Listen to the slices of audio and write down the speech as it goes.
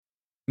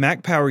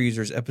Mac Power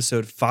Users,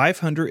 episode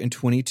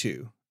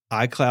 522,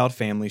 iCloud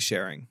Family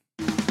Sharing.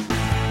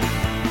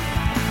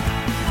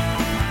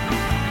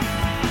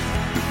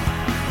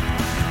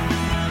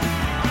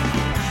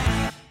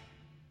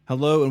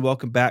 Hello and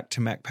welcome back to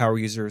Mac Power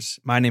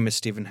Users. My name is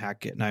Stephen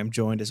Hackett, and I am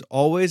joined as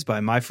always by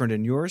my friend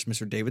and yours,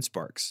 Mr. David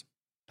Sparks.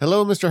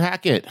 Hello, Mr.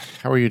 Hackett.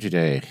 How are you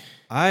today?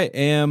 I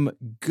am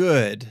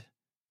good.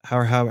 How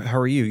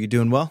are you? You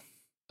doing well?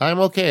 I'm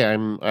okay.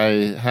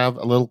 I have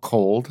a little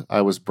cold.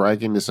 I was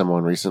bragging to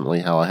someone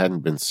recently how I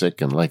hadn't been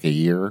sick in like a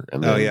year.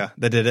 And then,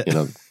 that did it.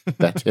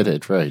 That did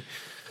it, right.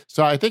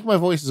 So I think my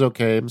voice is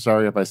okay. I'm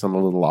sorry if I sound a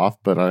little off,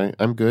 but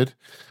I'm good.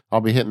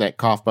 I'll be hitting that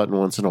cough button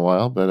once in a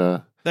while,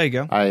 but there you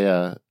go.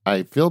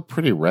 I feel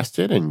pretty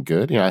rested and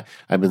good.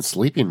 I've been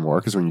sleeping more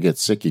because when you get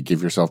sick, you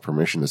give yourself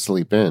permission to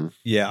sleep in.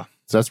 Yeah.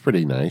 So that's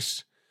pretty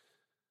nice.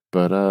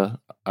 But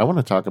I want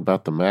to talk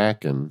about the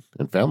Mac and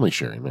family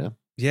sharing, man.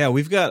 Yeah,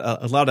 we've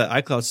got a lot of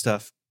iCloud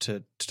stuff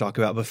to talk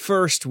about. But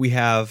first, we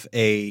have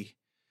a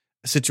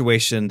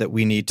situation that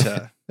we need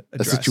to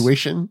address. A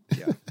situation?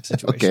 Yeah, a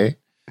situation. Okay.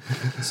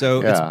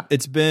 So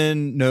it's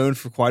been known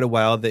for quite a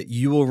while that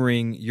you will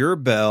ring your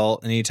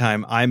bell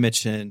anytime I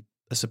mention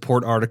a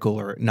support article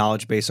or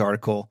knowledge base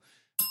article.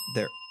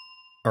 There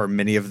are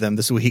many of them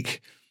this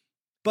week.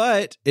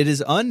 But it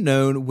is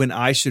unknown when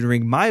I should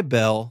ring my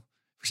bell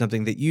for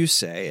something that you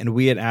say. And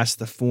we had asked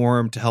the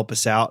forum to help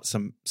us out,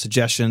 some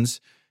suggestions.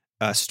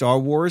 Star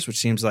Wars, which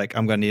seems like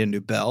I'm going to need a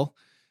new bell.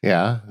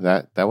 Yeah,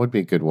 that would be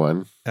a good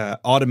one.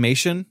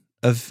 Automation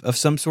of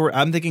some sort.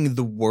 I'm thinking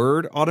the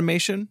word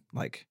automation,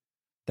 like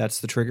that's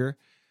the trigger.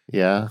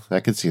 Yeah,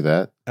 I could see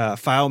that.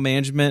 File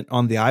management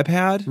on the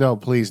iPad. No,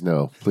 please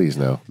no,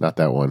 not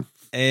that one.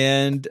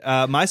 And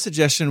my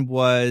suggestion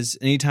was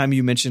anytime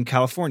you mention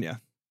California.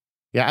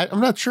 Yeah, I'm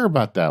not sure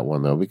about that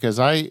one, though, because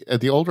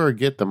the older I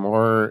get, the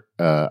more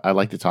I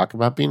like to talk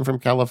about being from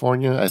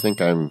California. I think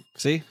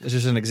See, it's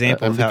just an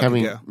example I'm of how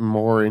becoming it can go.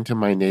 more into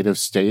my native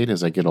state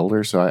as I get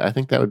older, so I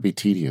think that would be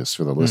tedious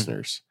for the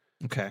listeners.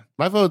 Okay.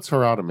 My vote's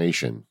for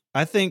automation.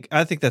 I think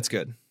that's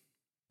good.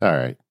 All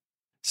right.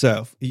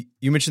 So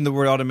you mentioned the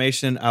word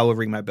automation. I will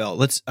ring my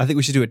bell. I think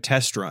we should do a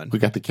test run. We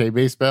got the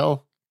K-base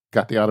bell,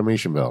 got the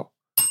automation bell.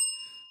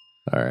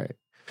 All right.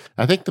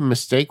 I think the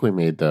mistake we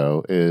made,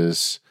 though,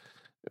 is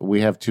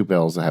we have two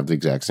bells that have the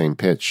exact same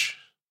pitch.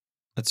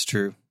 That's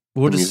true.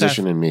 The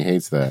musician in me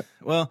hates that.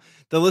 Well,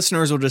 the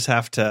listeners will just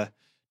have to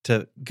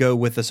go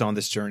with us on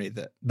this journey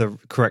that the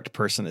correct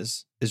person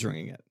is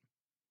ringing it.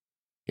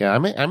 Yeah,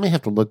 I may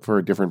have to look for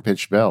a different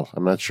pitch bell.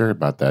 I'm not sure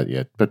about that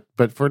yet.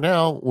 But for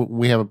now,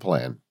 we have a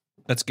plan.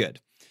 That's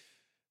good.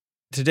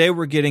 Today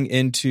we're getting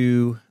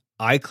into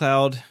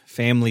iCloud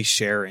family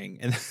sharing.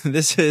 And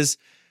this is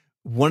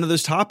one of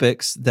those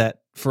topics that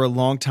for a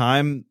long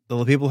time,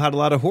 the people had a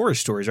lot of horror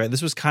stories, right?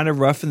 This was kind of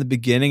rough in the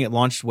beginning. It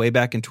launched way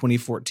back in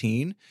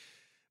 2014.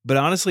 But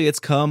honestly, it's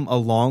come a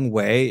long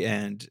way,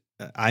 and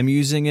I'm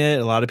using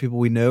it. A lot of people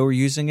we know are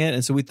using it.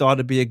 And so we thought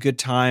it'd be a good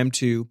time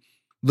to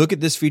look at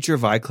this feature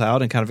of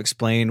iCloud and kind of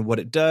explain what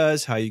it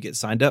does, how you get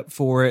signed up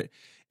for it,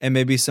 and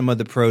maybe some of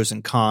the pros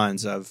and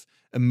cons of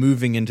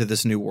moving into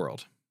this new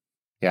world.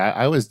 Yeah,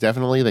 I was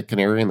definitely the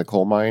canary in the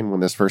coal mine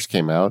when this first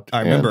came out. I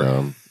remember.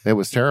 And, it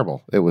was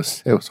terrible. It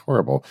was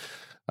horrible.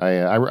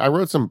 I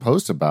wrote some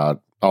posts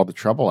about all the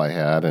trouble I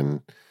had,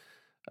 and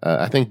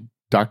I think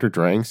Dr.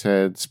 Drang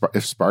said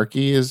if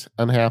Sparky is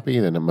unhappy,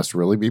 then it must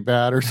really be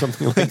bad or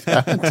something like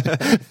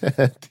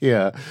that.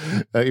 Yeah.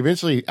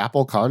 Eventually,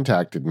 Apple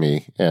contacted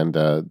me, and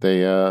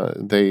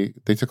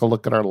they took a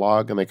look at our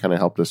log, and they kind of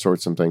helped us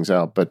sort some things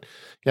out. But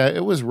yeah,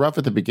 it was rough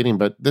at the beginning,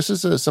 but this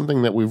is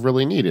something that we've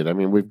really needed. I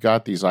mean, we've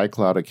got these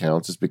iCloud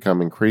accounts. It's become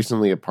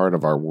increasingly a part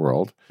of our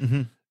world.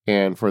 Mm-hmm.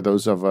 And for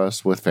those of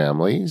us with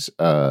families,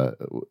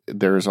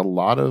 there's a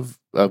lot of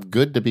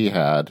good to be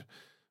had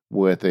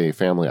with a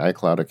family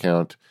iCloud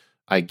account.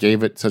 I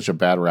gave it such a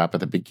bad rap at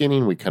the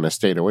beginning. We kind of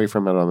stayed away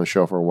from it on the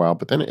show for a while,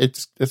 but then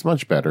it's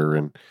much better,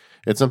 and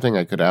it's something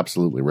I could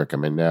absolutely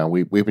recommend now.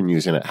 We've been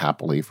using it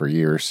happily for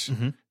years,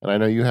 and I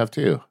know you have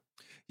too.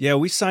 Yeah,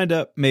 we signed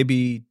up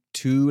maybe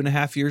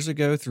 2.5 years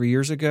ago, 3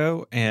 years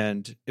ago,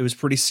 and it was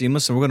pretty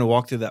seamless, and we're going to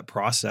walk through that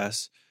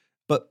process.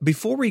 But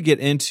before we get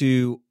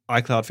into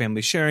iCloud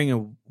family sharing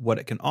and what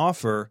it can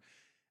offer,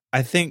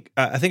 I think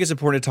it's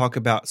important to talk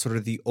about sort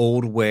of the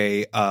old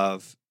way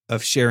of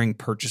sharing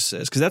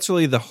purchases, because that's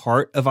really the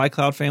heart of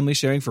iCloud family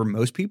sharing for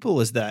most people,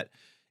 is that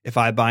if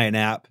I buy an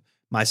app,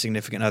 my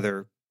significant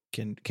other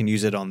can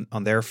use it on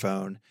their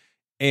phone.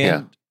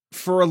 And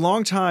for a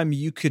long time,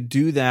 you could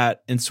do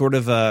that in sort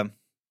of a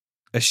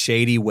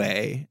shady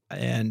way.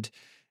 And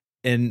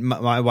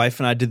my wife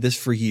and I did this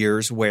for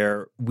years,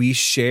 where we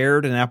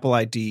shared an Apple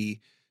ID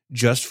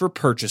just for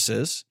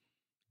purchases,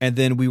 and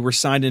then we were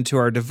signed into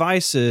our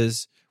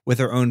devices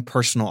with our own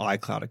personal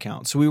iCloud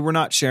account. So we were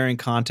not sharing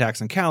contacts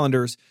and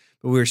calendars,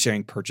 but we were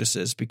sharing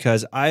purchases,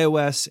 because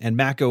iOS and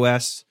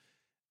macOS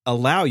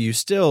allow you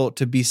still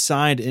to be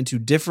signed into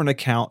different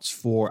accounts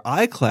for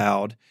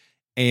iCloud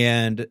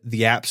and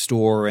the App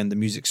Store and the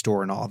Music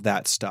Store and all of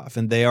that stuff.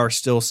 And they are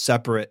still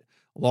separate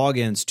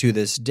logins to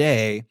this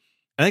day.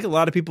 I think a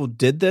lot of people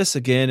did this.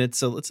 Again,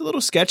 it's a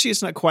little sketchy.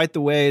 It's not quite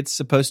the way it's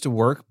supposed to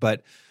work,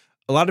 but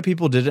a lot of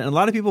people did it. And a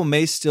lot of people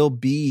may still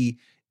be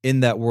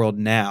in that world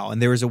now.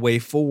 And there is a way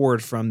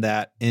forward from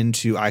that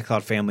into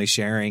iCloud family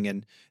sharing.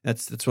 And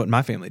that's what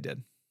my family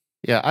did.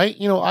 Yeah,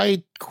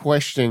 I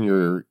question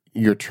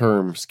your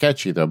term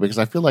sketchy though, because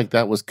I feel like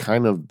that was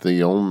kind of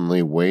the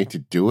only way to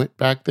do it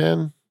back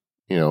then.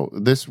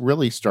 This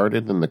really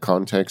started in the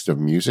context of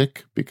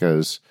music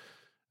because,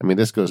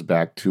 this goes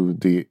back to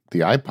the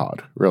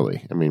iPod,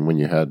 really. When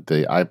you had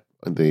the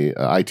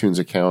iTunes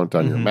account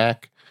on your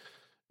Mac,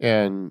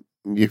 and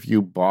if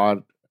you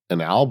bought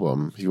an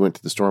album, if you went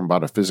to the store and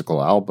bought a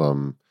physical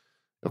album,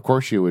 of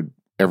course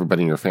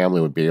everybody in your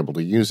family would be able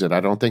to use it. I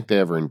don't think they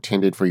ever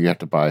intended for you to have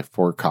to buy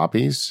 4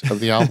 copies of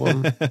the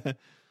album.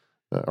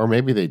 Or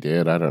maybe they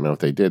did. I don't know if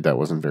they did. That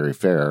wasn't very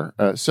fair.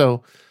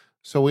 So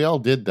we all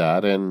did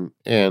that, and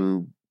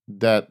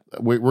that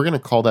we're going to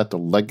call that the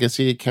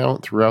legacy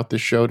account throughout the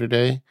show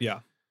today. Yeah.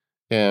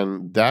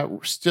 And that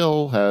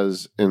still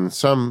has, in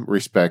some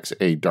respects,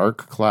 a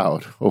dark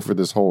cloud over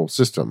this whole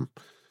system.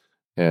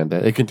 And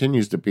it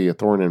continues to be a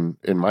thorn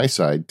in my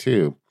side,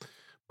 too.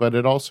 But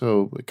it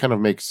also kind of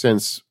makes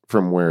sense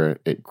from where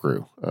it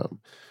grew.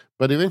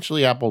 But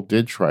eventually, Apple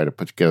did try to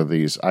put together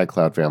these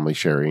iCloud family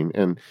sharing.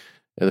 And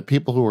the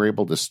people who were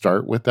able to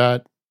start with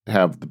that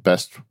have the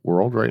best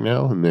world right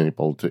now, and they're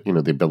able to,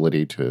 the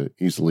ability to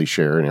easily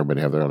share and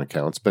everybody have their own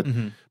accounts. But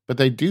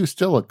they do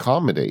still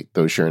accommodate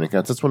those sharing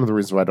accounts. That's one of the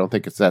reasons why I don't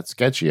think it's that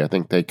sketchy. I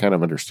think they kind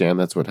of understand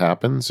that's what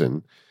happens,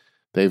 and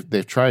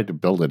they've tried to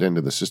build it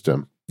into the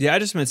system. Yeah, I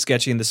just meant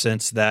sketchy in the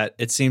sense that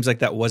it seems like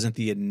that wasn't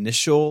the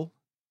initial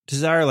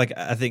desire. Like,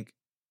 I think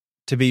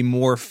to be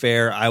more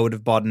fair, I would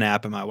have bought an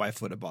app and my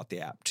wife would have bought the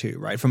app too,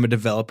 right? From a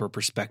developer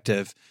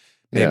perspective,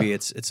 maybe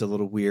it's a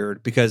little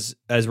weird because,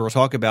 as we'll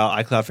talk about,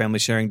 iCloud family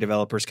sharing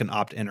developers can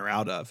opt in or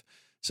out of.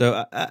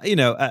 So,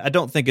 I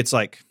don't think it's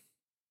like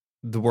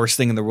the worst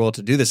thing in the world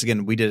to do this.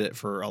 Again, we did it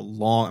for a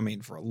long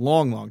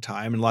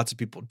time, and lots of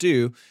people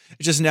do.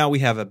 It's just now we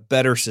have a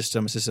better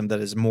system, a system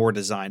that is more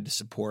designed to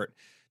support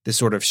this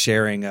sort of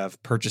sharing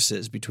of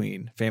purchases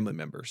between family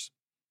members.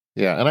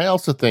 Yeah, and I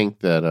also think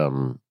that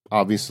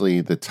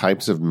obviously the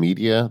types of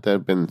media that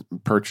have been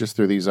purchased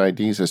through these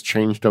IDs has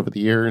changed over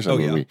the years.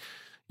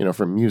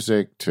 From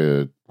music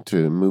to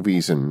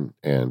movies and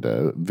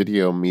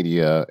video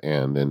media,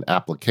 and then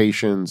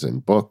applications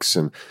and books,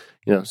 and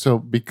so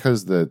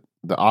because the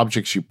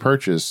objects you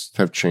purchase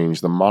have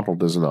changed, the model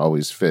doesn't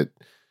always fit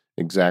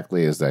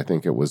exactly as I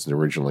think it was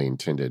originally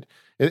intended.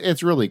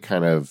 It's really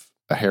kind of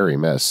a hairy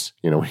mess,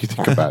 when you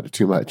think about it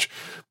too much.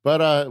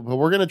 But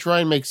we're going to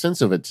try and make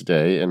sense of it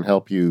today and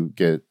help you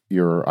get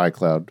your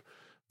iCloud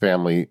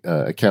family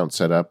account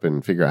set up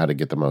and figure out how to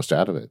get the most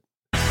out of it.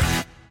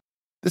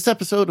 This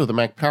episode of the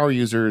Mac Power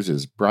Users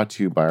is brought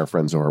to you by our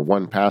friends over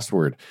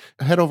 1Password.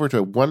 Head over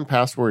to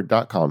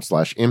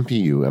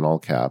 1password.com/MPU in all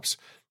caps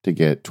to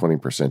get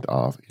 20%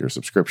 off your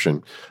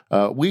subscription.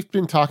 We've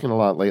been talking a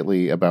lot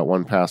lately about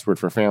 1Password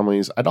for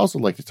families. I'd also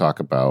like to talk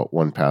about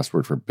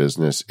 1Password for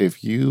business.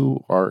 If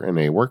you are in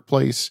a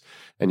workplace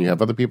and you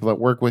have other people that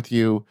work with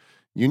you,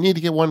 you need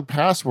to get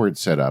 1Password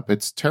set up.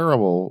 It's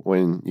terrible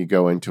when you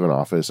go into an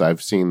office.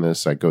 I've seen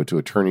this. I go to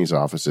attorneys'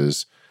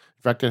 offices.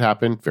 In fact, it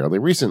happened fairly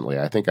recently.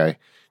 I think I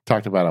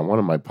talked about on one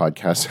of my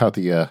podcasts how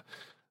the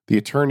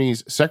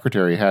attorney's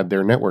secretary had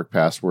their network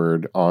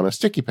password on a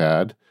sticky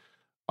pad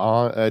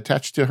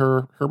attached to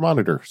her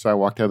monitor. So I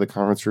walked out of the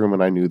conference room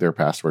and I knew their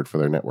password for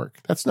their network.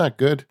 That's not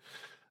good.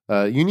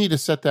 You need to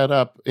set that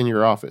up in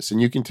your office,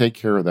 and you can take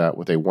care of that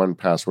with a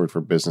 1Password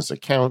for business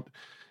account.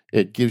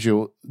 It gives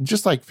you,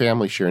 just like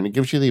family sharing, it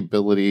gives you the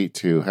ability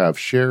to have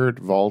shared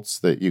vaults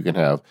that you can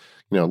have,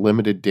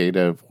 limited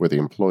data for the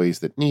employees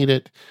that need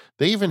it.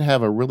 They even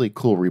have a really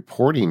cool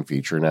reporting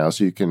feature now,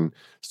 so you can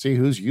see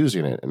who's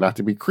using it. And not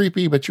to be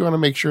creepy, but you want to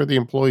make sure the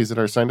employees that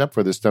are signed up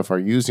for this stuff are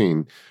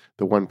using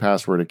the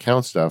 1Password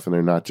account stuff, and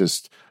they're not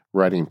just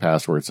writing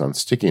passwords on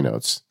sticky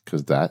notes,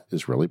 because that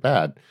is really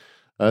bad.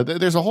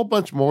 There's a whole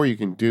bunch more you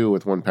can do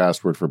with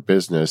 1Password for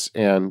business,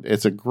 and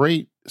it's a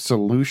great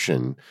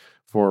solution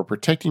for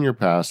protecting your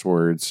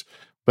passwords,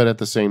 but at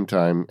the same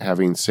time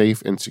having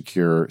safe and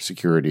secure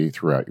security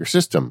throughout your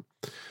system.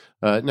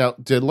 Now,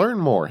 to learn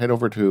more, head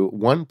over to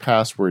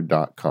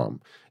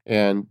 1password.com,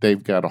 and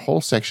they've got a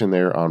whole section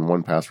there on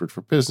 1Password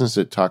for business.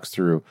 It talks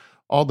through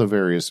all the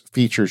various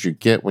features you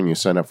get when you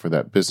sign up for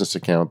that business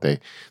account. They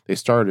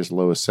start as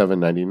low as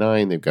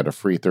 $7.99. They've got a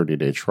free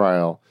 30-day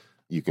trial.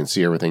 You can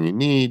see everything you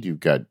need. You've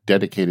got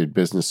dedicated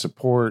business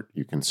support.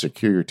 You can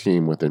secure your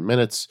team within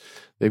minutes.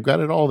 They've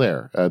got it all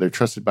there. They're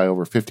trusted by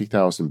over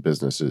 50,000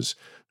 businesses.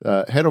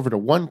 Head over to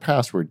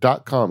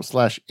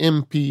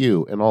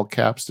 1password.com/MPU in all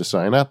caps to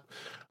sign up.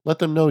 Let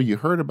them know you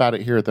heard about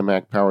it here at the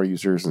Mac Power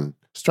Users, and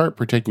start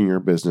protecting your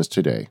business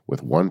today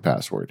with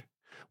 1Password.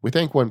 We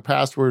thank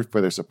 1Password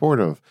for their support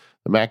of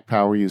the Mac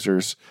Power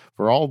Users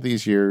for all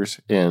these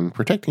years and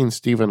protecting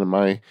Stephen and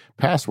my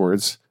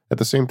passwords at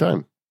the same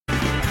time.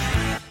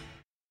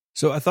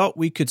 So I thought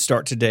we could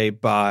start today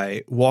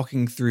by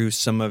walking through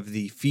some of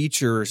the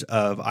features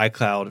of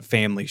iCloud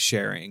family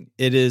sharing.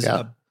 It is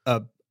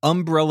a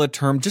umbrella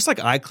term, just like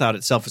iCloud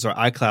itself is. Our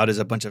iCloud is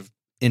a bunch of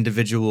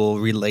individual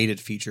related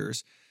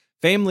features.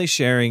 Family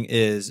sharing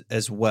is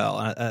as well.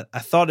 I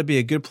thought it'd be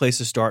a good place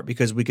to start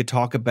because we could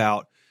talk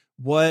about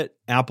what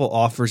Apple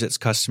offers its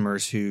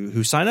customers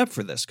who sign up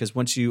for this. Because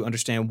once you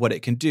understand what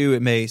it can do,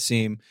 it may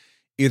seem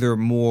either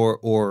more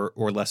or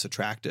less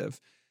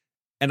attractive.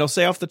 And I'll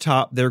say off the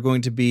top, there are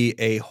going to be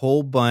a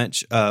whole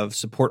bunch of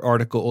support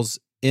articles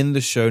in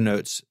the show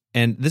notes.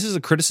 And this is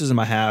a criticism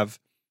I have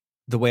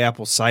the way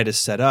Apple's site is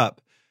set up.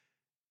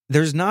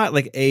 There's not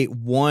like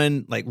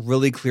one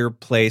really clear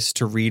place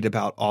to read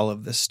about all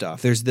of this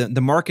stuff. There's the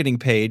marketing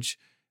page,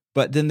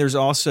 but then there's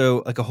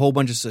also like a whole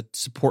bunch of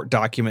support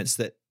documents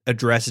that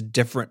address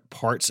different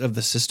parts of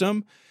the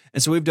system.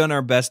 And so we've done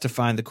our best to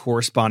find the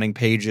corresponding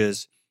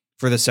pages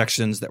for the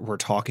sections that we're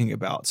talking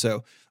about.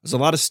 So there's a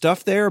lot of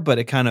stuff there, but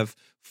it kind of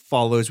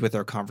follows with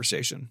our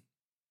conversation.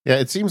 Yeah,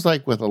 it seems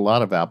like with a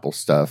lot of Apple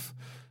stuff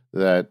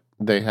that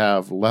they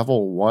have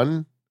level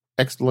 1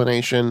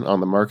 explanation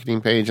on the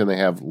marketing page and they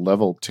have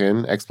level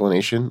 10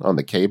 explanation on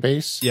the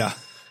K-base. Yeah.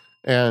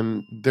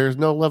 And there's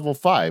no level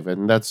 5.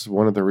 And that's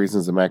one of the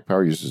reasons the Mac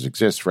Power Users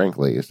exist,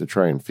 frankly, is to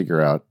try and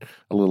figure out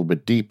a little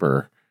bit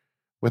deeper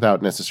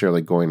without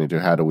necessarily going into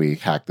how do we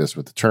hack this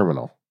with the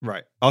terminal.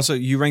 Right. Also,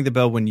 you rang the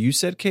bell when you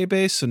said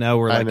K-base, so now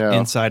we're like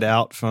inside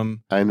out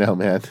from... I know,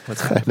 man.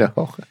 I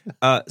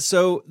know.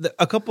 So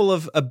a couple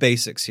of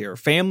basics here.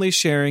 Family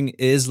sharing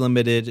is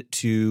limited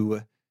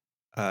to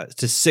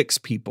 6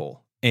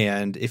 people.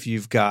 And if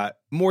you've got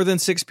more than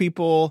 6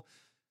 people,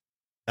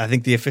 I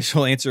think the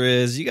official answer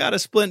is you got to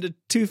split into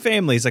 2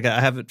 families. Like I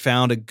haven't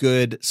found a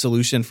good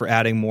solution for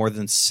adding more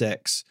than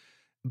 6.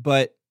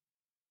 But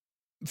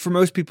for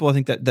most people, I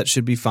think that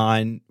should be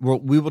fine.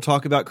 We will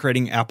talk about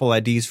creating Apple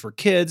IDs for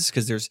kids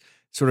because there's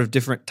sort of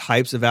different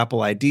types of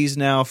Apple IDs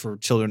now for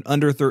children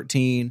under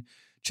 13,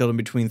 children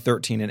between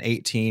 13 and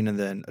 18, and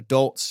then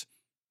adults.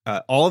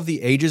 All of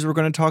the ages we're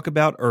going to talk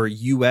about are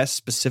U.S.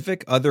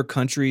 specific. Other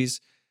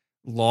countries'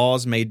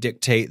 laws may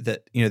dictate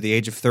that the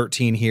age of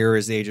 13 here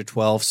is the age of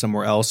 12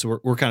 somewhere else. So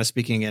we're kind of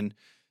speaking in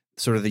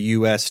sort of the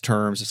U.S.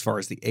 terms as far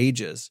as the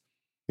ages.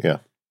 Yeah.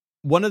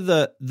 One of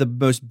the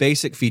most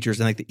basic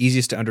features, I think the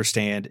easiest to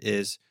understand,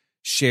 is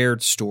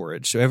shared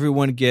storage. So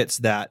everyone gets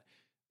that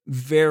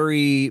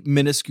very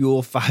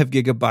minuscule 5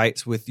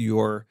 gigabytes with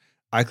your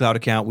iCloud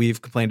account.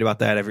 We've complained about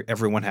that.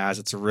 Everyone has.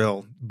 It's a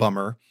real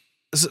bummer.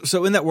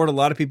 So in that world, a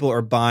lot of people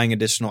are buying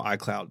additional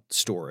iCloud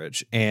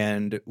storage.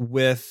 And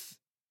with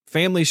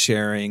family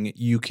sharing,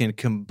 you can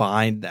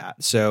combine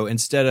that. So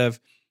instead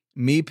of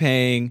me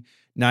paying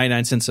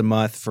 99 cents a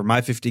month for my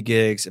 50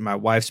 gigs and my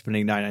wife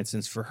spending 99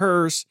 cents for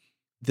hers,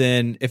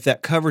 then if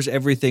that covers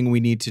everything we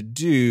need to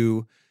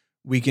do,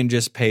 we can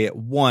just pay it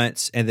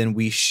once and then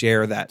we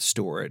share that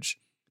storage.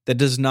 That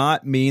does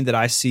not mean that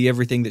I see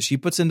everything that she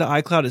puts into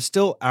iCloud. It's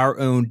still our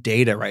own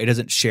data, right? It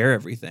doesn't share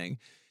everything.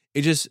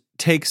 It just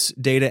takes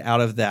data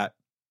out of that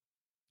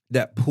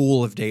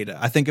pool of data.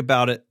 I think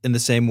about it in the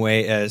same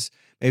way as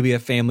maybe a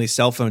family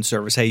cell phone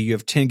service. Hey, you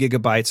have 10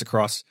 gigabytes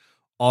across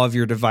all of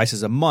your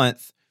devices a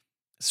month.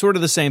 Sort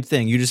of the same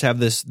thing. You just have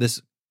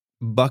this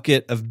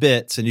bucket of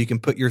bits and you can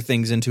put your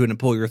things into it and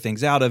pull your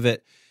things out of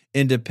it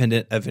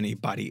independent of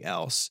anybody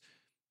else.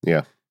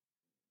 Yeah,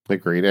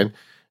 agreed.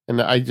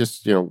 And I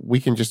just,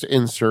 we can just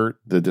insert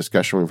the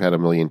discussion we've had a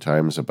million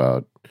times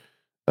about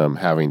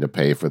having to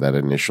pay for that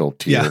initial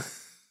tier.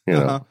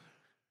 Yeah.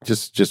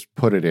 Just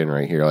put it in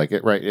right here.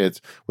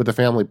 It's with the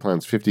family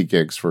plans, 50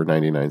 gigs for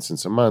 99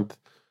 cents a month.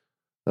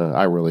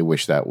 I really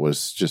wish that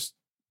was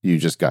you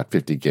just got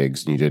 50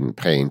 gigs and you didn't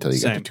pay until you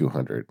got to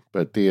 200.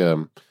 But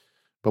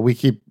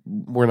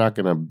we're not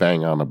going to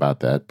bang on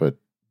about that, but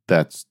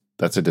that's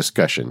a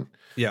discussion.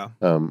 Yeah.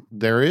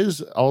 There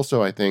is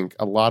also, I think,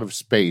 a lot of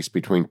space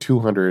between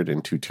 200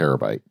 and 2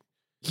 terabyte.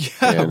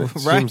 Yeah, and it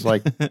seems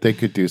like they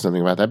could do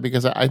something about that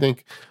because I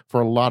think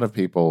for a lot of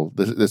people,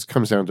 this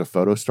comes down to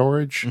photo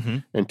storage,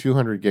 and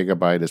 200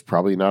 gigabyte is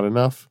probably not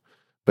enough,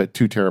 but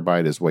 2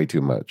 terabyte is way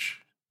too much.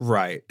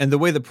 Right. And the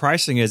way the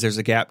pricing is, there's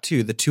a gap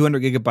too. The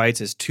 200 gigabytes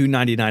is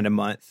 $2.99 a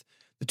month.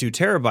 The 2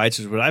 terabytes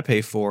is what I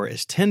pay for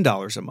is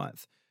 $10 a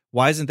month.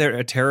 Why isn't there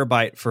a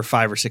terabyte for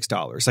 $5 or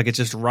 $6? Like it's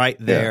just right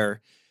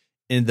there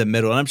in the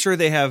middle. And I'm sure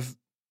they have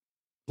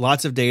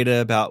lots of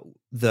data about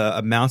the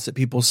amounts that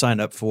people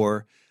sign up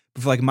for.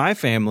 But for like my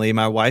family,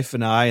 my wife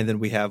and I, and then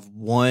we have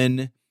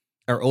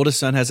our oldest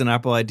son has an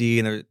Apple ID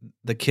and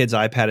the kid's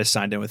iPad is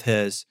signed in with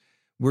his.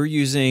 We're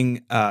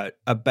using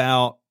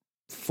about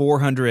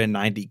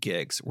 490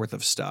 gigs worth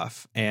of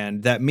stuff.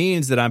 And that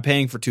means that I'm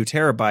paying for 2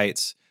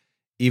 terabytes,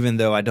 even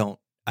though I don't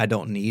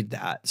need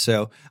that.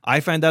 So I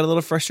find that a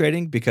little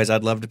frustrating because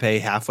I'd love to pay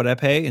half what I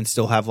pay and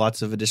still have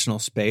lots of additional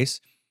space.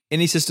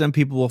 Any system,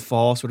 people will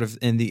fall sort of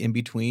in the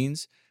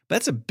in-betweens. But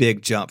that's a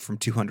big jump from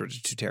 200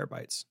 to 2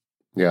 terabytes.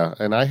 Yeah,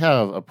 and I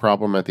have a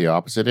problem at the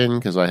opposite end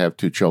because I have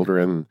 2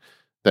 children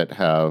that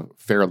have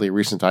fairly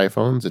recent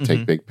iPhones that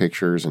take big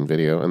pictures and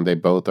video, and they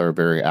both are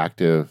very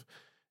active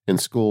in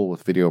school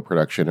with video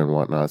production and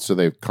whatnot. So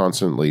they're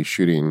constantly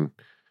shooting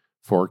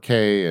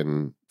 4K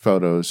and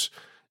photos.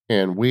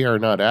 And we are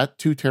not at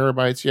 2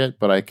 terabytes yet,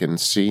 but I can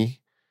see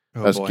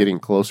us getting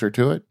closer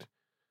to it.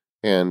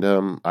 And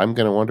I'm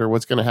going to wonder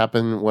what's going to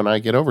happen when I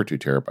get over 2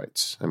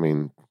 terabytes. I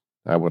mean,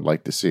 I would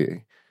like to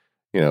see,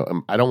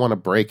 I don't want to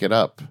break it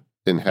up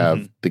and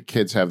have the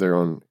kids have their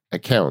own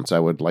accounts. I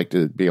would like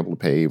to be able to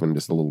pay even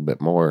just a little bit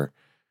more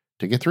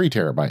to get 3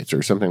 terabytes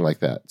or something like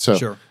that. So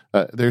sure.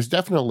 There's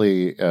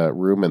definitely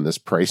room in this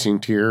pricing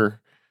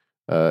tier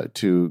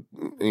to,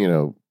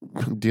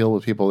 deal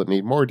with people that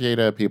need more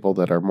data, people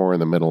that are more in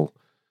the middle.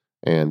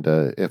 And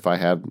if I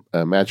had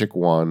a magic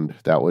wand,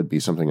 that would be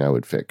something I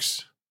would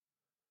fix.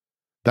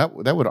 That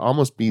would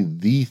almost be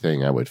the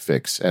thing I would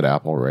fix at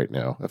Apple right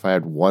now. If I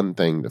had one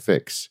thing to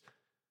fix,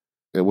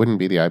 it wouldn't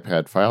be the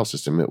iPad file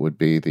system. It would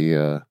be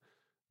the,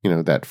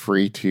 that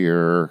free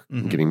tier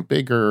getting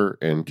bigger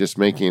and just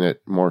making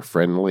it more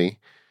friendly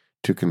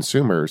to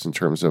consumers in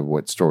terms of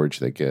what storage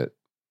they get.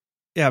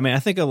 Yeah, I mean, I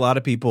think a lot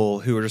of people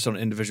who are just on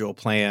individual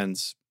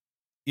plans,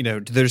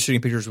 they're just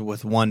shooting pictures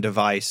with one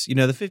device.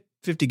 The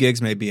 50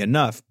 gigs may be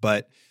enough,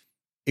 but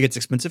it gets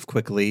expensive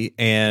quickly.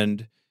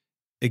 And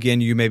again,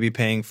 you may be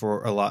paying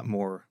for a lot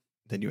more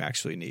than you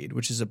actually need,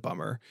 which is a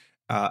bummer.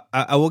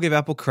 I will give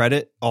Apple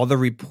credit. All the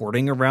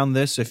reporting around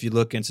this, if you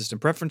look in system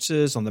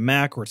preferences on the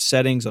Mac or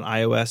settings on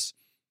iOS,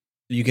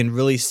 you can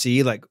really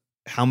see like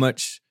how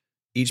much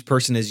each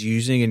person is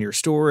using in your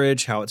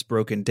storage, how it's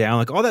broken down.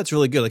 Like all that's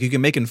really good. Like you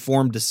can make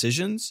informed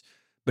decisions,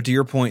 but to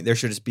your point, there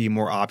should just be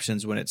more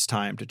options when it's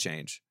time to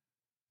change.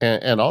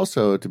 And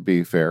also, to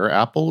be fair,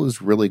 Apple is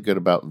really good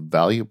about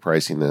value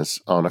pricing this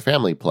on a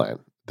family plan,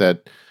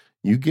 that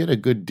you get a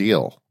good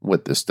deal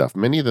with this stuff.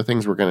 Many of the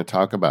things we're going to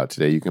talk about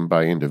today, you can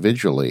buy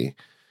individually,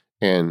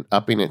 and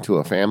upping it to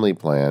a family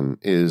plan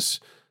is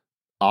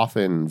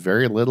often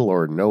very little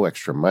or no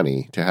extra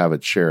money to have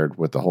it shared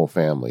with the whole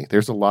family.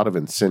 There's a lot of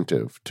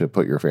incentive to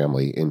put your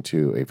family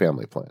into a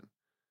family plan.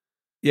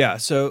 Yeah,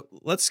 so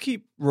let's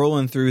keep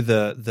rolling through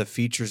the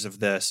features of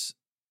this.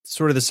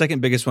 Sort of the second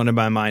biggest one in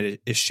my mind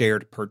is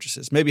shared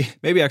purchases.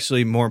 Maybe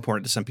actually more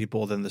important to some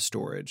people than the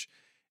storage.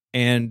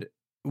 And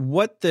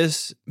what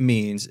this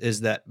means is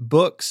that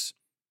books,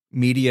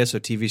 media, so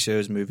TV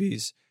shows,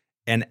 movies,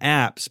 and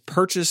apps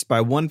purchased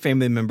by one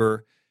family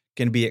member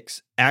can be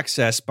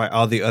accessed by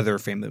all the other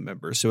family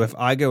members. So if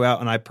I go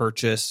out and I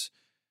purchase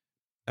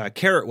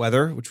Carrot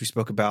Weather, which we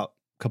spoke about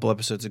a couple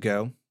episodes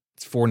ago,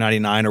 it's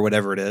 $4.99 or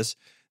whatever it is,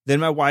 then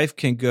my wife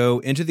can go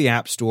into the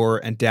App Store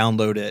and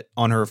download it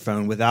on her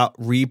phone without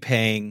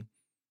repaying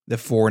the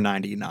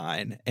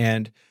 $4.99.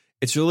 And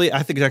it's really,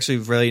 I think it's actually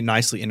really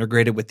nicely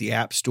integrated with the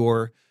App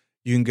Store.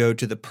 You can go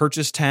to the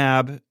Purchase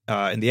tab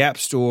in the App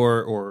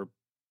Store or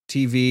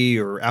TV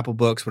or Apple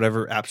Books,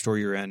 whatever App Store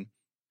you're in,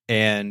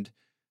 and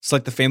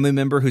select the family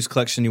member whose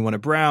collection you want to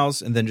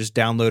browse, and then just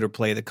download or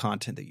play the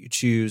content that you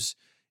choose.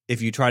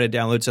 If you try to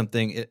download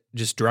something,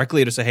 just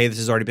directly it'll say, hey, this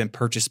has already been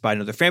purchased by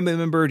another family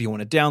member. Do you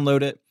want to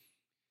download it?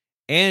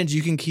 And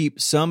you can keep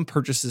some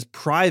purchases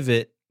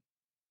private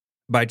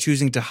by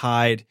choosing to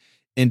hide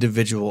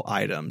individual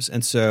items.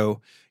 And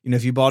so,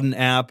 if you bought an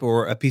app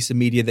or a piece of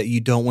media that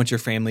you don't want your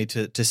family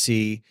to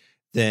see,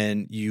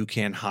 then you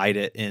can hide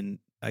it in,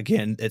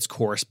 again, its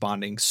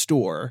corresponding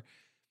store.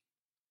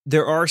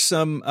 There are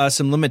some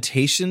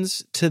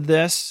limitations to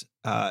this,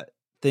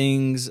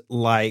 things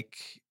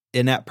like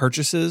in-app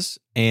purchases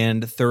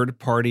and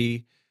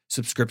third-party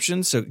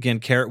subscriptions. So again,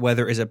 Carrot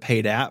Weather is a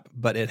paid app,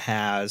 but it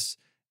has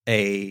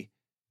a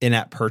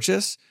in-app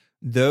purchase.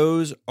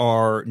 Those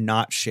are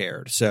not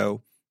shared.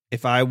 So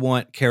if I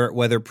want Carrot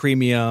Weather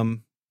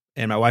Premium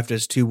and my wife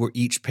does too, we're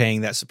each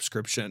paying that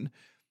subscription.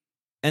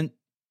 And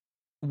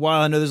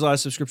while I know there's a lot of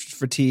subscription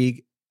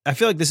fatigue, I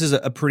feel like this is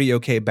a pretty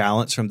okay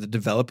balance from the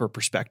developer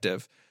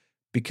perspective,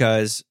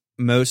 because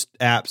most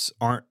apps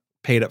aren't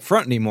paid up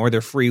front anymore.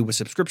 They're free with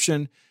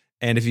subscription.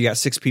 And if you got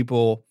 6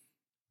 people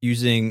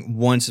using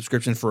one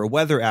subscription for a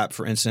weather app,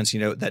 for instance,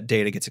 that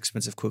data gets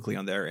expensive quickly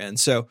on their end.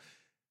 So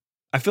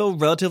I feel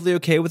relatively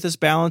okay with this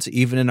balance,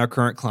 even in our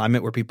current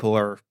climate where people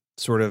are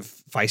sort of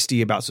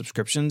feisty about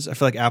subscriptions. I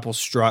feel like Apple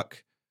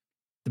struck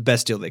the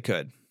best deal they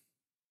could.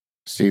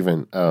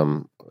 Stephen,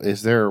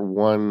 is there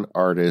one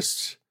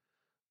artist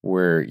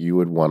where you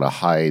would want to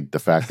hide the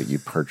fact that you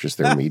purchased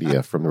their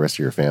media from the rest of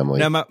your family?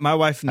 No, my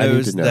wife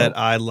knows that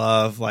I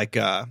love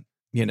a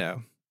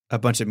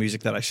bunch of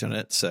music that I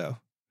shouldn't, so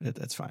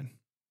that's fine.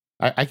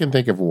 I can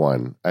think of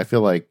one. I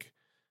feel like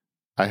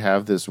I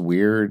have this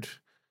weird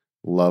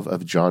love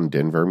of John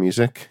Denver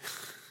music,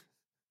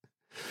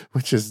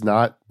 which is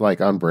not like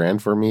on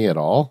brand for me at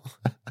all.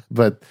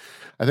 But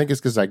I think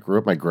it's because I grew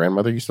up, my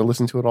grandmother used to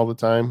listen to it all the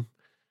time.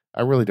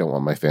 I really don't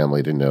want my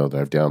family to know that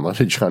I've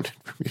downloaded John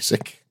Denver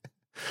music.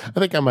 I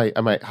think I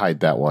might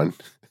hide that one.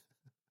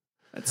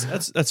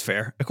 That's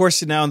fair. Of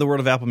course, now in the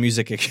world of Apple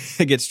Music,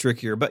 it gets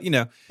trickier. But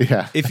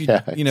if you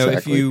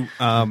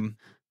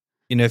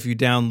if you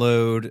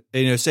download,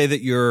 say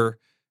that you're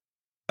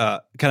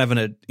kind of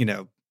in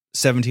a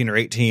 17 or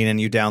 18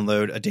 and you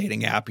download a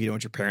dating app, you don't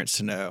want your parents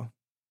to know.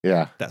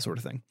 Yeah, that sort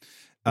of thing.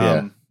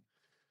 Yeah.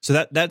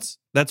 So that's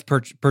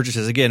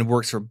purchases. Again,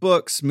 works for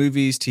books,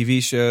 movies,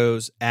 TV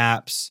shows,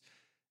 apps.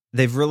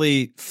 They've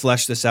really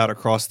fleshed this out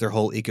across their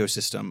whole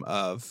ecosystem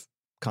of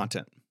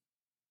content.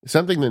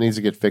 Something that needs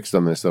to get fixed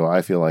on this, though,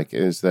 I feel like,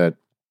 is that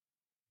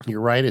you're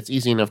right. It's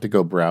easy enough to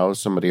go browse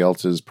somebody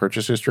else's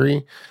purchase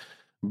history.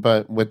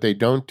 But what they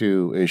don't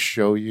do is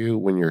show you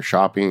when you're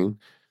shopping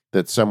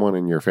that someone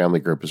in your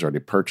family group has already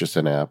purchased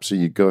an app. So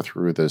you go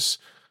through this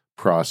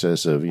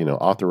process of,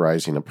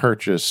 authorizing a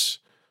purchase,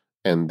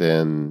 and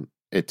then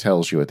it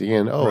tells you at the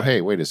end, oh, Right.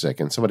 hey, wait a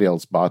second, somebody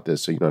else bought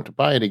this, so you don't have to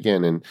buy it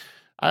again. And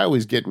I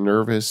always get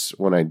nervous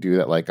when I do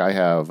that. Like I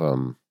have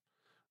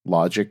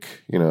Logic,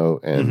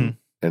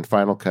 and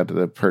Final Cut that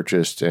I've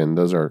purchased, and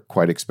those are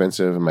quite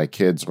expensive. And my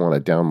kids want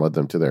to download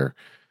them to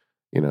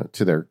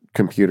their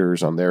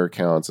computers on their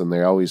accounts, and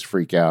they always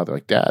freak out. They're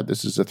like, "Dad,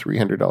 this is a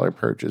 $300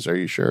 purchase. Are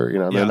you sure?"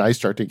 And then I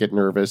start to get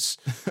nervous,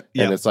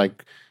 and it's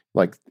like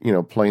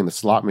playing the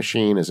slot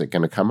machine. Is it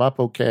going to come up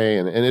okay?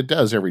 And it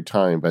does every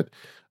time, but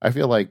I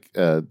feel like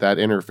that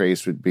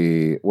interface would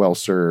be well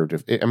served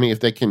if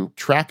they can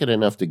track it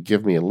enough to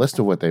give me a list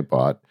of what they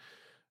bought.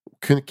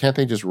 Can't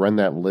they just run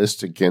that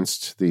list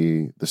against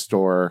the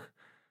store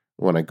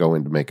when I go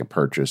in to make a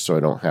purchase, so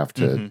I don't have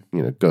to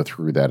go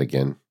through that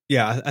again?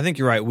 Yeah, I think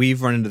you're right.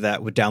 We've run into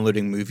that with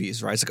downloading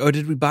movies, right? It's like, oh,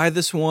 did we buy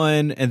this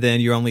one? And then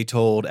you're only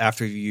told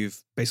after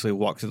you've basically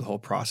walked through the whole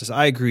process.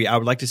 I agree. I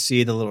would like to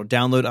see the little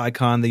download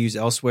icon they use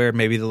elsewhere,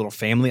 maybe the little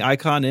family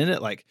icon in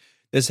it. Like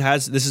this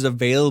is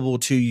available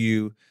to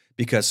you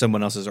because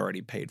someone else has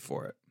already paid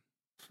for it.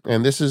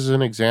 And this is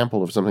an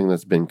example of something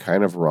that's been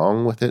kind of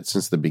wrong with it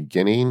since the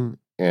beginning.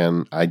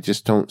 And I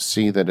just don't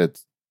see that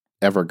it's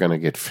ever going to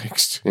get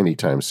fixed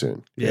anytime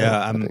soon. Yeah,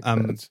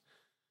 I'm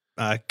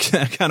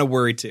kind of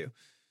worried too.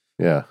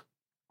 Yeah,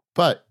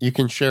 but you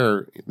can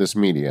share this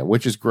media,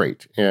 which is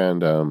great,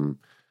 and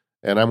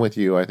I'm with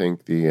you. I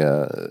think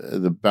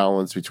the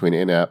balance between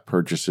in-app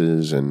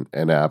purchases and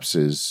apps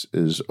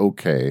is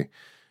okay.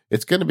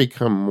 It's going to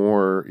become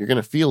more. You're going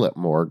to feel it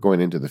more going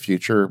into the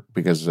future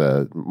because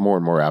more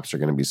and more apps are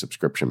going to be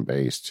subscription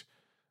based.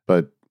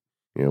 But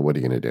what are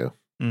you going to do?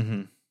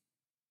 Mm-hmm.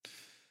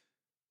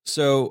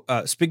 So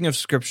speaking of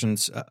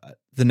subscriptions,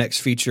 the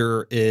next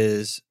feature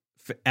is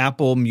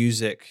Apple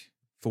Music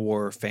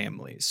for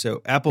families.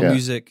 So Apple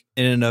Music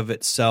in and of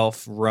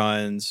itself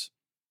runs,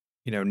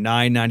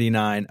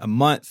 $9.99 a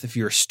month. If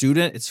you're a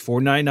student, it's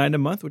 $4.99 a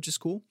month, which is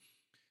cool.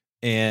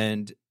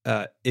 And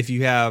if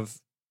you have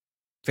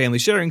family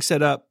sharing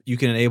set up, you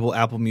can enable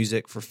Apple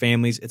Music for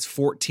families. It's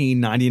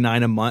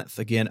 $14.99 a month,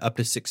 again, up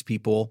to 6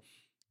 people.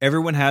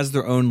 Everyone has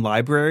their own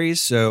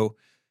libraries, so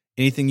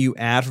anything you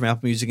add from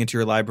Apple Music into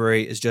your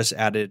library is just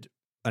added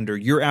under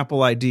your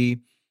Apple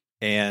ID.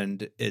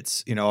 And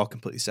it's, all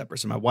completely separate.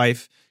 So my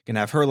wife can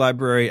have her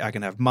library, I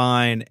can have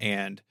mine,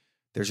 and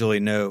there's really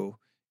no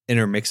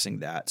intermixing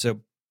that. So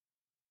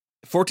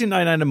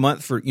 $14.99 a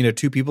month for,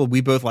 2 people.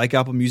 We both like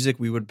Apple Music.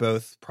 We would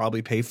both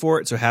probably pay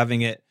for it. So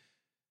having it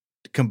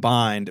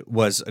combined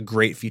was a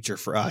great feature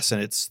for us.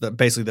 And it's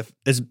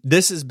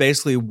this is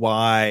basically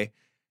why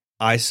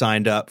I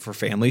signed up for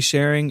family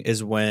sharing,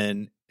 is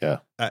when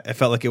I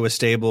felt like it was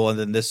stable. And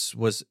then this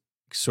was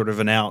sort of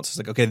announced. It's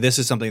like, okay, this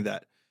is something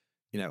that,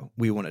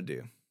 we want to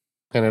do.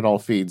 And it all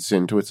feeds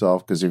into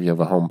itself because if you have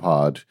a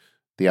HomePod,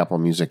 the Apple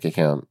Music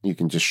account, you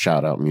can just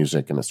shout out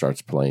music and it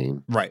starts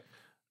playing. Right.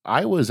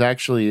 I was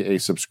actually a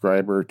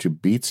subscriber to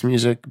Beats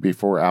Music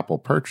before Apple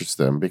purchased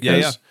them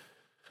because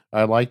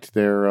I liked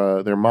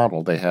their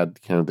model. They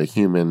had kind of the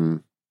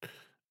human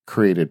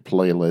created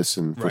playlists,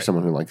 and for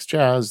someone who likes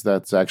jazz,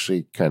 that's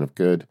actually kind of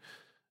good.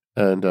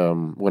 And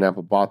when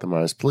Apple bought them,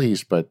 I was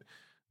pleased, but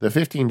the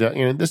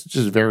 $15, this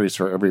just varies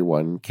for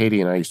everyone.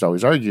 Katie and I used to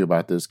always argue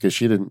about this because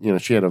she didn't,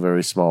 she had a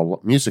very small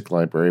music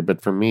library.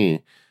 But for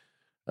me,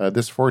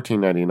 this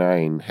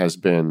 $14.99 has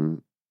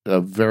been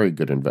a very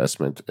good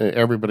investment.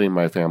 Everybody in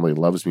my family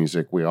loves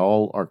music. We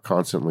all are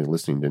constantly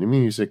listening to new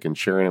music and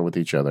sharing it with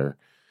each other.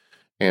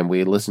 And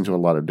we listen to a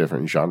lot of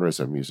different genres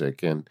of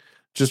music. And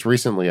just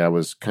recently, I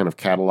was kind of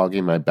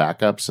cataloging my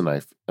backups,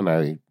 and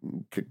I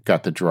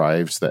got the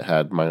drives that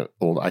had my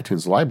old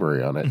iTunes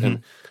library on it. Mm-hmm.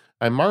 And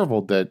I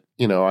marveled that,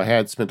 I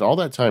had spent all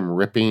that time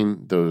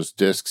ripping those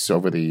discs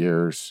over the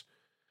years.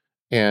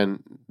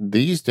 And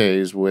these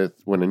days, when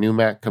a new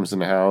Mac comes in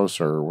the house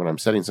or when I'm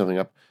setting something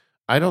up,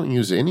 I don't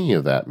use any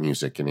of that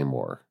music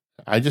anymore.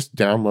 I just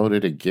download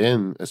it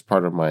again as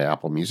part of my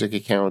Apple Music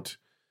account.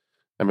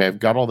 I mean, I've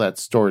got all that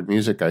stored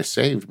music I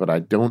saved, but I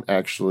don't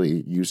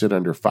actually use it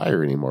under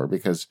Fire anymore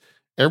because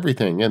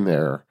everything in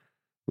there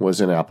was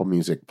in Apple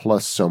Music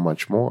plus so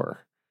much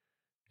more.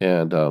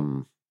 And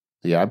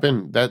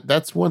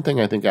that's one thing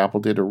I think Apple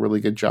did a really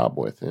good job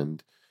with.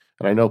 And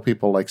I know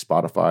people like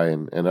Spotify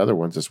and other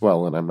ones as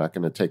well, and I'm not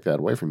going to take that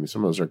away from you.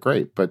 Some of those are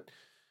great, but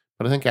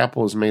I think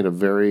Apple has made a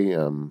very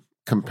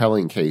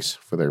compelling case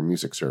for their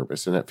music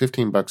service. And at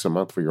 $15 a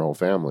month for your whole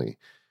family,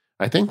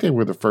 I think they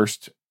were the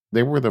first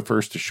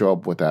to show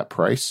up with that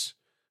price.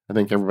 I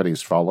think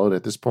everybody's followed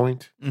at this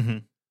point. Mm-hmm.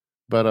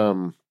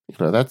 But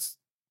that's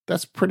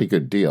a pretty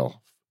good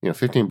deal.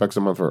 $15 a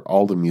month for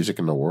all the music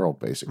in the world,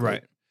 basically.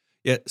 Right.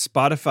 Yeah,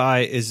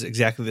 Spotify is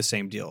exactly the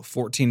same deal.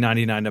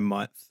 $14.99 a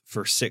month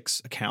for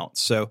 6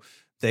 accounts. So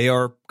they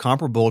are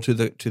comparable to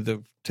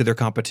their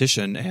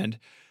competition, and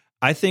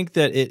I think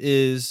that it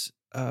is.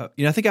 I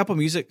think Apple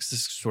Music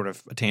is sort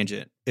of a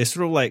tangent. It's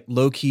sort of like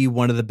low key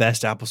one of the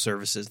best Apple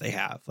services they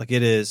have. Like,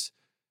 it has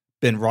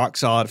been rock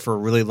solid for a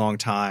really long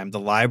time. The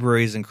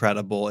library is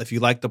incredible. If you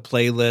like the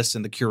playlist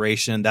and the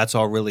curation, that's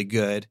all really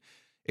good.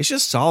 It's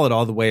just solid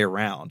all the way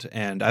around.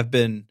 And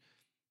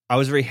I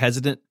was very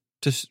hesitant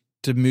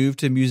to move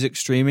to music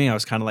streaming. I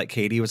was kind of like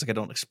Katie. I was like, I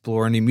don't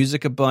explore any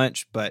music a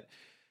bunch, but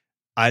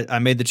I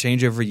made the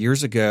changeover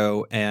years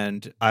ago,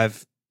 and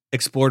I've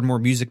explored more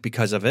music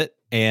because of it.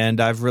 And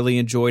I've really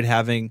enjoyed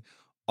having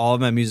all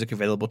of my music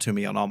available to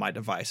me on all my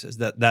devices.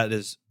 That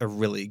is a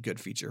really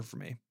good feature for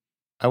me.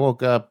 I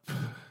woke up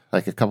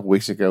like a couple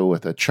weeks ago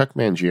with a Chuck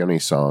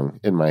Mangione song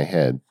in my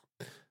head.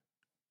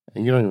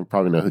 And you don't even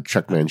probably know who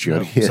Chuck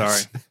Mangione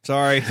is.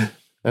 Sorry.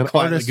 An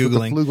artist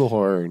Googling. With the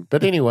flugelhorn.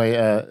 But anyway,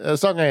 a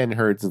song I hadn't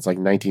heard since like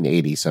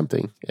 1980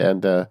 something.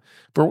 And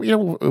for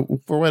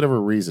whatever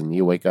reason,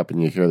 you wake up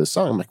and you hear the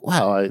song. I'm like,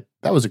 wow,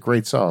 that was a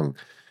great song.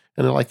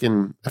 And then, like,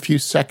 in a few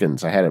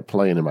seconds, I had it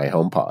playing in my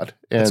HomePod.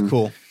 And that's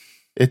cool.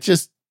 It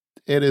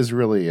is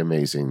really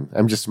amazing.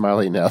 I'm just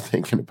smiling now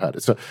thinking about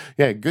it. So,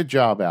 yeah, good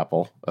job,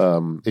 Apple.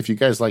 If you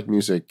guys like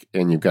music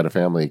and you've got a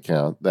family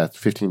account, that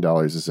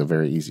 $15 is a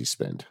very easy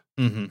spend.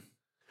 Mm-hmm.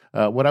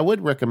 What I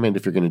would recommend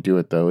if you're going to do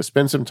it, though, is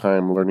spend some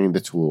time learning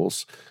the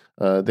tools.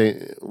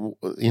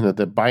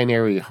 The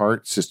binary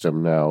heart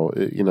system now,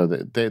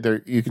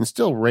 you can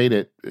still rate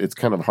it. It's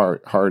kind of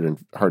hard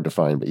to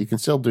find, but you can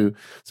still do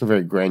some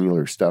very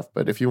granular stuff.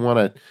 But if you want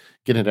to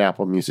get into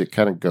Apple Music,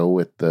 kind of go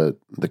with the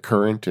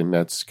current, and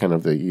that's kind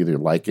of the either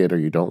like it or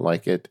you don't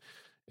like it,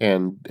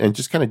 and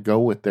just kind of go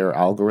with their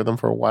algorithm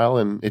for a while,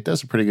 and it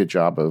does a pretty good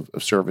job of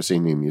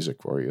servicing new music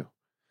for you.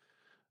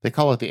 They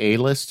call it the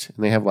A-list,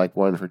 and they have like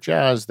one for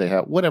jazz. They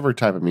have whatever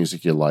type of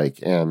music you like,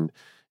 and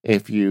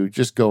if you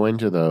just go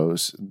into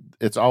those,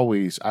 I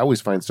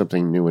always find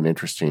something new and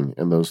interesting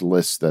in those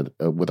lists that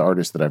with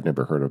artists that I've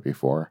never heard of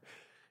before.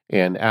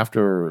 And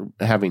after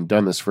having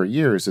done this for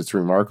years, it's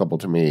remarkable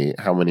to me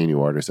how many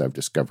new artists I've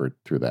discovered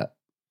through that.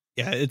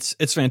 Yeah,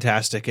 it's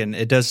fantastic, and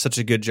it does such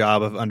a good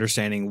job of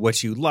understanding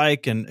what you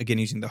like, and again,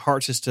 using the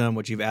heart system,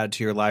 what you've added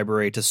to your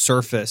library to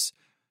surface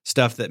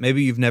stuff that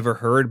maybe you've never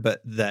heard,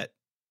 but that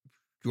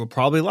you will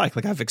probably like.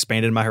 Like, I've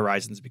expanded my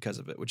horizons because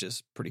of it, which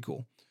is pretty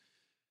cool.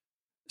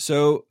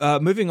 So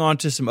moving on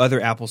to some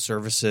other Apple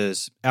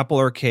services, Apple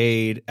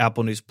Arcade,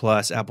 Apple News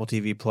Plus, Apple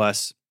TV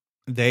Plus,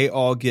 they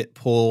all get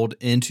pulled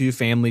into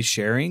family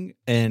sharing,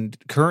 and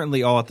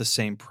currently all at the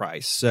same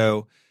price.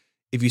 So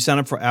if you sign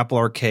up for Apple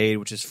Arcade,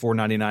 which is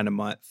 $4.99 a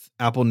month,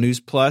 Apple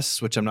News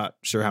Plus, which I'm not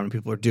sure how many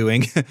people are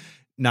doing,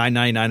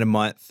 $9.99 a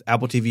month,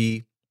 Apple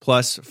TV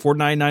Plus,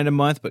 $4.99 a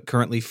month, but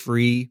currently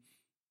free.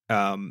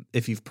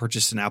 If you've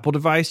purchased an Apple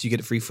device, you get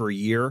it free for a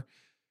year.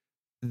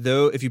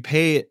 Though, if you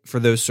pay for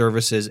those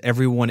services,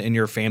 everyone in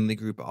your family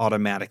group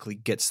automatically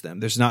gets them.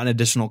 There's not an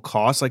additional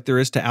cost like there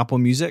is to Apple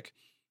Music.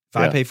 If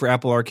I pay for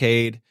Apple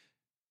Arcade,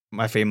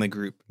 my family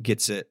group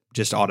gets it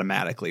just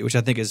automatically, which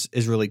I think is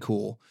really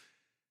cool.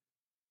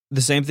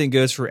 The same thing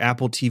goes for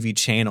Apple TV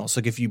channels.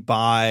 Like, if you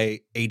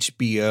buy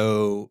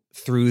HBO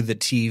through the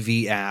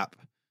TV app,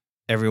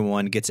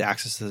 everyone gets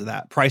access to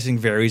that. Pricing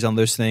varies on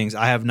those things.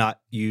 I have not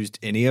used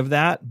any of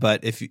that,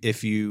 but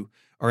if you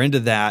are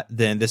into that,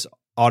 then this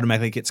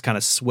automatically gets kind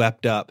of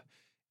swept up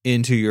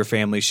into your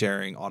family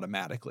sharing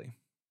automatically.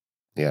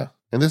 Yeah.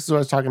 And this is what I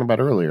was talking about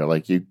earlier.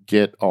 Like, you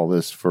get all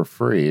this for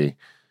free.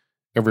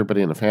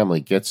 Everybody in the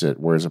family gets it.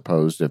 Whereas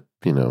opposed if,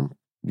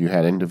 you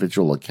had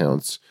individual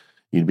accounts,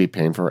 you'd be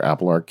paying for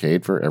Apple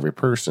Arcade for every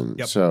person.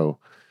 Yep. So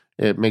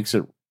it makes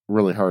it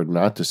really hard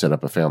not to set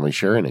up a family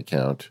sharing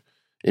account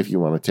if you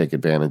want to take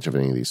advantage of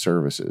any of these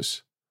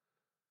services.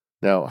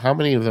 Now, how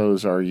many of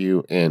those are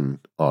you in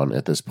on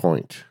at this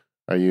point?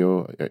 Are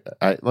you,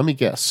 let me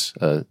guess,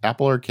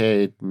 Apple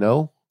Arcade,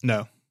 no?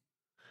 No.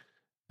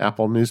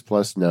 Apple News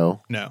Plus,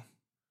 no? No.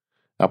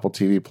 Apple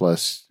TV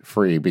Plus,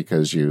 free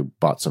because you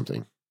bought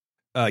something?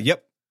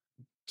 Yep.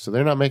 So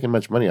they're not making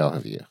much money off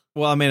of you.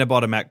 Well, I mean, I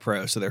bought a Mac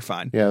Pro, so they're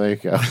fine. Yeah, there you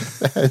go.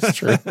 That's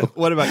true.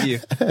 What about you?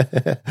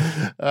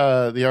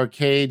 The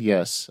arcade,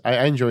 yes.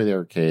 I enjoy the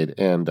arcade,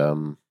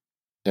 and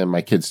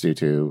my kids do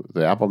too.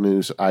 The Apple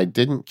News, I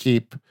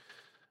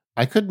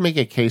could make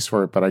a case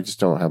for it, but I just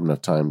don't have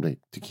enough time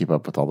to keep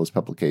up with all those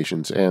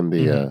publications. And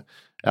the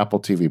Apple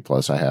TV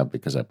Plus I have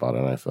because I bought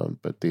an iPhone,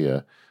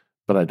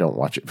 but I don't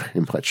watch it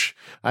very much.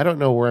 I don't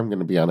know where I'm going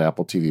to be on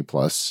Apple TV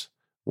Plus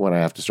when I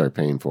have to start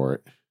paying for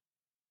it.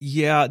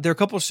 Yeah, there are a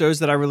couple of shows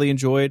that I really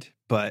enjoyed,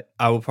 but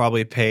I will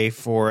probably pay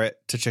for it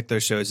to check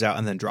those shows out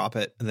and then drop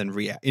it and then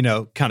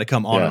kind of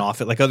come on and off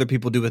it like other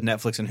people do with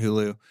Netflix and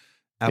Hulu.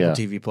 Apple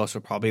TV Plus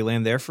will probably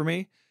land there for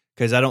me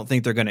because I don't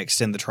think they're going to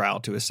extend the trial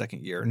to a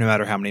second year, no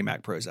matter how many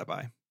Mac Pros I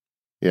buy.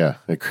 Yeah,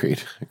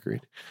 agreed.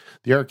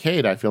 The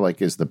arcade, I feel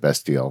like, is the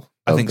best deal.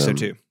 I think so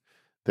too.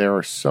 There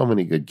are so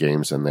many good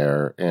games in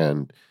there,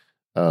 and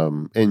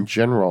In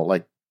general,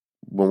 like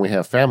when we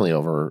have family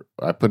over,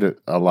 I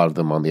put a lot of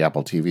them on the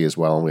Apple TV as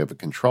well, and we have a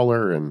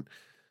controller, and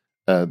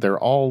they're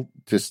all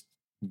just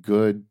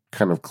good,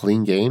 kind of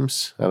clean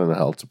games. I don't know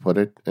how else to put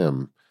it.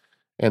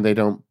 And they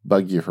don't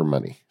bug you for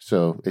money.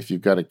 So if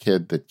you've got a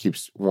kid that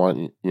keeps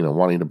wanting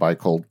to buy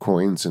cold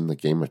coins in the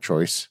game of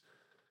choice,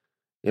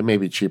 it may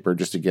be cheaper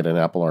just to get an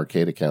Apple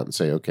Arcade account and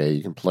say, okay,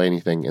 you can play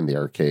anything in the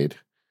arcade.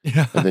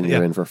 Yeah. And then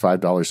you're in for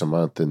 $5 a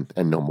month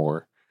and no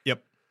more.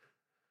 Yep.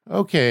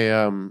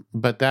 Okay.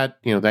 But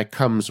that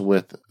comes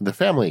with the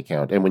family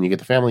account. And when you get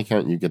the family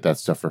account, you get that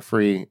stuff for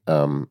free.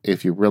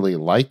 If you really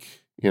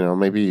like,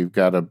 maybe you've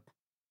got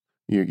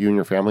you and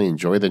your family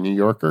enjoy the New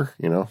Yorker,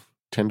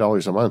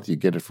 $10 a month, you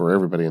get it for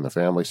everybody in the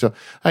family. So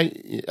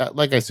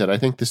like I said, I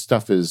think this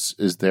stuff is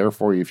there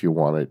for you if you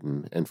want it.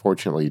 And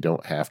fortunately, you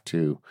don't have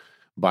to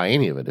buy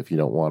any of it if you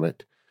don't want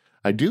it.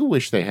 I do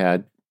wish they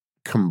had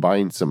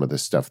combined some of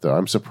this stuff, though.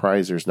 I'm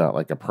surprised there's not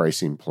like a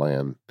pricing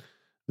plan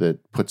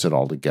that puts it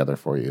all together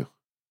for you.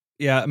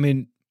 Yeah. I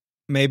mean,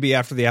 maybe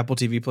after the Apple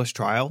TV Plus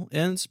trial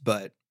ends,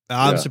 but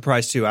I'm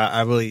surprised too.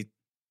 I really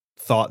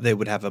thought they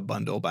would have a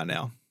bundle by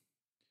now.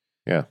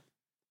 Yeah.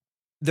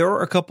 There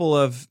are a couple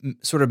of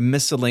sort of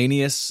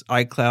miscellaneous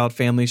iCloud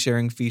family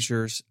sharing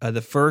features.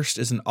 The first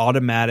is an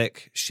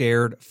automatic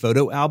shared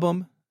photo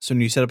album. So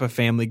when you set up a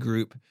family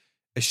group,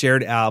 a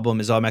shared album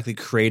is automatically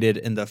created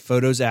in the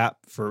Photos app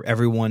for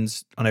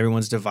everyone's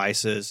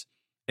devices.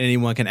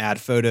 Anyone can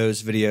add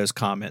photos, videos,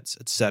 comments,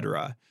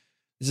 etc.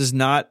 This is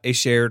not a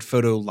shared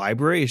photo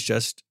library. It's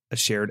just a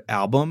shared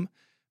album.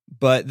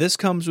 But this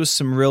comes with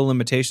some real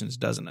limitations,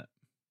 doesn't it?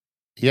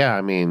 Yeah,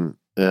 I mean,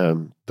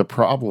 the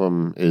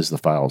problem is the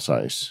file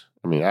size.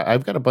 I mean,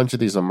 I've got a bunch of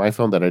these on my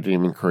phone that I didn't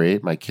even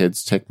create. My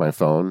kids take my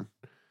phone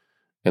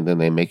and then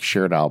they make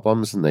shared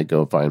albums and they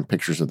go find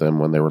pictures of them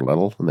when they were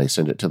little and they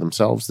send it to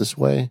themselves this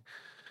way.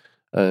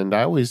 And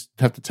I always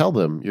have to tell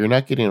them, you're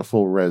not getting a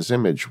full res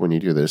image when you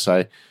do this.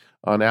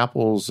 On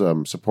Apple's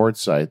support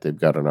site, they've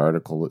got an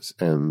article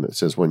and it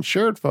says, when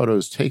shared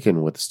photos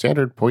taken with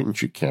standard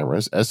point-and-shoot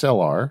cameras,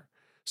 SLR,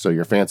 so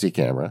your fancy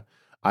camera,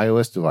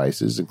 iOS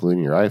devices,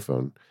 including your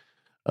iPhone,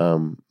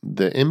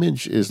 the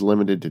image is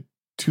limited to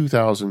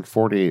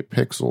 2048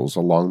 pixels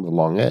along the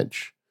long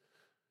edge.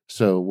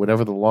 So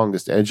whatever the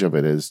longest edge of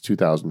it is,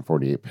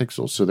 2048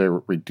 pixels. So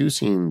they're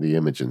reducing the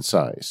image in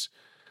size.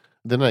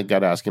 Then I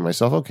got asking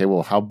myself, okay,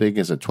 well, how big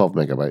is a 12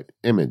 megabyte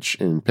image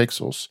in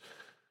pixels?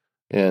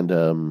 And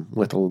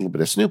with a little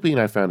bit of snooping,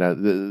 I found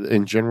out that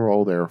in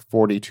general, they're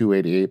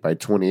 4288 by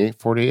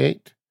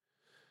 2848.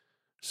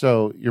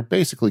 So you're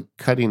basically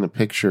cutting the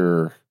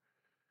picture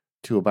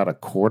to about a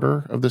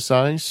quarter of the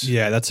size.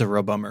 Yeah, that's a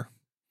real bummer.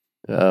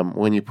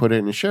 When you put it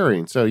in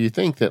sharing. So you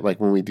think that like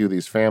when we do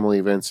these family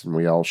events and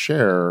we all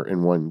share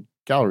in one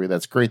gallery,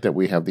 that's great that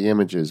we have the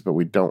images, but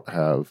we don't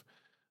have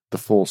the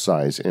full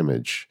size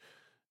image.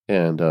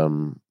 And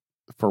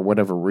for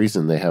whatever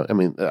reason they have, I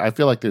mean, I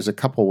feel like there's a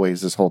couple ways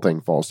this whole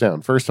thing falls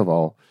down. First of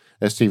all,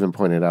 as Stephen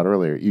pointed out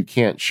earlier, you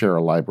can't share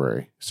a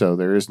library. So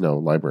there is no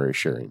library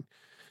sharing.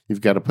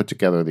 You've got to put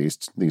together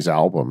these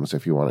albums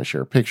if you want to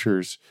share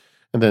pictures.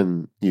 And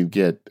then you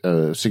get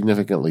a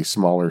significantly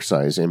smaller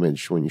size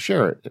image when you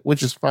share it,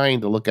 which is fine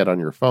to look at on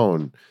your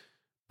phone.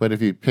 But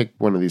if you pick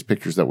one of these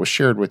pictures that was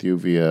shared with you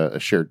via a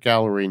shared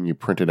gallery and you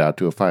print it out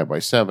to a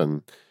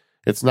 5x7,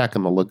 it's not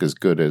going to look as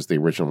good as the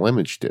original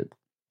image did.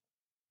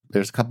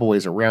 There's a couple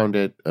ways around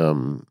it.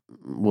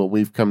 What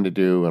we've come to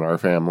do in our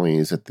family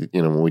is that,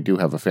 when we do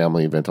have a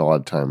family event, a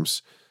lot of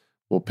times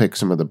we'll pick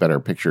some of the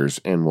better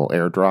pictures and we'll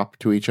airdrop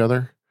to each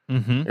other.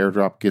 Mm-hmm.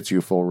 AirDrop gets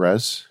you full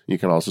res. You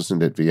can also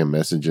send it via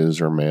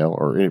messages or mail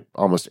or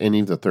almost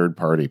any of the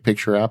third-party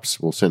picture apps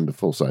will send a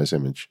full-size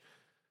image.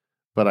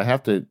 But I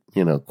have to,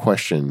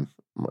 question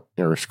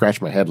or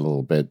scratch my head a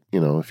little bit.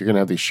 If you're going to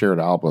have these shared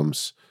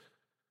albums,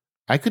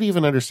 I could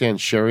even understand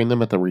sharing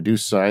them at the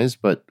reduced size,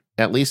 but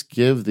at least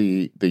give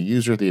the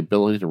user the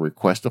ability to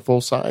request a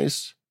full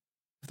size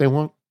if they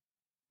want.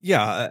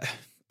 Yeah.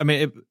 I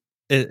mean,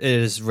 it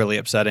is really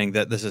upsetting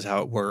that this is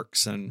how it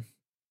works. And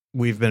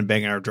we've been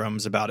banging our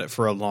drums about it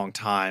for a long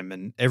time.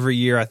 And every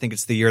year, I think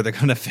it's the year they're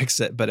going to fix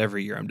it. But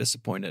every year I'm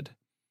disappointed.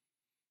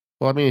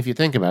 Well, I mean, if you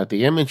think about it,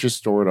 the image is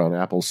stored on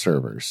Apple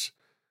servers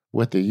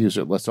with the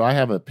user. So I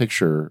have a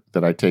picture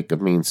that I take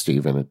of me and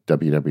Steven at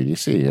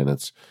WWDC, and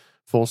it's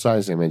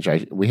full-size image.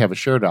 We have a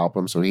shared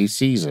album, so he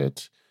sees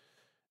it,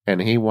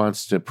 and he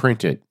wants to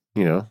print it.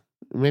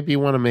 Maybe you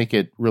want to make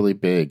it really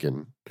big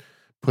and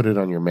put it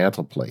on your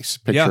mantelpiece.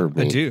 Picture of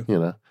me, I do.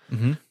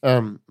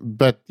 Mm-hmm.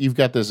 But you've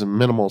got this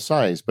minimal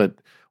size. But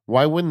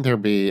why wouldn't there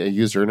be a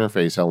user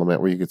interface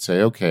element where you could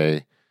say,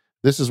 okay,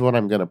 this is what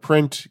I'm going to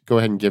print. Go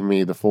ahead and give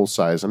me the full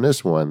size on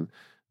this one.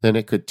 Then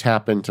it could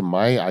tap into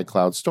my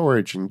iCloud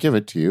storage and give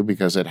it to you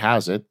because it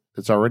has it.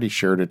 It's already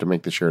shared it to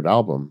make the shared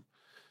album.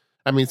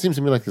 I mean, it seems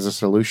to me like there's a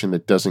solution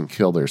that doesn't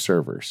kill their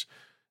servers.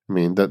 I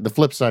mean, the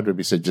flip side would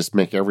be say just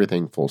make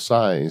everything full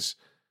size.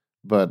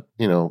 But,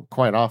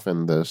 quite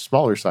often the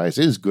smaller size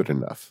is good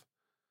enough.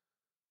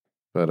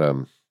 But I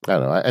don't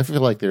know. I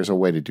feel like there's a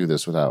way to do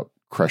this without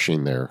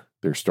crushing their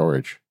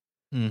storage.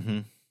 Mm-hmm.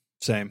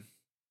 Same.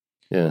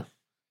 Yeah.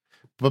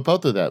 But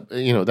both of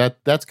that,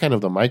 that's kind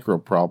of the micro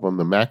problem.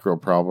 The macro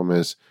problem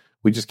is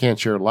we just can't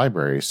share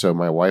libraries. So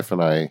my wife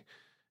and I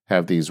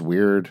have these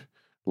weird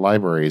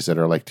libraries that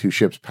are like two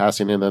ships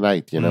passing in the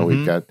night.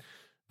 We've got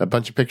a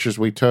bunch of pictures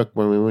we took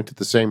when we went to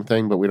the same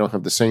thing, but we don't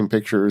have the same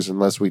pictures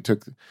unless we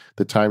took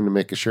the time to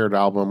make a shared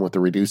album with the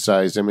reduced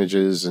size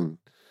images. And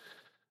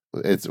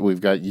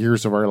we've got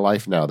years of our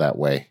life now that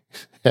way.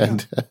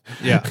 And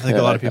yeah, I think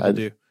a lot of people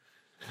do.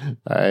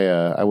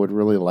 I would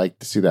really like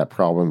to see that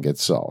problem get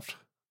solved.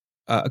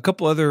 A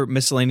couple other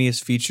miscellaneous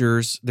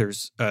features.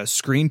 There's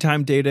screen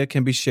time data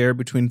can be shared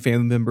between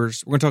family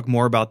members. We're going to talk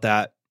more about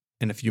that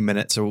in a few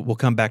minutes, so we'll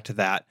come back to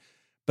that.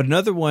 But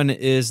another one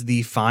is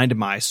the Find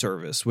My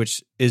service,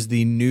 which is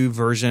the new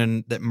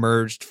version that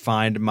merged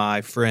Find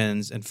My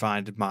Friends and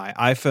Find My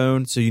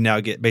iPhone. So you now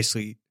get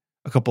basically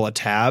a couple of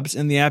tabs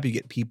in the app. You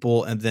get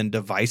people and then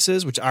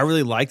devices, which I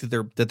really like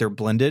that they're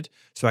blended.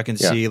 So I can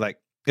see, like,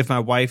 if my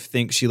wife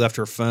thinks she left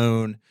her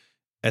phone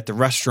at the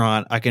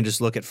restaurant, I can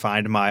just look at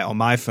Find My on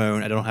my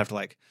phone. I don't have to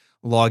like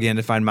log in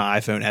to Find My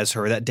iPhone as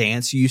her. That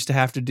dance you used to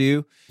have to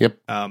do. Yep.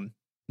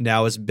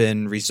 Now has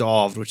been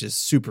resolved, which is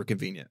super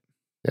convenient.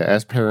 Yeah,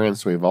 as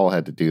parents, we've all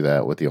had to do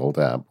that with the old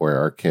app where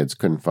our kids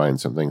couldn't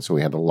find something. So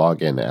we had to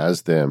log in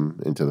as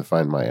them into the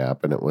Find My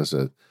app. And it was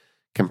a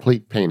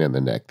complete pain in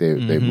the neck.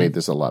 They've made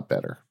this a lot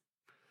better.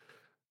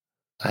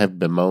 I have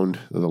bemoaned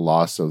the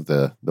loss of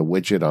the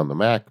widget on the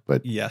Mac,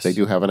 but they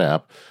do have an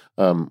app.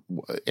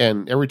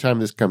 And every time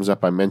this comes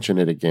up, I mention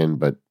it again.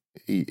 But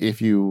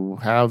if you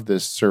have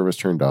this service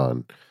turned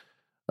on,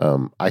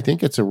 I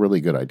think it's a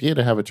really good idea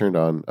to have it turned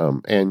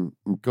on. And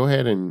go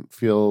ahead and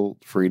feel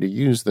free to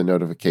use the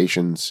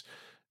notifications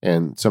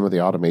and some of the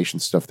automation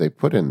stuff they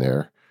put in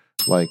there.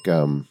 Like,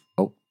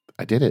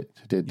 I did it.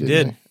 I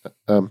did.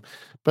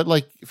 But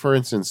like, for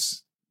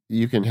instance,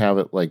 you can have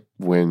it like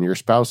when your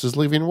spouse is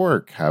leaving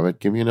work, have it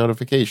give you a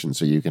notification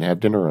so you can have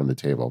dinner on the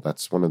table.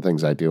 That's one of the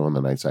things I do on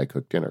the nights I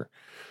cook dinner.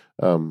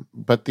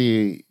 But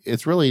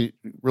it's really,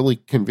 really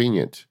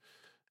convenient.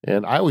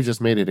 And I always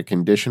just made it a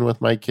condition with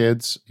my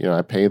kids.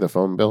 I pay the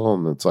phone bill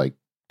and it's like,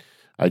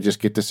 I just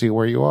get to see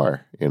where you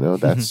are.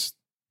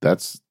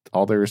 That's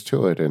all there is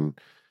to it. And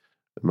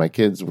my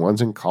kids,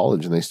 one's in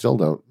college and they still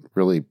don't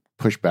really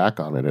push back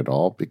on it at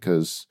all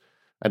because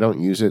I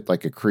don't use it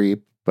like a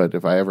creep. But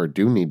if I ever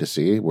do need to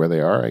see where they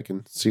are, I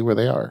can see where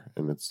they are.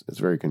 And it's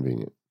very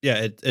convenient.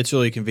 Yeah, it's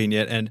really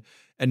convenient.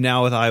 And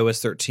now with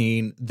iOS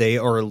 13, they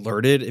are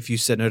alerted if you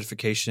set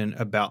notification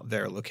about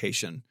their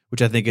location,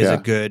 which I think is a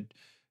good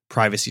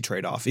privacy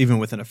trade-off, even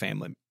within a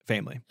family.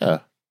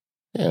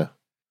 Yeah.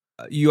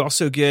 You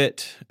also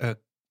get a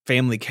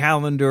family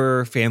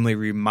calendar, family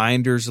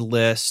reminders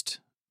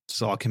list.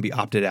 So all can be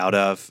opted out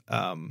of.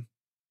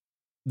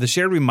 The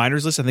shared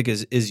reminders list, I think,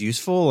 is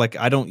useful. Like,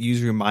 I don't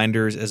use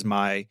reminders as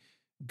my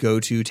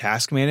go-to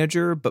task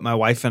manager, but my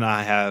wife and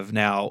I have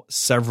now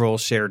several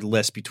shared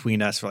lists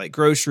between us for like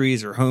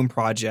groceries or home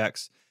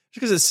projects,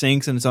 because it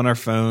syncs and it's on our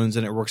phones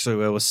and it works so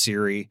well with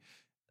Siri.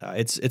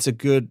 It's a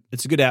good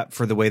app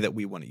for the way that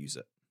we want to use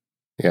it.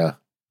 Yeah,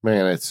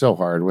 man, it's so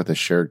hard with a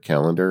shared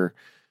calendar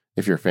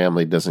if your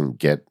family doesn't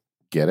get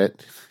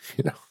it,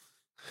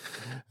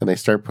 and they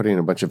start putting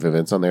a bunch of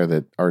events on there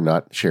that are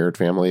not shared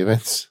family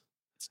events.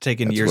 It's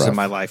taken years of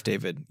my life,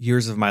 David.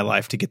 Years of my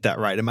life to get that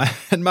right in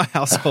my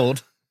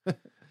household.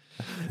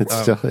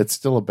 It's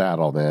still a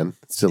battle, man.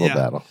 It's still a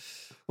battle.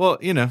 Well,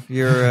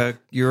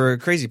 you're a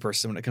crazy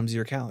person when it comes to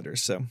your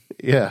calendars. So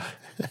yeah,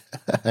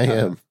 I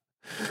am.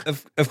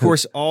 Of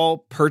course, all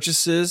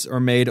purchases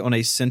are made on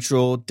a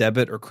central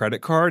debit or credit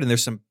card, and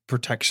there's some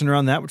protection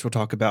around that, which we'll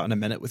talk about in a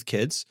minute with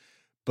kids.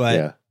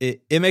 But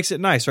it makes it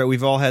nice, right?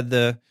 We've all had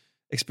the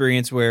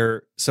experience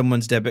where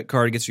someone's debit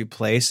card gets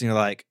replaced, and you're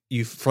like,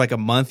 for like a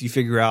month, you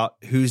figure out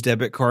whose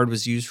debit card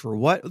was used for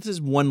what. This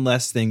is one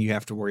less thing you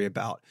have to worry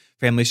about.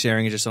 Family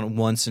sharing is just on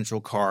one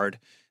central card,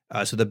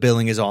 so the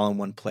billing is all in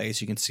one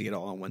place. You can see it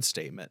all in one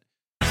statement.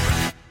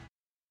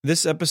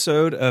 This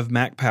episode of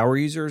Mac Power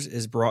Users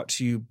is brought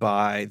to you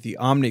by the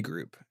Omni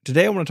Group.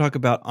 Today I want to talk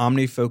about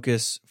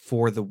OmniFocus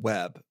for the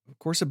web. Of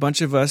course, a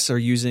bunch of us are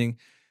using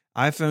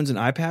iPhones and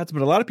iPads,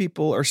 but a lot of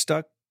people are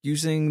stuck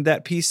using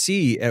that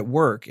PC at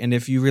work. And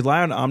if you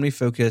rely on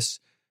OmniFocus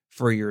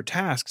for your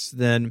tasks,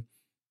 then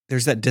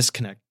there's that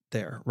disconnect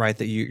there, right?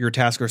 That your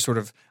tasks are sort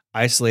of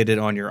isolated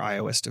on your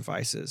iOS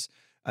devices.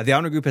 The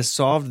Omni Group has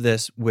solved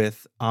this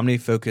with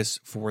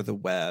OmniFocus for the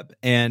web.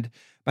 And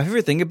my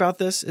favorite thing about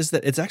this is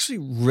that it's actually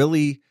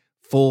really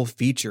full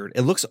featured.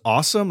 It looks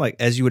awesome, like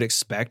as you would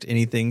expect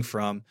anything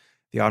from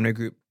the Omni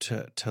Group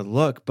to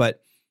look,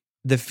 but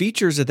the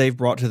features that they've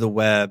brought to the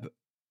web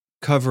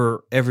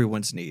cover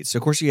everyone's needs. So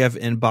of course you have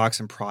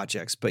inbox and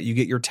projects, but you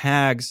get your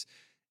tags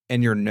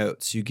and your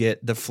notes. You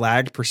get the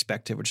flagged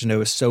perspective, which I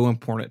know is so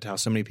important to how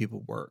so many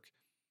people work.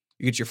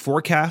 You get your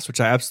forecast,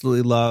 which I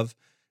absolutely love,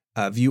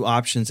 view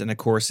options, and of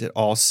course it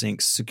all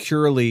syncs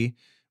securely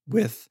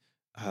with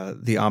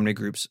the Omni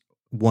Group's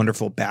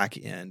wonderful back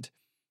end.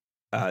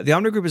 The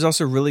Omni Group is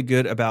also really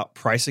good about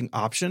pricing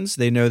options.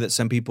 They know that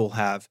some people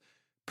have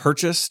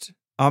purchased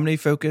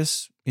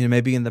OmniFocus,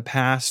 maybe in the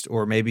past,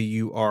 or maybe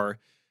you are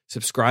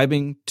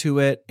subscribing to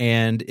it.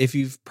 And if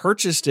you've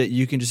purchased it,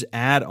 you can just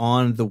add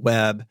on the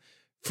web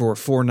for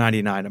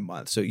 $4.99 a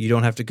month. So you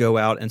don't have to go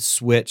out and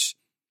switch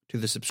to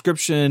the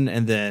subscription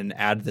and then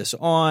add this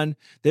on.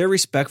 They're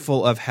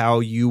respectful of how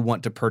you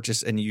want to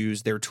purchase and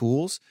use their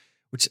tools,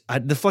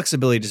 the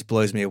flexibility just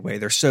blows me away.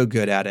 They're so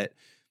good at it.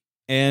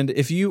 And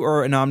if you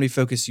are an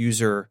OmniFocus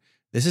user,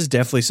 this is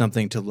definitely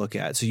something to look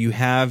at. So you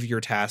have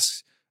your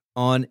tasks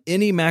on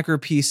any Mac or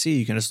PC.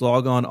 You can just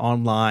log on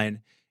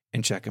online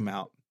and check them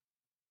out.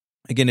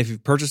 Again, if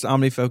you've purchased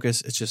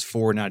OmniFocus, it's just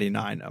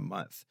 $4.99 a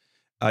month.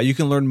 You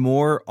can learn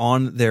more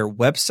on their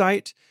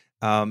website,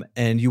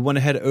 and you want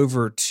to head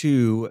over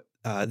to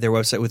their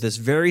website with this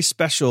very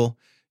special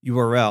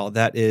URL.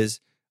 That is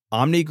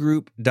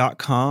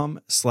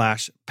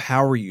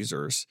omnigroup.com/power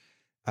users.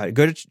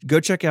 Go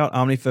check out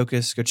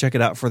OmniFocus. Go check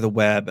it out for the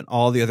web and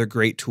all the other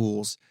great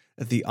tools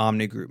that the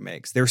Omni Group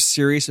makes. They're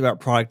serious about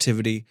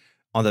productivity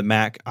on the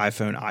Mac,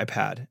 iPhone,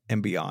 iPad,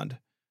 and beyond.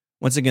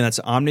 Once again, that's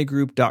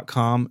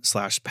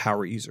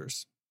omnigroup.com/power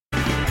users.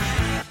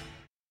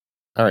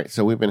 All right,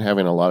 so we've been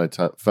having a lot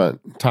of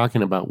fun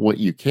talking about what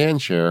you can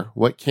share.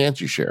 What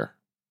can't you share?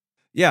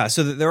 Yeah,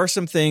 so there are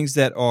some things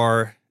that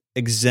are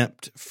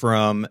exempt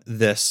from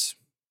this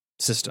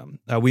system.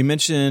 We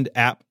mentioned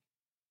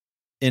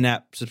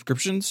in-app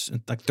subscriptions,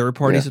 like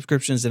third-party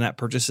subscriptions, in-app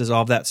purchases,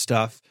 all of that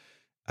stuff.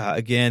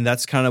 Again,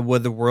 that's kind of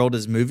what the world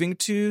is moving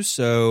to.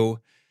 So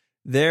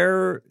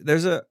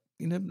there's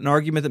an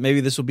argument that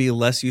maybe this will be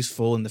less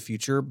useful in the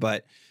future,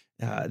 but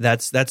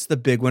that's the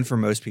big one for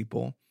most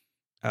people.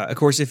 Of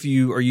course, if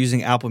you are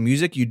using Apple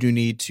Music, you do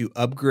need to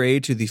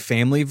upgrade to the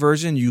family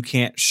version. You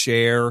can't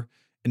share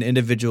an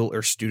individual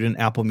or student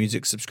Apple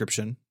Music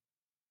subscription.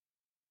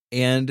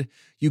 And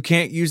you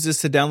can't use this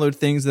to download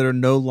things that are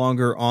no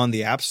longer on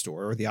the App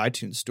Store or the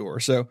iTunes Store.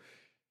 So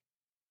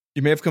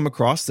you may have come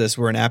across this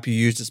where an app you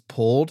used is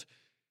pulled.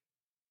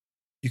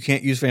 You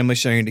can't use family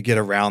sharing to get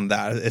around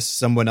that. If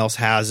someone else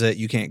has it,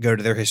 you can't go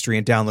to their history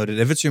and download it.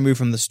 If it's removed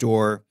from the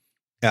store,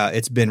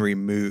 it's been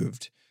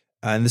removed.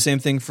 And the same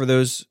thing for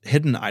those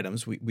hidden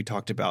items we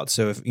talked about.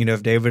 So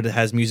if David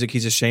has music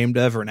he's ashamed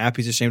of or an app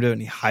he's ashamed of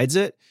and he hides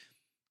it,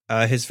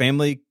 his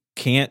family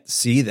can't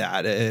see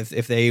that.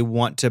 If they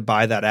want to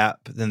buy that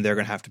app, then they're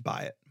going to have to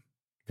buy it.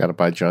 Got to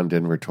buy John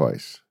Denver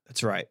twice.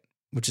 That's right.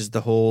 Which is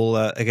the whole,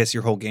 I guess,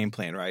 your whole game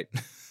plan, right?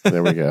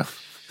 There we go.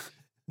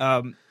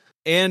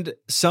 And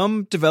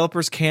some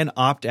developers can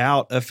opt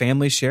out of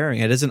family sharing.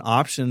 It is an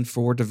option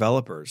for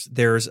developers.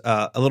 There's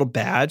a little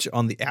badge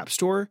on the App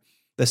Store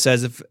that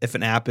says if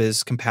an app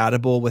is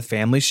compatible with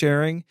family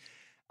sharing.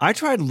 I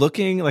tried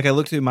looking, I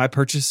looked through my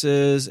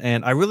purchases,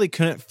 and I really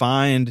couldn't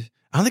find,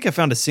 I don't think I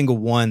found a single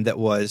one that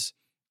was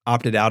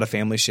opted out of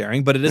family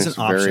sharing, but it is an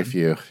option. Very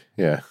few.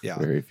 Yeah.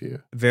 Very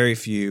few. Very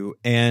few.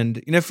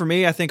 And, for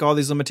me, I think all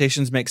these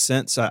limitations make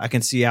sense. I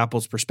can see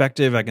Apple's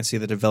perspective. I can see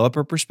the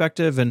developer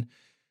perspective. And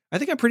I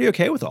think I'm pretty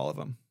okay with all of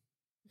them.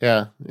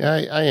 Yeah,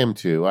 I am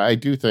too. I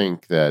do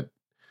think that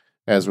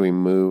as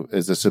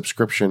the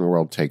subscription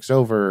world takes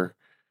over,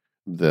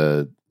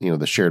 the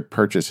shared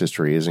purchase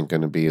history isn't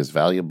going to be as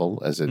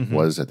valuable as it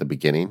was at the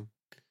beginning.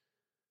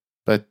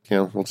 But,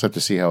 we'll just have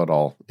to see how it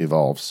all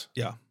evolves.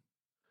 Yeah.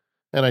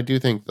 And I do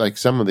think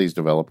some of these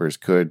developers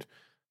could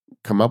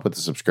come up with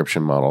a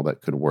subscription model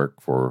that could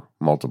work for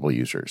multiple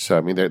users.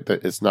 So,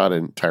 it's not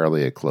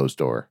entirely a closed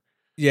door.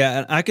 Yeah,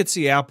 and I could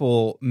see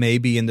Apple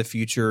maybe in the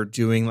future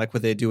doing like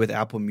what they do with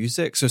Apple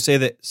Music. So say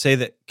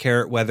that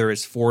Carrot Weather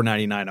is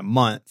 $4.99 a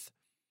month.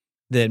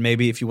 Then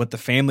maybe if you want the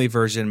family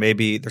version,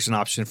 maybe there's an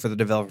option for the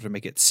developer to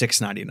make it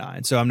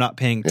 $6.99. So I'm not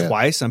paying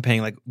twice. I'm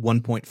paying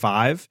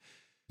 1.5.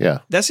 Yeah.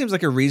 That seems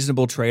like a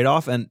reasonable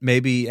trade-off, and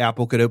maybe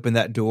Apple could open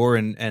that door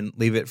and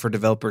leave it for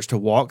developers to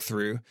walk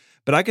through.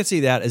 But I could see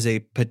that as a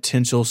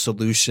potential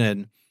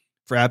solution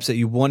for apps that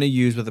you want to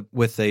use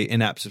with a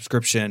in-app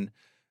subscription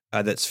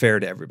that's fair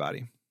to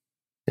everybody.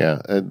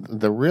 Yeah.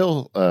 The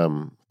real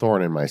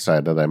thorn in my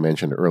side that I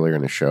mentioned earlier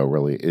in the show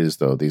really is,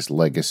 though, these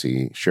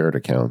legacy shared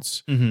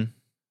accounts. Mm-hmm.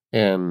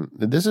 And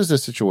this is a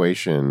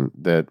situation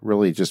that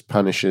really just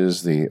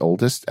punishes the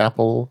oldest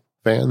Apple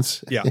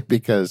fans. Yeah.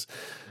 Because,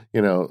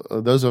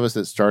 those of us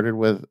that started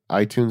with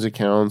iTunes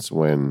accounts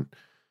when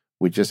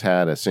we just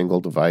had a single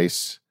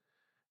device,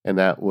 and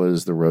that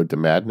was the road to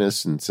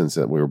madness. And since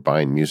that we were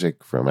buying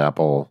music from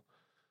Apple,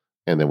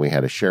 and then we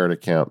had a shared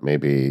account,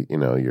 maybe,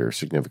 your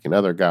significant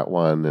other got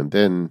one, and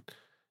then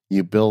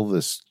you build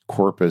this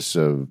corpus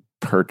of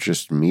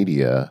purchased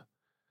media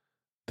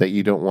that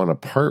you don't want to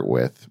part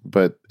with,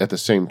 but at the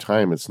same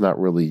time, it's not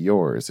really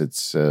yours.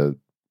 It's a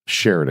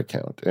shared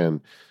account.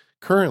 And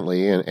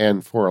currently,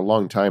 and for a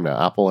long time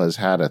now, Apple has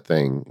had a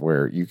thing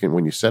where you can,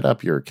 when you set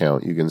up your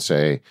account, you can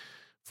say,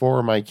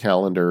 for my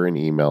calendar and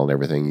email and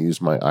everything,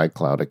 use my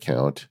iCloud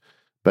account.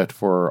 But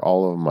for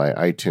all of my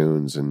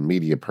iTunes and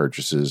media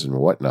purchases and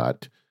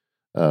whatnot,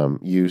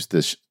 use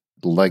this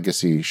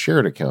legacy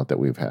shared account that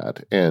we've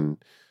had. And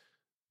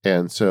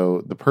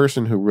so the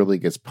person who really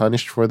gets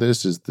punished for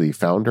this is the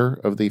founder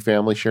of the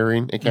family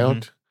sharing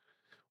account.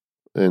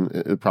 and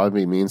it'd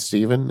probably be me and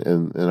Steven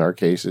in our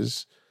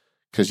cases,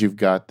 because you've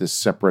got this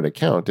separate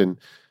account, and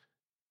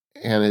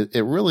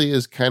it really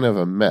is kind of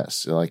a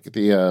mess. Like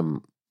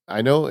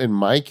I know in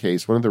my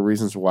case, one of the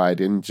reasons why I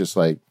didn't just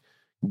like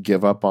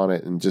give up on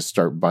it and just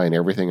start buying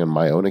everything on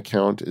my own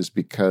account is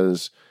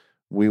because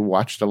we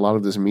watched a lot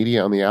of this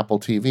media on the Apple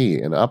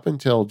TV, and up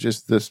until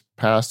just this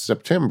past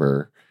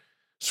September,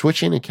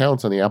 switching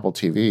accounts on the Apple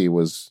TV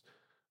was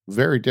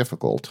very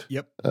difficult.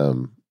 Yep.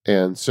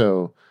 And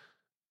so,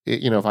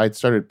 if I'd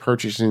started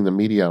purchasing the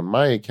media on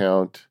my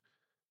account,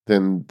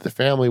 then the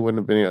family wouldn't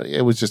have been,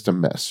 it was just a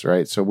mess,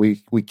 right? So we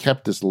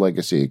kept this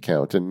legacy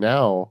account, and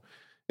now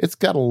it's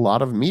got a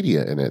lot of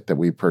media in it that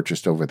we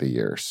purchased over the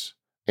years,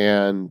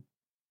 and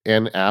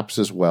apps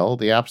as well.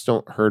 The apps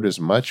don't hurt as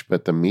much,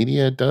 but the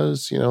media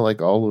does,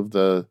 like all of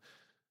the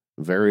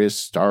various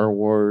Star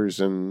Wars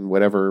and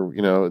whatever,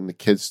 and the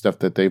kids stuff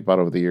that they've bought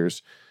over the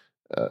years.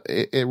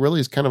 It really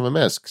is kind of a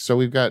mess. So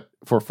we've got,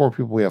 for 4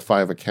 people, we have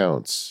 5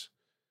 accounts,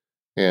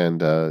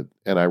 and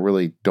I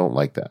really don't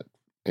like that.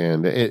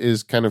 And it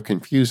is kind of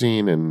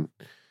confusing,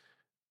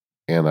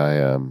 and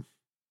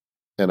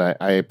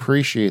I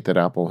appreciate that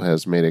Apple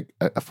has made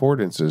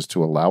affordances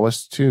to allow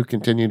us to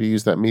continue to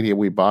use that media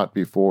we bought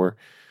before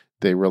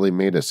they really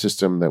made a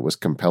system that was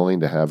compelling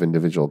to have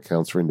individual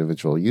accounts for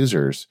individual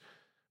users.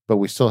 But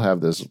we still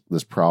have this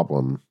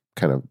problem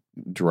kind of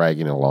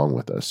dragging along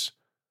with us.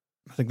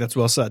 I think that's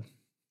well said.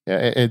 Yeah,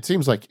 it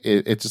seems like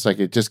it's just like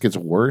it just gets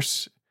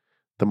worse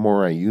the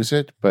more I use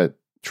it, but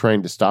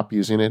trying to stop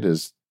using it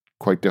is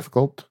quite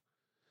difficult.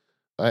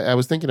 I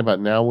was thinking about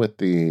now with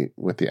the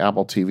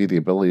Apple TV, the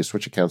ability to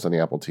switch accounts on the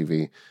Apple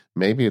TV,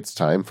 maybe it's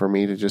time for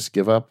me to just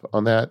give up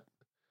on that.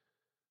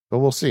 But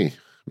we'll see.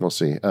 We'll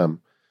see.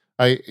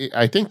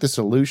 I think the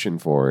solution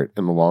for it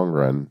in the long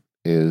run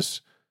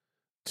is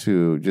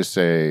to just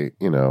say,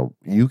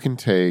 you can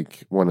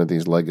take one of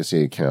these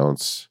legacy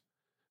accounts.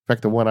 In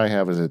fact, the one I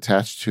have is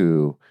attached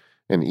to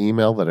an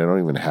email that I don't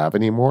even have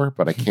anymore,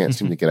 but I can't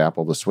seem to get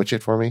Apple to switch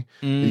it for me.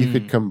 You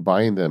could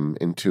combine them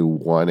into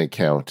one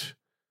account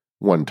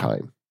one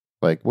time.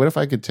 Like, what if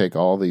I could take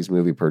all these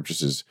movie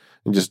purchases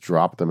and just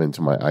drop them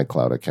into my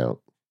iCloud account?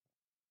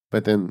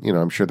 But then,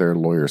 I'm sure there are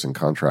lawyers and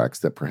contracts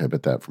that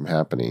prohibit that from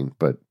happening.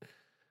 But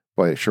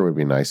boy, it sure would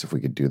be nice if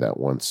we could do that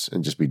once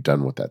and just be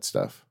done with that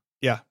stuff.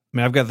 Yeah. I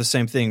mean, I've got the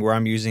same thing where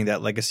I'm using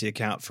that legacy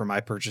account for my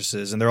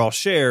purchases, and they're all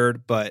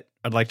shared, but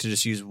I'd like to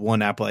just use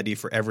one Apple ID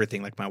for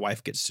everything like my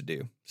wife gets to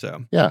do.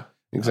 So yeah,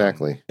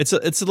 exactly. It's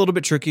a little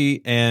bit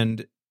tricky,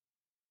 and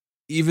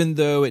even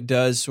though it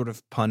does sort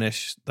of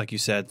punish, like you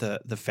said,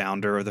 the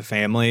founder or the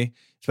family,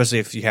 especially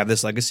if you have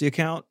this legacy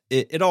account,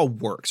 it all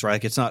works, right?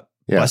 Like it's not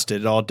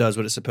busted. It all does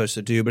what it's supposed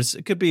to do, but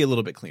it could be a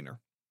little bit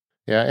cleaner.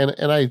 Yeah,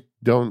 and I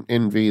don't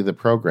envy the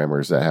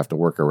programmers that have to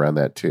work around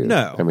that too.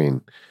 No. I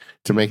mean,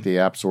 to make the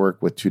apps work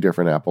with 2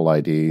 different Apple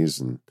IDs,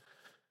 and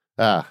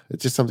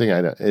it's just something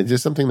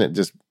that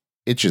just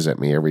itches at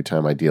me every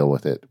time I deal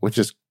with it, which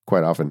is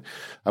quite often.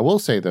 I will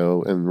say,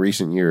 though, in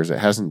recent years, it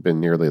hasn't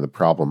been nearly the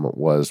problem it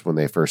was when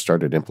they first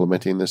started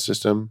implementing this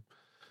system,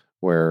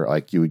 where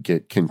like you would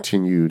get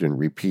continued and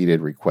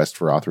repeated requests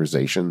for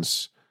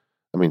authorizations.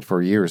 I mean,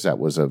 for years, that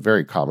was a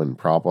very common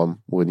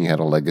problem. When you had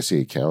a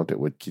legacy account, it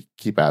would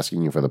keep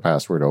asking you for the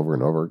password over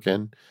and over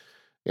again.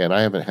 And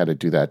I haven't had to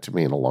do that to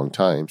me in a long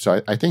time.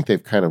 So I think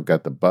they've kind of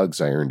got the bugs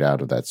ironed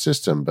out of that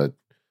system, but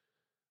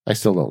I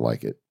still don't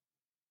like it.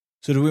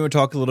 So do we want to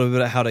talk a little bit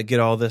about how to get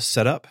all this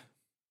set up?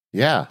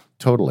 Yeah,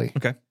 totally.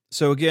 Okay.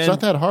 So again, it's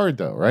not that hard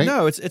though, right?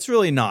 No, it's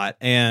really not.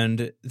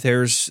 And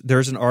there's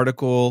an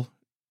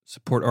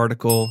support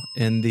article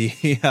in the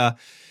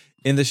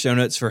in the show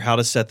notes for how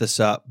to set this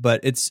up,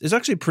 but it's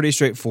actually pretty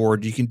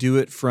straightforward. You can do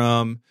it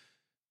from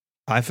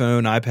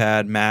iPhone,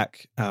 iPad,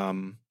 Mac.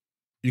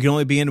 You can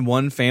only be in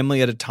one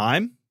family at a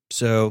time,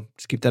 so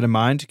just keep that in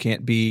mind. You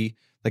can't be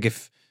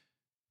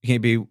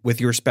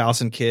with your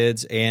spouse and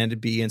kids and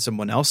be in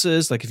someone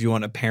else's. Like if you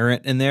want a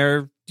parent in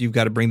there, you've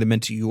got to bring them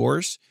into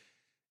yours.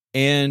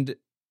 And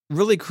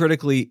really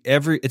critically,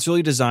 it's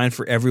really designed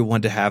for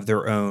everyone to have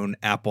their own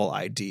Apple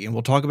ID. And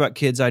we'll talk about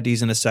kids'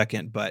 IDs in a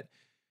second, but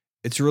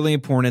it's really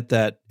important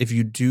that if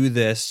you do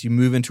this, you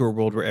move into a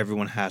world where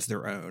everyone has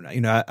their own.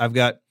 I've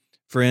got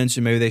friends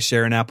who maybe they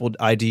share an Apple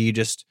ID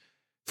just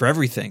for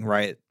everything,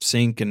 right?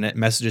 Sync and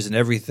messages and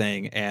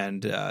everything.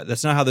 And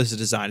that's not how this is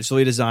designed. It's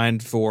really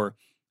designed for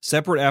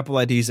separate Apple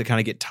IDs that kind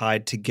of get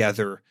tied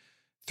together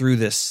through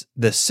this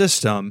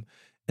system.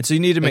 And so you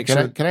need to make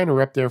sure. Can I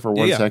interrupt there for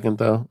 1 second,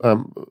 though?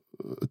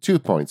 2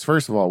 points.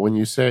 First of all, when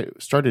you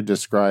start to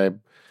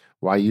describe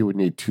why you would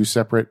need 2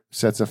 separate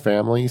sets of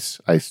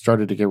families, I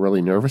started to get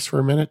really nervous for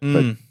a minute,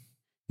 but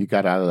you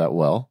got out of that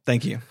well.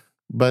 Thank you.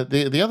 But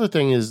the other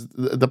thing is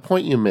the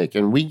point you make,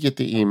 and we get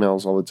the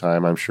emails all the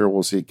time. I'm sure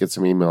we'll get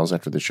some emails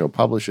after the show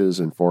publishes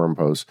and forum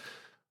posts.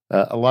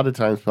 A lot of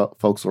times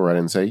folks will write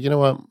and say, you know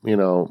what,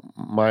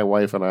 my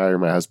wife and I or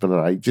my husband and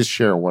I just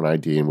share one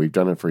ID and we've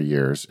done it for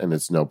years and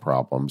it's no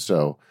problem.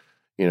 So,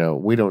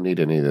 we don't need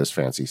any of this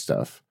fancy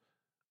stuff.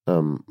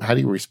 How do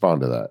you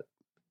respond to that?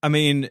 I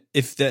mean,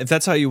 if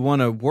that's how you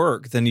want to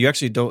work, then you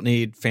actually don't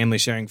need family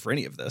sharing for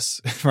any of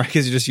this, right?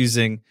 Because you're just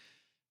using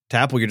to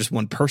Apple, you're just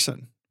one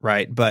person,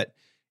 right? But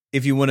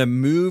if you want to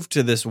move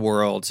to this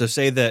world, so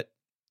say that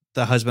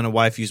the husband and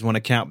wife use one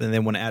account and they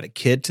want to add a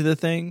kid to the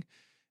thing,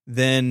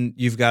 then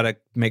you've got to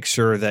make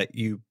sure that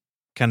you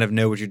kind of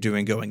know what you're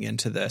doing going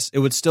into this. It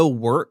would still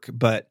work,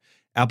 but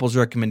Apple's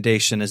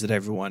recommendation is that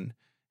everyone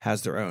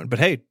has their own. But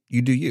hey,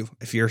 you do you.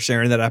 If you're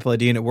sharing that Apple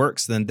ID and it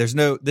works, then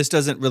this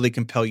doesn't really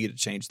compel you to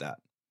change that.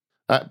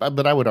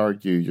 But I would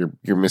argue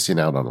you're missing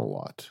out on a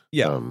lot.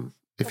 Yeah.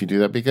 If you do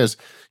that, because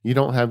you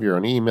don't have your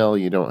own email,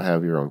 you don't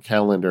have your own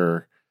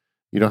calendar,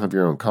 you don't have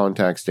your own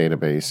contacts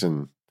database,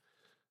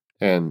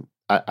 and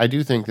I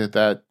do think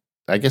that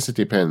I guess it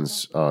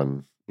depends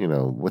on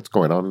what's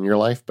going on in your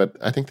life, but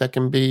I think that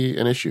can be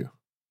an issue.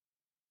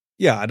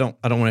 Yeah, I don't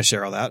want to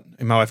share all that.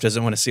 And my wife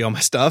doesn't want to see all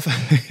my stuff,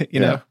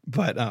 know.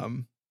 But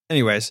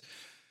anyways,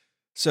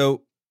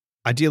 so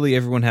ideally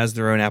everyone has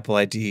their own Apple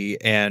ID,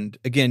 and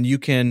again, you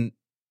can.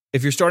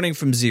 If you're starting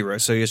from zero,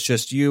 so it's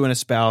just you and a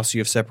spouse, you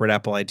have separate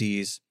Apple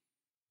IDs,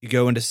 you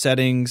go into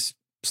settings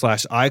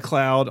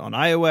 /iCloud on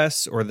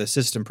iOS or the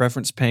system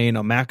preference pane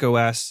on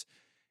macOS,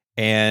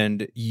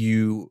 and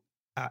you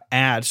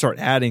start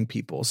adding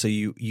people. So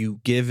you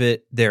give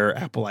it their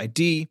Apple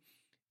ID.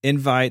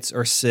 Invites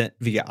are sent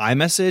via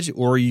iMessage,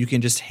 or you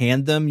can just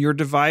hand them your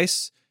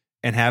device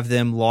and have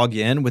them log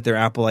in with their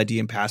Apple ID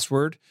and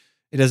password.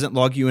 It doesn't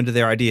log you into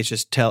their ID. It's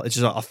just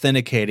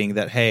authenticating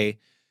that, hey,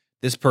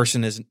 this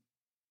person is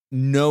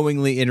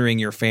knowingly entering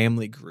your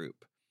family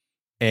group.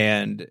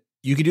 And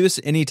you can do this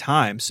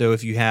anytime. So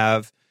if you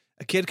have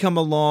a kid come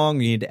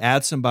along, you need to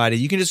add somebody,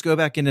 you can just go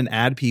back in and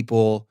add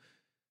people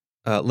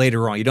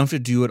later on. You don't have to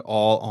do it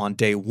all on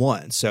day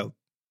one. So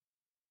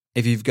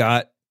if you've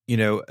got,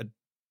 a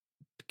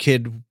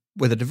kid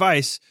with a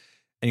device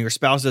and your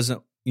spouse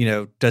doesn't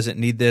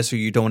need this, or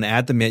you don't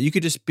add them yet, you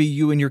could just be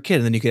you and your kid,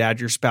 and then you could add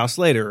your spouse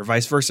later, or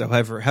vice versa,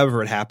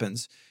 however it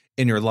happens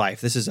in your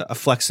life. This is a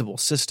flexible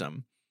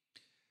system.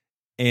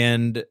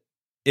 And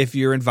if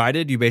you're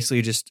invited, you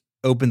basically just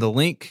open the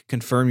link,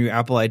 confirm your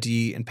Apple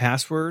ID and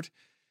password.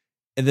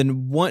 And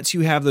then once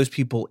you have those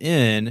people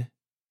in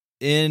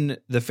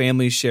the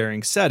family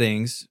sharing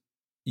settings,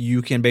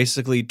 you can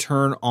basically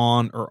turn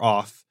on or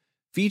off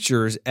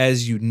features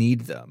as you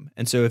need them.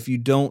 And so if you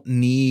don't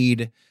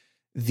need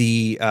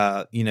the,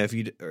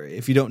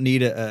 if you don't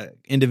need a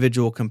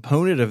individual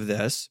component of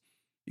this,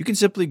 you can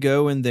simply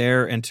go in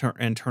there and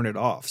turn it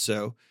off.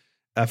 So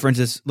for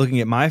instance,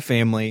 looking at my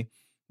family,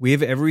 we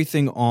have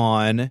everything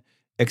on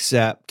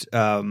except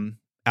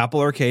Apple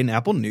Arcade and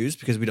Apple News,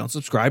 because we don't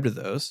subscribe to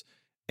those.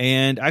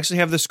 And I actually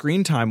have the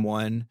screen time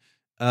one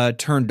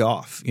turned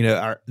off.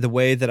 The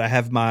way that I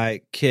have my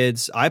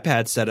kids'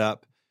 iPad set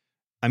up,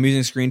 I'm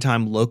using screen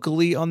time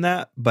locally on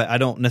that, but I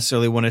don't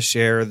necessarily want to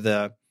share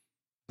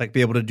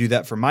be able to do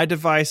that for my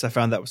device. I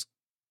found that was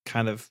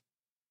kind of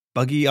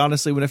buggy,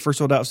 honestly, when it first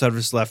rolled out. So I've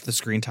just left the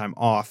screen time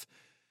off,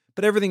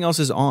 but everything else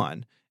is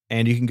on.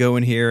 And you can go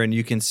in here and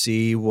you can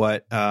see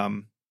what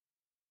the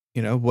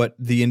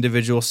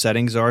individual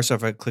settings are. So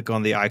if I click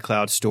on the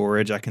iCloud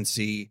storage, I can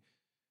see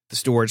the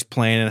storage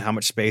plan and how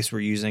much space we're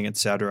using,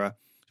 etc.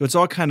 So it's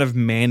all kind of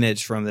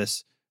managed from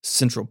this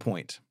central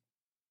point.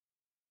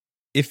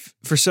 If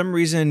for some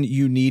reason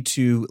you need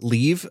to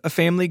leave a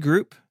family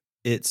group,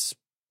 it's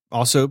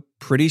also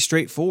pretty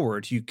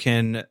straightforward. You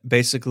can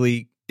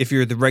basically, if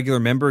you're the regular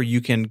member,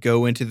 you can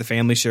go into the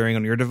family sharing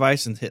on your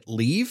device and hit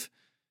leave,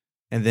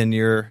 and then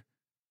you're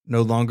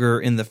no longer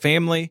in the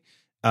family.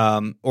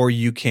 Or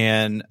you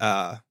can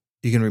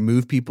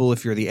remove people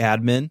if you're the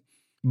admin,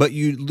 but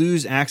you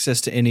lose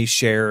access to any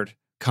shared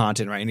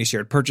content, right? Any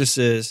shared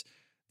purchases,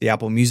 the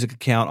Apple Music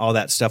account, all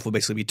that stuff will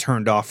basically be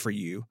turned off for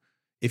you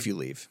if you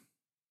leave.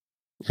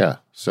 Yeah.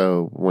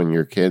 So when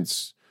your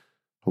kids,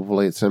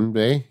 hopefully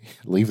someday,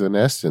 leave the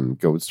nest and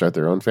go start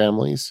their own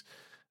families,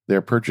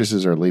 their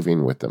purchases are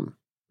leaving with them.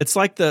 It's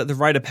like the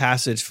rite of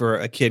passage for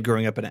a kid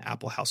growing up in an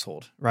Apple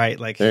household, right?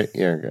 Like there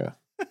you go.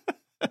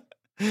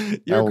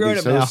 You're grown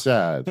up now.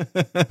 Sad.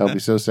 I'll be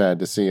so sad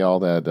to see all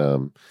that,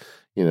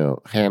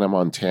 Hannah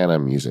Montana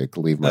music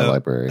leave my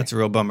library. That's a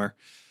real bummer.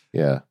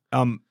 Yeah.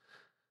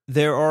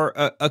 There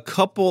are a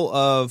couple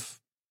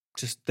of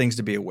just things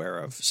to be aware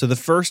of. So the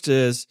first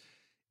is,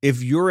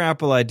 if your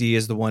Apple ID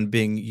is the one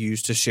being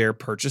used to share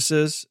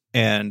purchases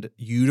and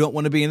you don't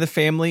want to be in the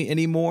family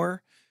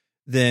anymore,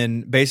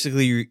 then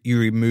basically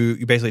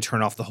you basically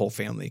turn off the whole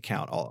family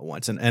account all at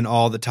once, and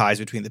all the ties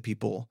between the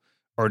people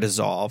are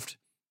dissolved.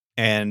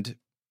 And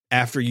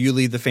after you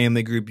leave the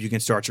family group, you can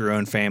start your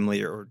own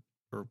family or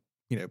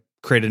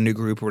create a new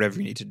group or whatever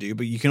you need to do,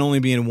 but you can only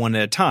be in one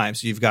at a time.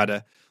 So you've got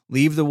to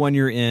leave the one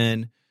you're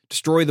in,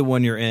 destroy the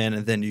one you're in,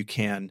 and then you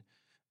can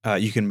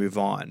move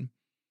on.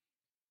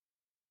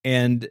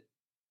 And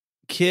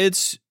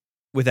kids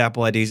with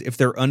Apple IDs, if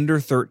they're under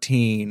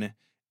 13,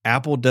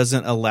 Apple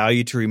doesn't allow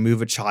you to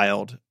remove a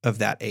child of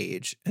that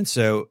age. And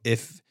so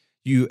if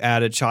you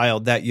add a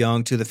child that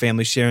young to the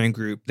family sharing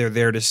group, they're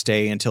there to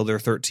stay until they're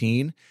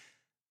 13.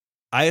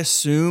 I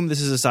assume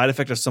this is a side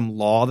effect of some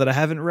law that I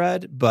haven't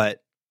read,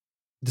 but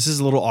this is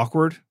a little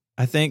awkward,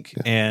 I think.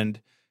 Yeah.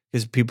 And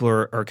because people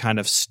are kind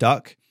of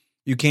stuck,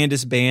 you can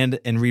disband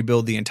and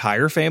rebuild the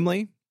entire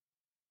family.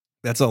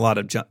 That's a lot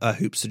of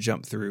hoops to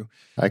jump through.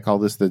 I call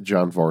this the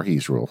John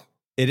Voorhees rule.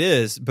 It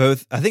is.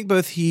 I think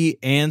both he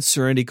and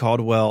Serenity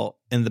Caldwell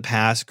in the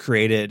past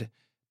created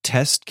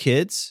test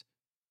kids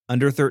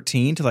under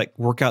 13 to like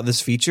work out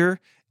this feature.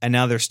 And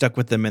now they're stuck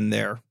with them in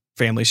their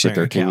family sharing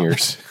for 13 account.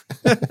 years.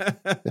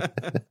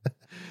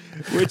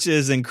 Which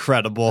is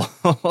incredible.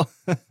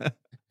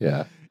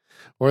 Yeah.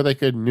 Or they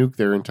could nuke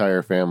their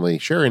entire family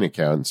sharing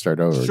account and start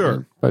over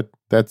again. But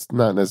that's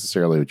not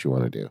necessarily what you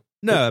want to do.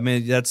 No, I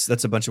mean, that's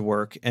a bunch of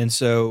work. And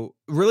so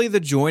really the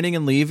joining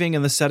and leaving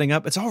and the setting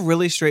up, it's all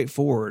really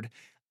straightforward.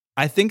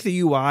 I think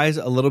the UI is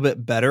a little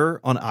bit better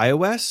on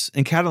iOS.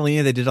 In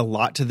Catalina, they did a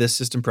lot to this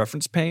system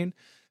preference pane.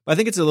 But I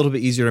think it's a little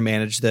bit easier to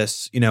manage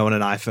this, on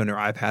an iPhone or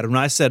iPad. When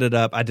I set it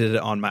up, I did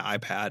it on my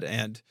iPad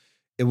and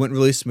it went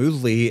really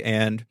smoothly.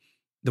 And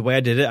the way I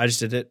did it, I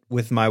just did it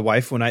with my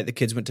wife one night. The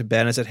kids went to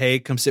bed and I said, hey,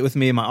 come sit with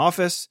me in my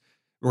office.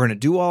 We're going to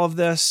do all of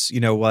this,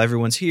 while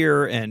everyone's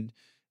here. And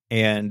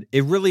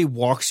it really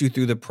walks you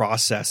through the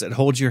process. It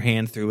holds your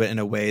hand through it in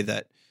a way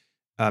that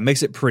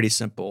makes it pretty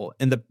simple.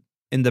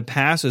 In the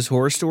past, as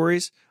horror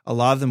stories, a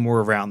lot of them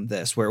were around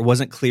this, where it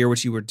wasn't clear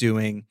what you were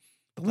doing.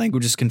 The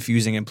language is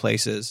confusing in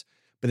places,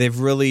 but they've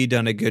really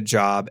done a good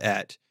job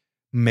at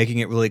making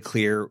it really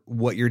clear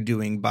what you're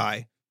doing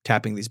by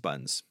tapping these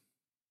buttons.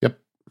 Yep,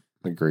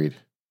 agreed.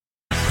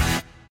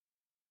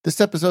 This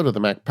episode of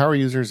the Mac Power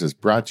Users is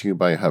brought to you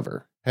by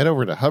Hover. Head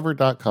over to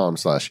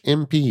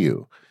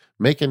hover.com/MPU.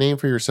 Make a name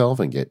for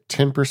yourself and get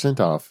 10%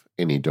 off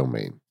any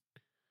domain.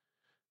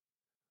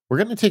 We're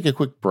going to take a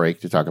quick break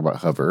to talk about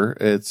Hover.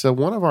 It's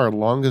one of our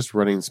longest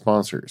running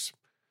sponsors.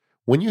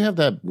 When you have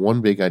that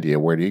one big idea,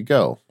 where do you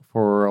go?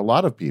 For a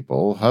lot of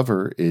people,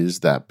 Hover is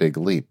that big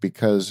leap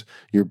because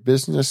your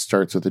business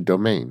starts with a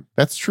domain.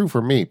 That's true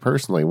for me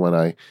personally. When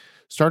I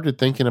started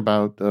thinking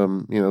about,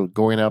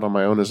 going out on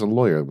my own as a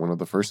lawyer, one of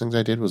the first things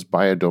I did was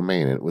buy a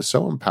domain, and it was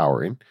so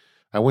empowering.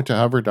 I went to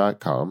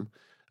hover.com,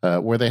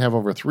 where they have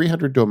over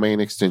 300 domain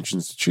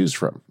extensions to choose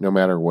from. No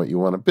matter what you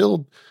want to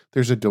build,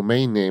 there's a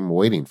domain name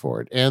waiting for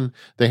it. And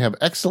they have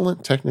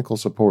excellent technical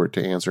support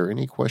to answer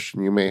any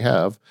question you may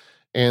have,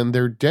 and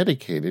they're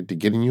dedicated to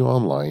getting you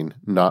online,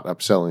 not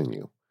upselling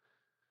you.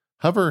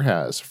 Hover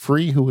has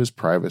free Whois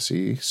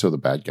privacy, so the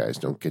bad guys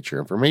don't get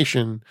your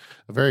information,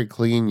 a very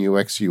clean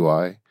UX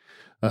UI,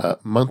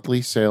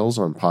 monthly sales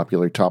on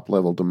popular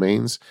top-level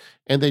domains,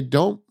 and they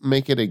don't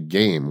make it a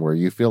game where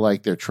you feel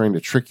like they're trying to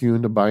trick you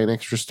into buying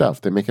extra stuff.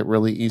 They make it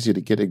really easy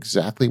to get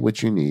exactly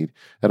what you need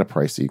at a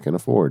price that you can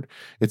afford.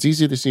 It's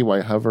easy to see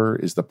why Hover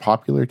is the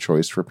popular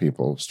choice for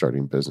people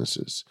starting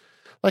businesses.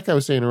 Like I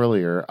was saying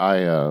earlier,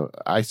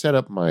 I set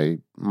up my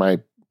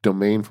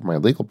domain for my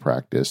legal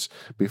practice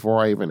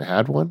before I even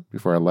had one,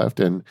 before I left,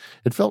 and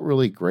it felt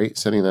really great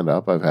setting that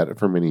up. I've had it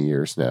for many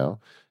years now,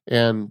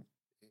 and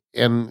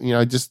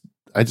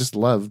I just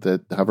loved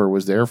that Hover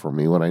was there for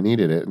me when I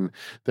needed it. And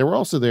they were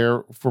also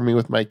there for me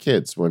with my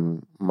kids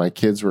when my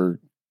kids were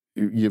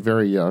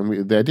very young.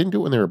 I didn't do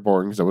it when they were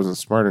born because I wasn't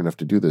smart enough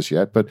to do this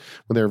yet. But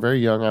when they were very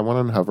young, I went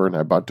on Hover and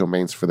I bought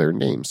domains for their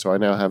names. So I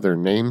now have their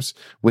names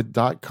with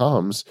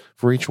 .coms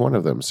for each one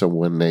of them. So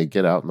when they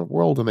get out in the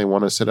world and they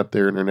want to set up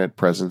their internet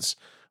presence,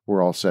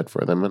 we're all set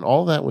for them. And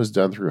all that was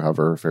done through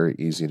Hover, very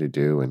easy to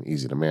do and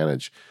easy to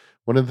manage.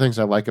 One of the things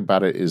I like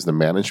about it is the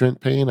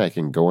management pane. I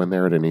can go in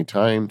there at any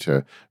time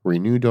to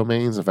renew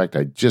domains. In fact,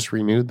 I just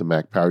renewed the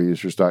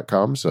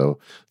MacPowerUsers.com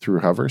through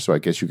Hover, so I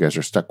guess you guys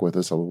are stuck with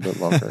us a little bit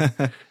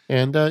longer.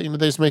 And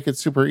they just make it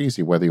super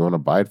easy. Whether you want to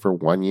buy it for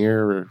 1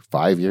 year or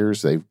 5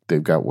 years,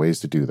 they've got ways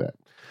to do that.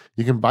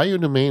 You can buy your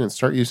domain and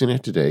start using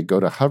it today.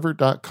 Go to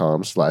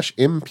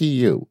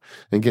hover.com/MPU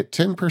and get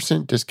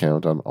 10%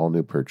 discount on all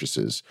new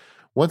purchases.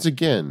 Once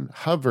again,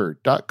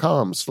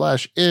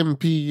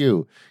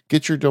 hover.com/MPU.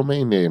 Get your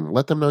domain name.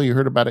 Let them know you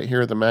heard about it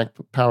here at the Mac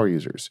Power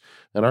Users.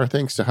 And our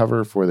thanks to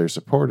Hover for their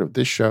support of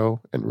this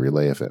show and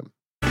Relay FM.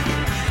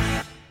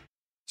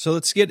 So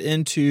let's get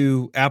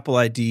into Apple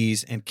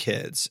IDs and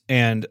kids.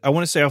 And I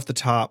want to say off the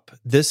top,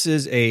 this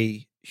is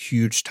a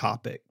huge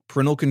topic.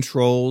 Parental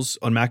controls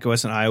on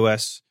macOS and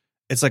iOS,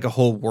 it's like a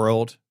whole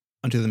world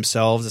unto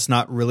themselves. It's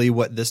not really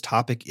what this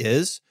topic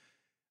is.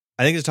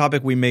 I think it's a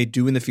topic we may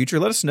do in the future.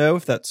 Let us know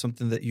if that's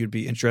something that you'd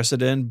be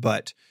interested in.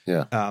 But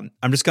yeah,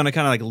 I'm just going to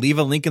kind of like leave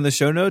a link in the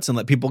show notes and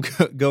let people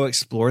go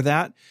explore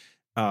that.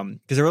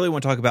 Because I really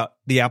want to talk about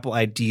the Apple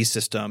ID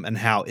system and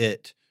how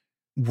it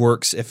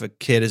works if a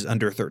kid is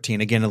under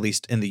 13. Again, at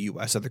least in the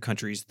US, other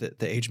countries, the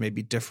age may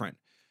be different.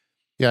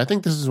 Yeah, I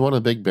think this is one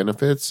of the big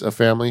benefits of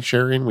family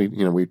sharing.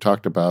 We've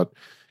talked about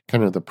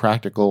kind of the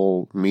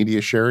practical media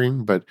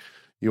sharing, but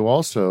you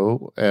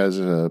also, as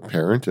a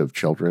parent of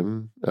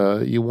children,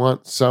 you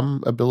want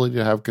some ability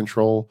to have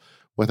control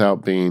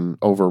without being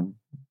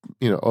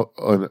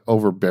an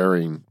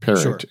overbearing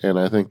parent. Sure. And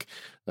I think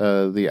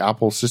the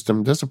Apple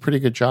system does a pretty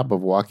good job of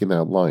walking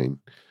that line.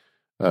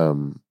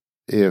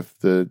 if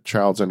the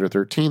child's under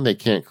 13, they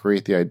can't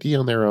create the ID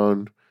on their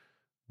own,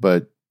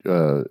 but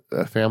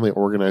a family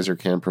organizer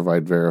can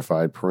provide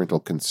verified parental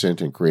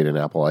consent and create an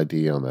Apple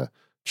ID on the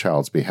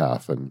child's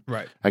behalf. And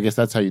Right. I guess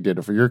that's how you did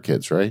it for your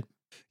kids, right?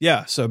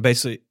 Yeah. So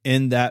basically,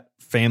 in that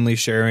family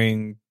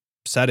sharing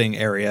setting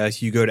area,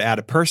 you go to add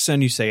a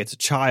person, you say it's a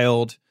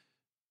child,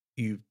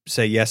 you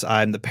say, yes,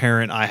 I'm the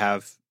parent, I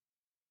have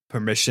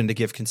permission to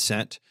give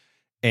consent.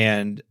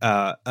 And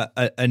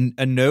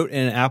a note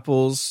in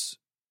Apple's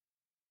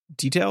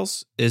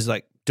details is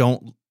like,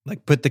 don't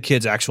like put the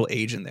kid's actual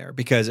age in there,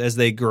 because as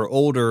they grow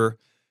older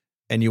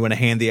and you want to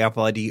hand the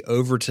Apple ID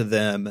over to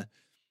them,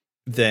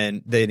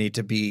 then they need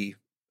to be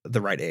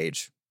the right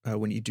age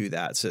when you do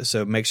that.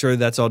 So make sure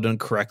that's all done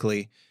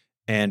correctly.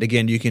 And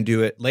again, you can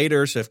do it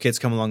later. So if kids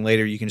come along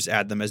later, you can just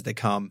add them as they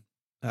come.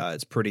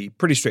 It's pretty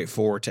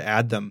straightforward to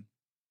add them.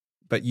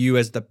 But you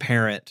as the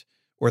parent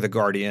or the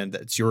guardian,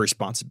 that's your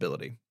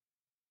responsibility.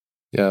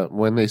 Yeah.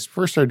 When they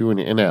first started doing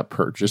in-app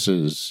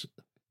purchases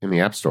in the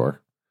App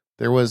Store,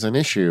 there was an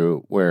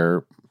issue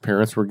where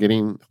parents were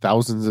getting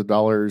thousands of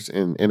dollars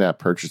in in-app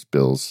purchase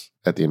bills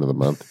at the end of the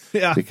month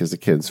Yeah. because the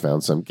kids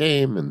found some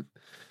game. And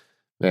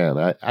man,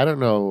 I don't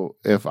know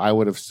if I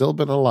would have still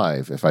been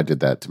alive if I did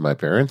that to my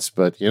parents,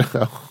 but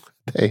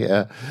they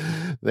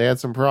had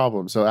some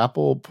problems. So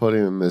Apple put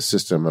in this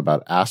system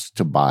about ask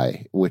to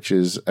buy, which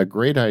is a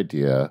great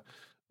idea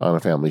on a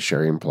family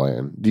sharing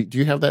plan. Do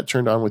you have that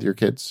turned on with your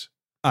kids?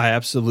 I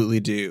absolutely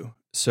do.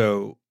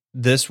 So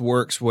this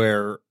works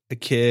where a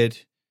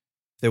kid,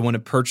 they want to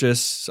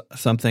purchase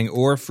something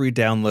or a free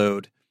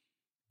download,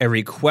 a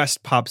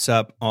request pops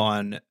up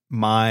on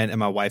mine and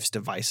my wife's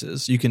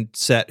devices. You can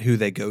set who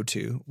they go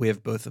to. We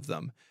have both of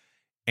them.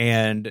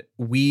 And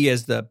we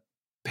as the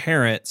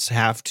parents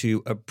have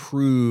to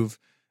approve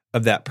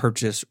of that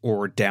purchase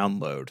or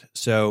download.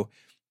 So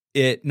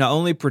it not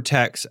only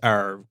protects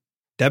our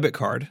debit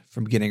card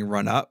from getting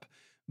run up,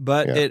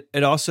 but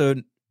it also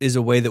is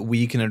a way that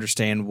we can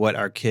understand what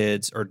our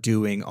kids are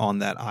doing on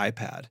that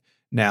iPad.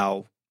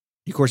 Now,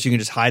 of course, you can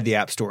just hide the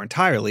App Store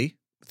entirely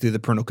through the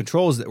parental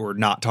controls that we're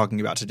not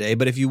talking about today.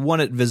 But if you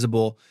want it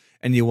visible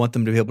and you want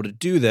them to be able to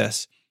do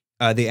this,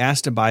 the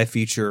Ask to Buy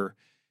feature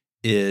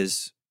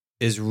is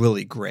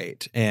really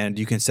great. And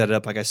you can set it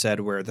up, like I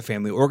said, where the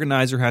family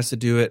organizer has to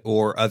do it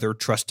or other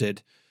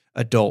trusted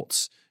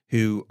adults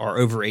who are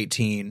over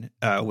 18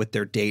 with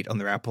their date on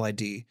their Apple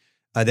ID.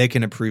 They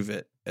can approve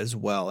it as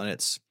well. And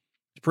it's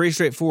pretty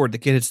straightforward. The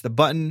kid hits the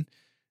button.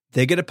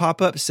 They get a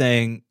pop-up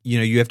saying,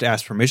 you have to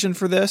ask permission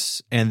for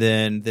this. And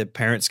then the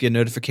parents get a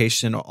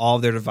notification on all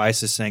of their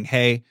devices saying,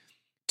 hey,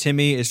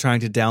 Timmy is trying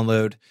to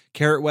download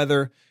Carrot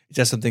Weather. Is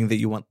that something that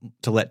you want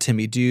to let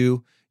Timmy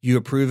do? You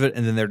approve it,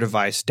 and then their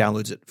device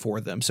downloads it for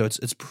them. So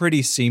it's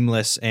pretty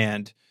seamless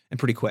and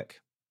pretty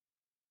quick.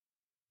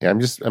 Yeah,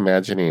 I'm just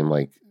imagining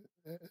like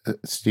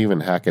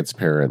Stephen Hackett's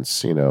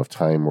parents, if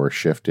time were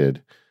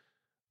shifted,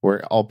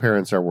 where all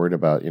parents are worried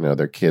about,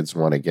 their kids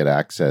want to get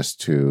access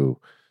to,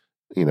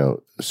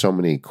 so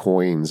many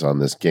coins on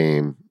this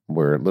game,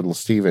 where little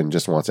Steven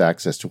just wants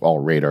access to all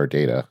radar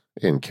data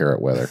in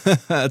Carrot Weather.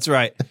 That's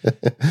right.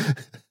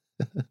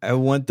 I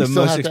want the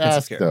most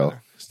expensive Carrot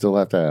Weather. Still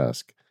have to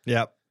ask.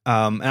 Yep.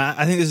 And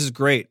I think this is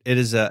great. It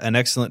is an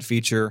excellent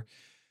feature.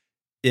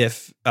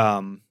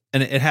 And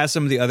it has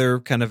some of the other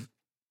kind of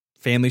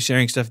family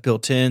sharing stuff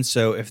built in.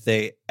 So if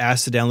they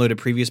ask to download a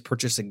previous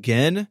purchase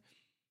again,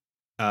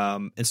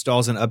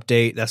 installs an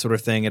update, that sort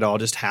of thing, it all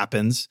just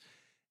happens.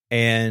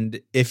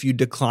 And if you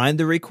decline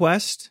the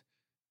request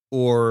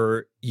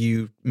or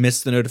you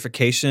miss the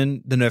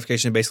notification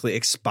basically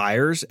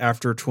expires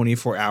after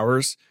 24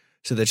 hours.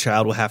 So the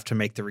child will have to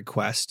make the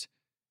request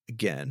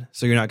again.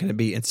 So you're not going to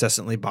be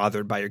incessantly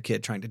bothered by your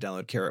kid trying to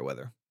download Carrot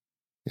Weather.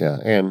 Yeah.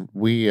 And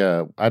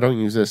I don't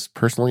use this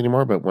personally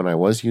anymore, but when I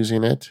was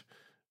using it,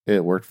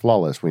 it worked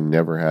flawless. We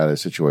never had a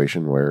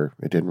situation where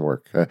it didn't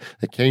work.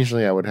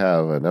 Occasionally I would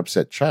have an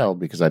upset child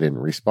because I didn't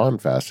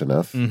respond fast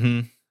enough.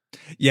 Mm-hmm.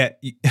 Yeah.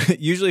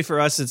 Usually for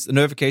us, it's the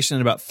notification.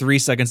 And about 3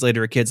 seconds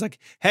later, a kid's like,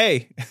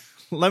 hey,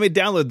 let me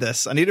download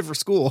this. I need it for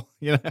school.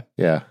 Yeah.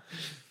 Yeah.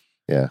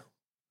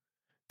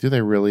 Do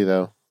they really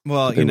though?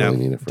 Well, really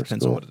need it for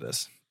depends school? on what it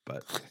is,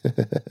 but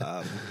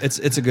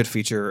it's a good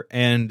feature.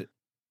 And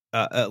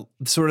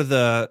sort of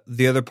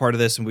the other part of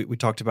this, and we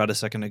talked about a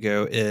second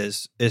ago,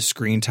 is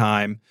screen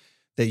time,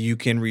 that you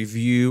can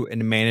review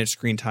and manage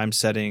screen time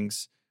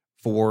settings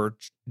for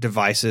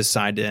devices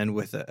signed in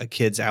with a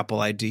kid's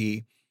Apple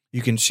ID.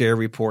 You can share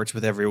reports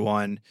with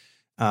everyone.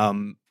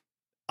 This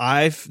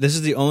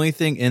is the only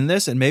thing in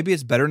this, and maybe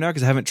it's better now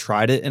because I haven't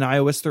tried it in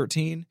iOS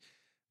 13,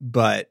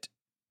 but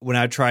when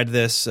I tried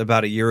this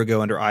about a year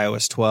ago under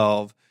iOS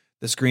 12,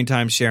 the screen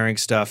time sharing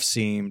stuff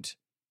seemed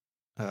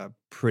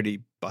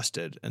pretty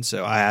busted. And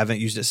so I haven't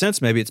used it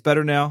since. Maybe it's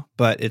better now,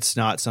 but it's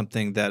not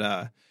something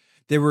that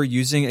they were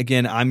using.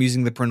 Again, I'm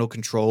using the parental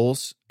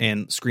controls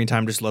and screen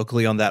time just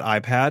locally on that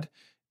iPad.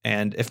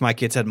 And if my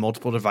kids had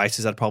multiple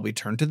devices, I'd probably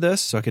turn to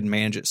this so I could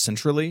manage it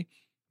centrally.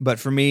 But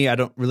for me, I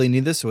don't really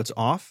need this, so it's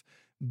off.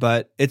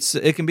 But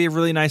it can be a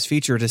really nice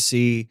feature to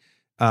see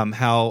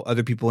how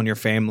other people in your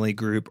family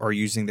group are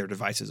using their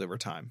devices over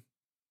time.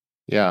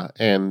 Yeah,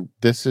 and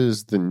this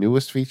is the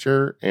newest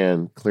feature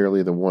and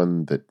clearly the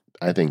one that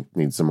I think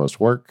needs the most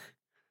work.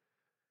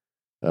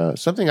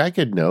 Something I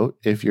could note,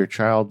 if your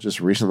child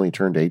just recently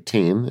turned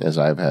 18, as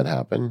I've had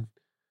happen,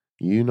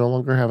 you no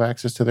longer have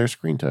access to their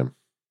screen time.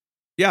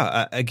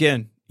 Yeah,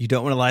 again, you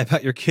don't want to lie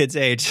about your kid's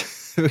age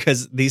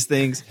because these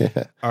things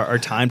are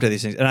timed to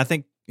these things. And I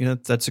think,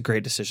 that's a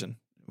great decision.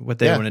 What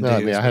they want to do.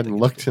 I mean, I hadn't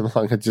looked in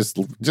long. I just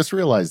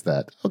realized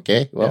that.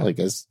 Okay, well, I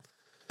guess.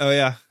 Oh,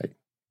 yeah. I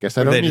guess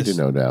I don't need to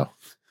know now.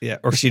 Yeah,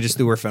 or she just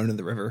threw her phone in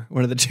the river.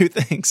 One of the two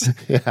things.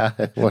 Yeah.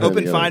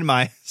 Open Find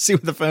My, see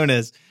what the phone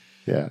is.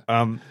 Yeah.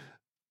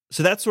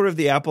 So that's sort of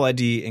the Apple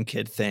ID and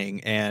kid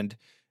thing. And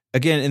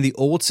again, in the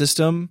old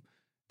system,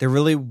 there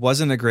really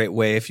wasn't a great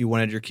way if you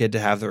wanted your kid to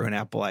have their own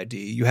Apple ID.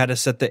 You had to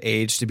set the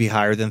age to be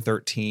higher than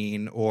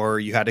 13, or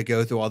you had to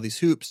go through all these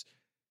hoops.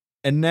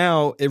 And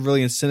now it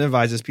really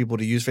incentivizes people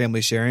to use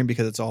family sharing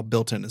because it's all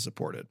built in and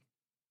supported.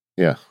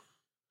 Yeah.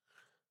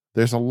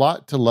 There's a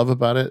lot to love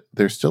about it.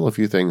 There's still a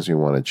few things we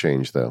want to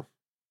change, though.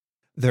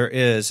 There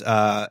is.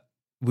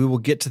 We will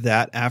get to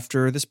that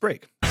after this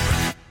break.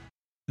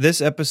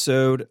 This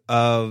episode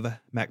of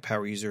Mac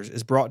Power Users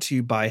is brought to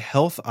you by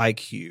Health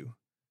IQ.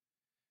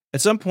 At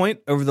some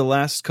point over the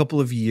last couple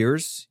of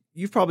years,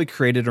 you've probably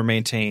created or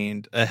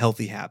maintained a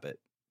healthy habit.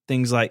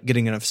 Things like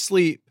getting enough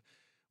sleep,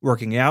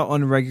 working out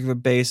on a regular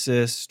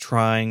basis,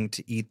 trying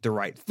to eat the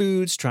right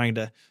foods, trying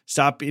to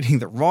stop eating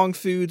the wrong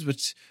foods,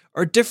 which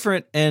are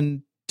different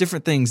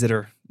things that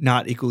are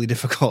not equally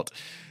difficult.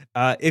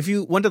 If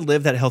you want to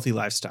live that healthy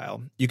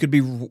lifestyle, you could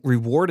be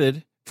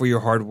rewarded for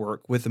your hard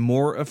work with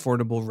more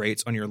affordable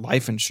rates on your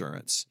life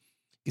insurance.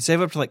 You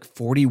save up to like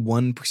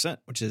 41%,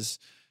 which is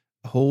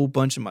a whole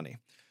bunch of money.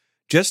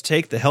 Just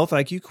take the Health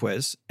IQ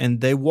quiz,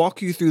 and they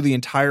walk you through the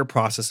entire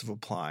process of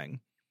applying.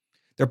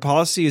 Their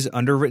policy is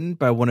underwritten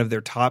by one of their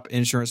top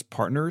insurance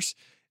partners,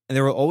 and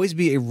there will always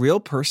be a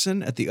real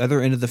person at the other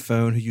end of the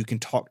phone who you can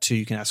talk to,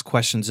 you can ask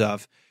questions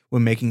of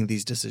when making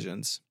these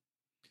decisions.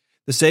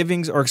 The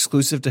savings are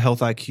exclusive to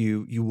Health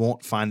IQ. You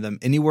won't find them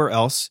anywhere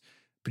else,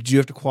 but you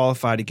have to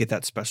qualify to get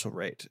that special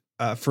rate.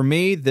 For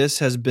me, this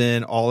has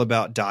been all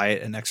about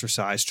diet and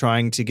exercise,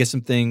 trying to get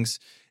some things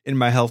in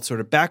my health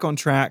sort of back on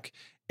track.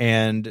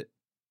 And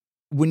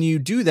when you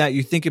do that,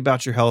 you think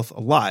about your health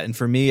a lot. And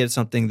for me, it's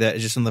something that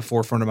is just on the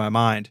forefront of my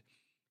mind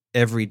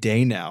every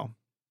day now.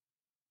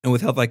 And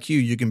with Health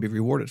IQ, you can be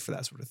rewarded for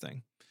that sort of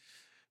thing.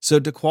 So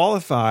to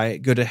qualify,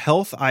 go to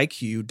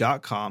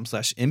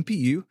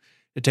healthiq.com/MPU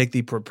to take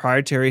the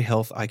proprietary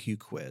Health IQ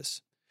quiz.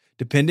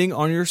 Depending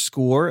on your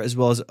score, as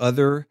well as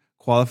other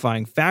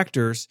qualifying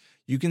factors,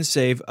 you can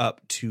save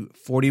up to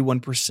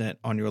 41%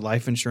 on your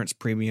life insurance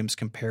premiums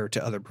compared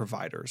to other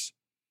providers.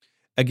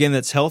 Again,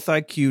 that's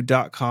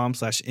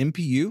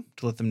healthiq.com/MPU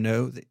to let them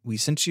know that we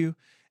sent you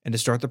and to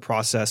start the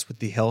process with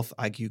the Health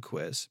IQ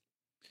quiz.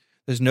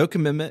 There's no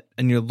commitment,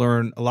 and you'll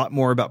learn a lot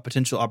more about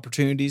potential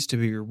opportunities to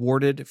be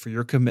rewarded for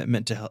your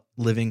commitment to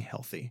living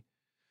healthy.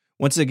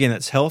 Once again,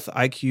 that's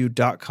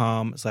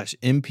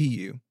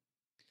healthiq.com/MPU.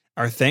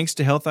 Our thanks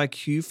to Health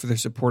IQ for their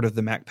support of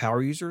the Mac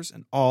Power Users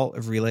and all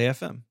of Relay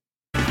FM.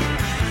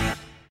 I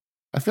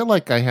feel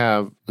like I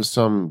have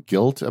some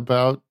guilt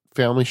about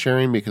family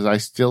sharing because I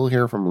still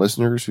hear from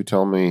listeners who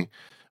tell me,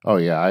 oh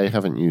yeah, I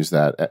haven't used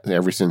that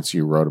ever since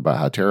you wrote about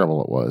how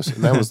terrible it was.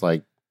 And that was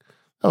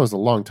that was a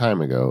long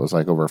time ago. It was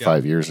like over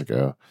 5 years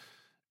ago.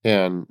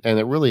 And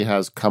it really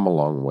has come a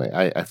long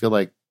way. I feel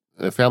like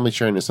family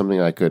sharing is something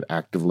I could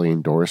actively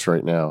endorse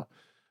right now.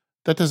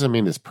 That doesn't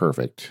mean it's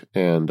perfect.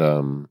 And,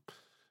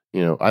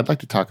 I'd like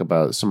to talk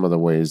about some of the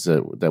ways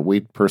that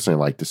we'd personally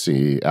like to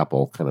see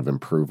Apple kind of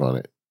improve on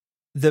it.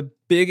 The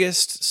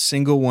biggest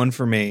single one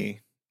for me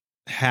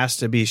has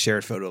to be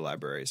shared photo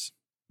libraries.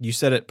 You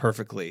said it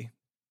perfectly.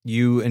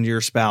 You and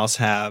your spouse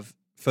have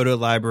photo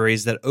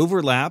libraries that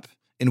overlap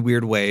in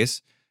weird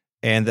ways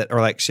and that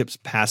are like ships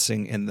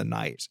passing in the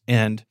night.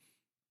 And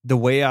the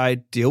way I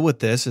deal with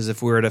this is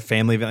if we're at a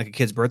family event, like a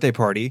kid's birthday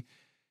party,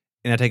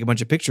 and I take a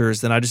bunch of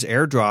pictures, then I just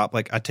airdrop.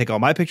 Like I take all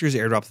my pictures,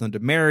 airdrop them to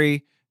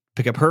Mary,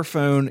 pick up her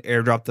phone,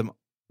 airdrop them,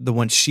 the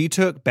one she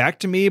took, back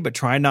to me, but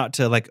try not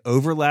to like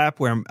overlap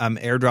where I'm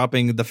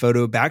airdropping the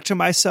photo back to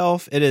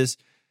myself. It is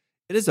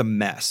a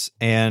mess.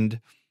 And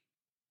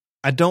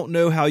I don't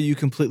know how you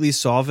completely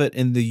solve it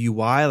in the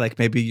UI. Like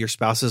maybe your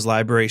spouse's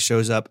library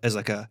shows up as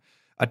like a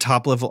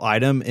top level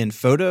item in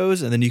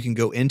Photos, and then you can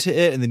go into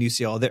it and then you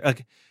see all there.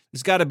 Like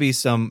there's got to be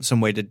some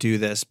way to do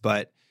this,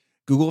 but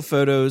Google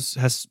Photos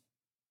has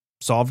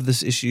solved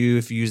this issue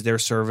if you use their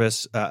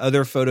service.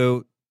 Other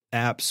photo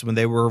apps, when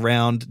they were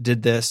around,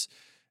 did this.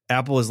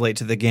 Apple is late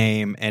to the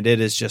game, and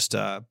it is just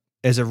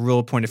is a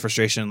real point of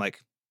frustration,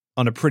 like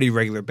on a pretty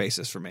regular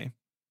basis for me.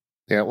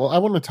 Yeah, well, I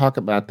want to talk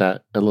about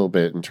that a little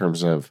bit in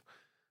terms of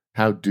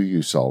how do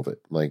you solve it?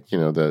 Like,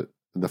 the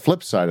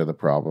flip side of the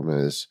problem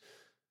is,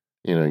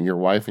 your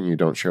wife and you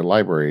don't share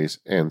libraries,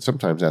 and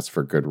sometimes that's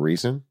for good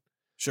reason.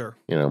 Sure.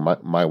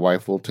 My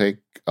wife will take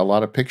a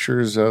lot of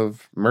pictures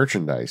of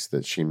merchandise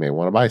that she may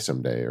want to buy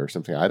someday or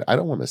something. I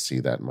don't want to see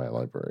that in my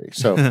library.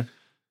 So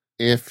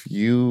if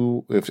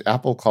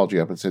Apple called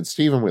you up and said,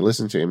 Stephen, we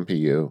listened to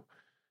MPU,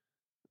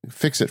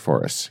 fix it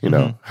for us,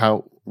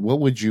 what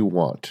would you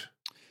want?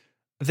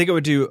 I think I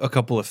would do a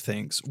couple of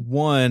things.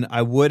 One,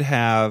 I would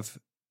have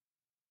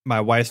my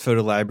wife's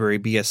photo library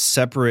be a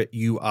separate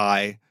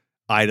UI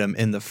item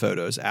in the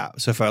Photos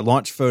app. So if I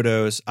launch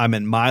Photos, I'm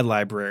in my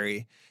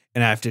library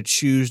and I have to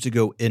choose to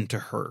go into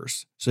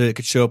hers. So it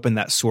could show up in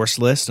that source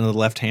list in the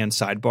left-hand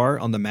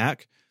sidebar on the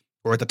Mac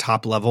or at the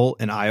top level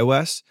in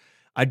iOS.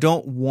 I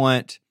don't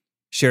want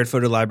shared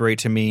photo library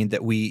to mean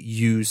that we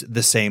use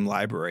the same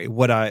library.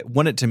 What I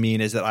want it to mean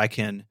is that I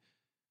can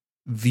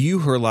view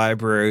her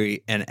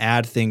library and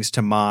add things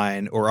to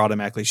mine or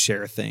automatically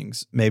share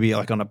things, maybe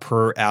like on a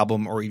per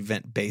album or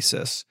event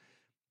basis.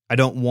 I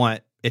don't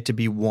want it to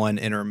be one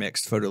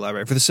intermixed photo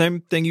library for the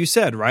same thing you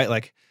said, right?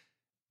 Like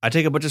I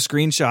take a bunch of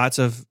screenshots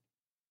of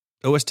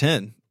OS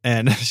 10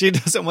 and she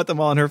doesn't want them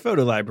all in her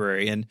photo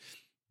library. And,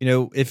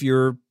 if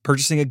you're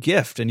purchasing a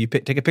gift and you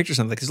take a picture of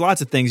something, there's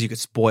lots of things you could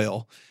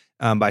spoil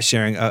by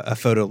sharing a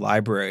photo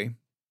library.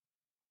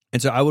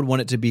 And so I would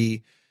want it to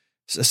be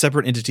a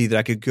separate entity that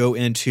I could go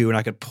into and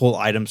I could pull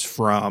items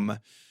from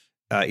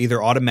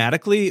either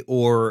automatically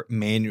or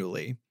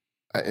manually.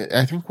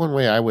 I think one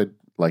way I would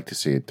like to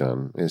see it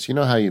done is,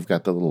 how you've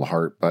got the little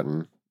heart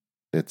button.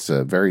 It's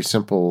a very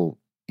simple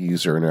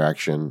user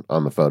interaction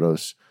on the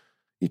photos.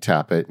 You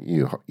tap it,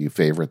 you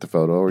favorite the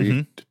photo, or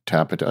you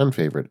tap it to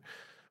unfavorite.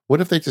 What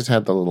if they just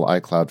had the little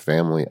iCloud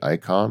family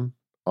icon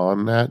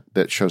on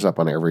that shows up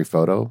on every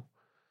photo?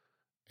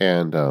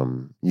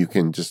 And you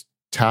can just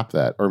tap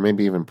that, or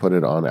maybe even put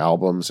it on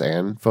albums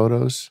and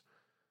photos,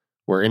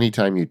 where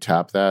anytime you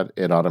tap that,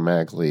 it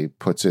automatically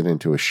puts it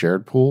into a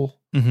shared pool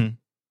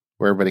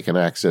where everybody can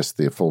access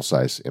the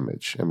full-size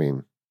image.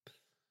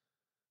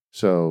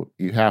 So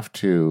you have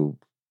to...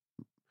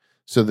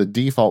 So the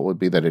default would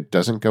be that it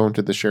doesn't go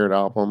into the shared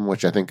album,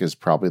 which I think is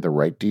probably the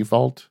right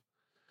default,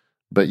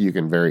 but you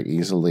can very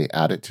easily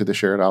add it to the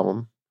shared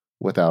album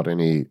without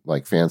any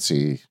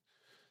fancy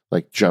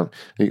jump.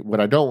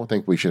 What I don't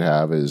think we should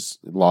have is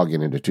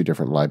logging into two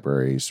different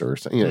libraries or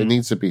something. It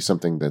needs to be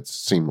something that's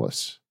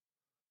seamless.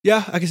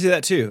 Yeah, I can see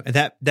that too. And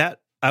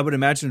that I would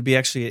imagine would be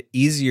actually an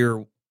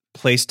easier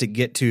place to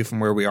get to from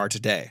where we are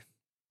today,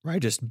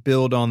 right? Just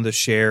build on the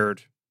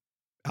shared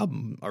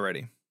album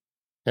already.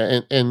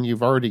 And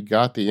you've already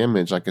got the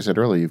image, like I said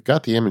earlier, you've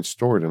got the image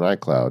stored in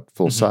iCloud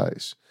full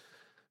size.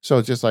 So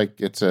it's just like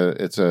it's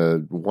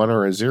a 1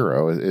 or a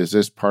 0. Is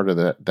this part of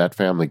that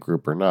family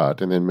group or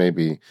not? And then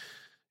maybe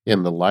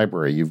in the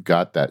library you've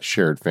got that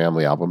shared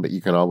family album, but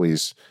you can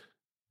always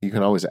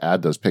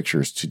add those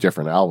pictures to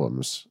different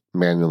albums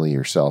manually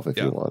yourself if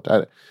you want.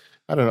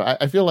 I don't know.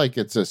 I feel like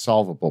it's a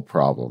solvable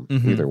problem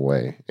either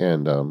way.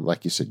 And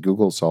like you said,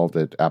 Google solved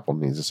it. Apple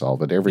needs to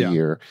solve it. Every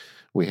year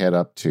we head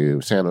up to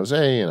San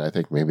Jose, and I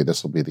think maybe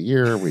this will be the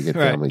year we get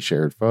family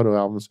shared photo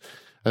albums.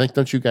 I think,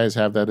 don't you guys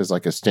have that as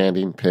like a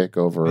standing pick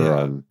over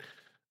on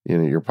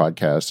your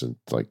podcast and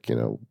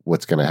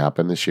what's going to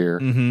happen this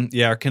year?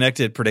 Yeah, our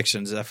connected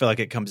predictions. I feel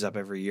like it comes up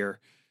every year.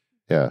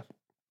 Yeah.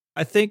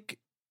 I think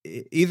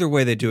either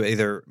way they do it,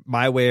 either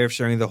my way of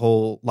sharing the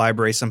whole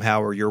library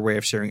somehow or your way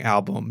of sharing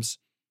albums,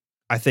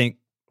 I think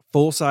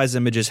full-size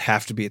images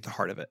have to be at the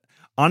heart of it.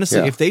 Honestly,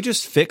 if they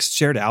just fixed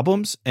shared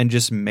albums and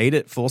just made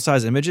it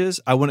full-size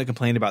images, I wouldn't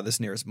complain about this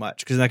near as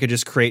much because then I could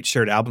just create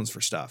shared albums for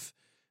stuff.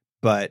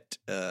 But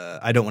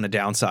I don't want to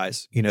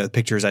downsize, the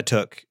pictures I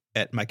took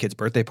at my kid's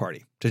birthday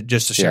party to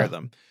share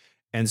them.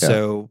 And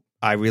so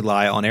I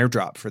rely on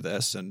AirDrop for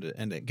this, and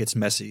it gets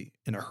messy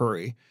in a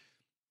hurry.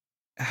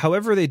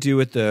 However they do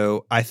it,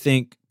 though, I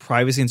think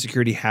privacy and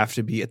security have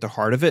to be at the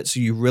heart of it.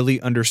 So you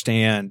really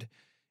understand,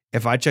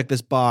 if I check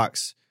this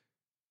box,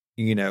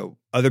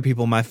 other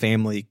people in my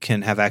family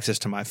can have access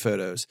to my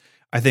photos.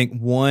 I think,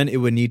 one, it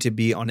would need to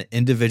be on an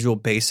individual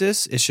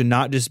basis. It should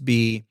not just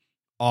be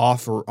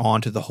off or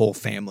on to the whole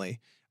family.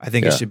 I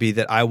think it should be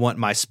that I want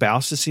my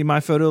spouse to see my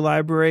photo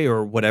library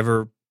or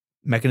whatever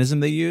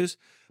mechanism they use,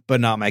 but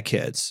not my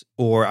kids.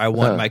 Or I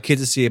want my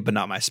kids to see it, but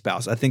not my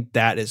spouse. I think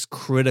that is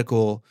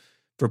critical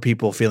for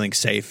people feeling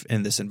safe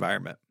in this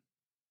environment.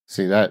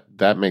 See,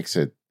 that makes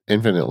it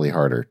infinitely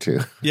harder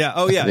too. Yeah.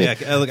 Oh yeah.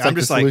 Look, I'm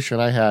just the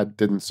solution I had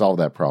didn't solve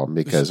that problem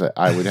because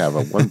I would have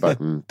a one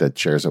button that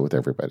shares it with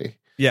everybody.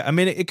 Yeah. I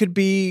mean, it could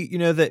be,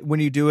 that when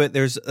you do it,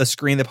 there's a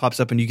screen that pops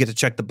up and you get to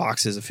check the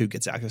boxes of who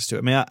gets access to it.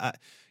 I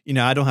mean,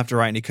 I don't have to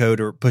write any code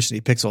or push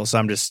any pixels. So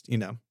I'm just,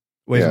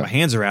 waving my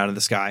hands around in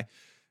the sky.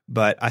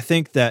 But I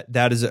think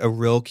that is a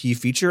real key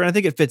feature. And I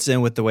think it fits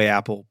in with the way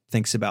Apple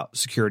thinks about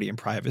security and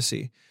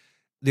privacy.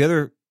 The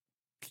other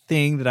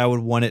thing that I would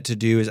want it to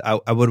do is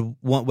I would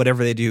want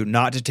whatever they do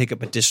not to take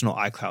up additional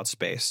iCloud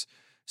space.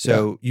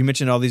 So you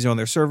mentioned all these are on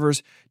their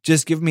servers.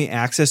 Just give me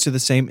access to the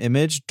same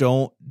image.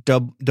 Don't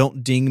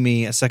ding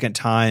me a second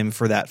time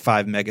for that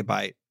 5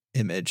 megabyte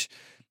image.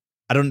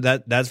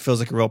 That feels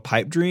like a real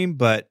pipe dream,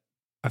 but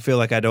I feel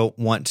like I don't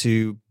want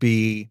to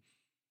be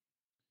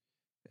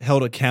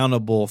held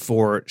accountable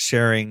for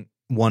sharing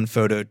one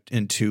photo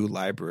in two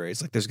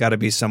libraries. Like there's got to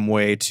be some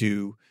way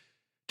to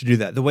do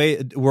that. The way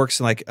it works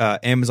in like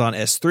Amazon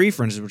S3,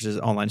 for instance, which is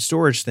an online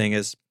storage thing,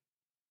 is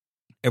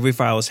every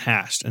file is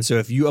hashed. And so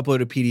if you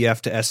upload a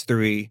PDF to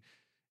S3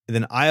 and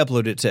then I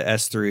upload it to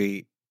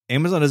S3,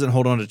 Amazon doesn't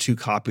hold on to two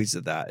copies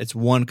of that. It's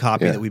one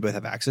copy that we both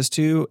have access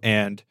to.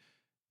 And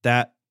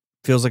that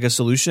feels like a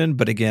solution.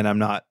 But again, I'm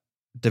not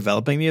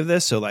developing any of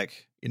this. So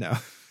like,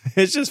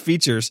 it's just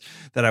features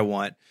that I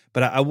want.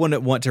 But I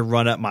wouldn't want to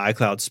run up my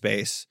iCloud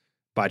space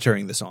by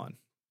turning this on.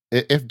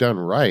 If done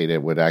right,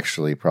 it would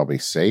actually probably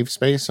save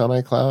space on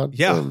iCloud.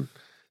 Yeah.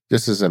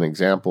 Just as an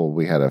example,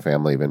 we had a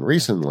family event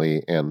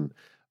recently, and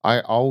I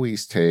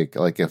always take,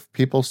 like, if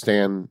people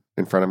stand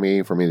in front of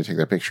me for me to take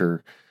their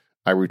picture,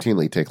 I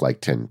routinely take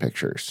like 10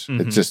 pictures.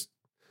 Mm-hmm. It's just,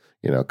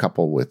 a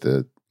couple with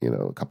a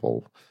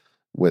couple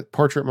with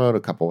portrait mode, a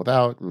couple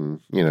without, and,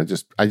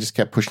 I just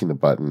kept pushing the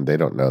button. They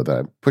don't know that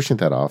I'm pushing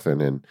that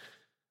often. And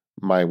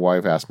my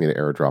wife asked me to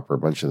airdrop her a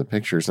bunch of the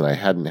pictures, and I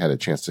hadn't had a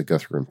chance to go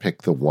through and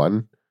pick the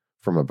one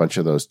from a bunch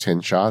of those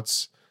 10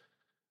 shots.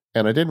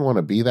 And I didn't want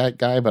to be that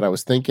guy, but I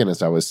was thinking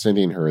as I was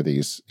sending her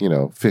these,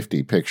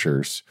 50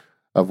 pictures,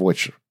 of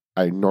which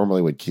I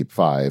normally would keep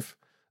 5.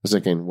 I was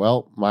thinking,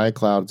 well, my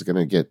iCloud's going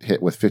to get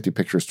hit with 50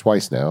 pictures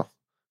twice now,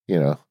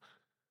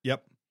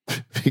 Yep.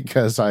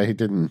 because I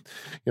didn't,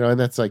 and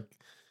that's like,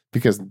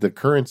 because the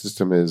current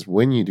system is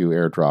when you do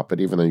airdrop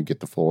it, even though you get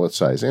the full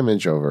size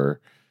image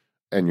over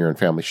and you're in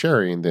family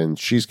sharing, then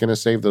she's going to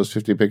save those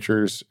 50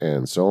 pictures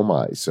and so am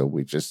I. So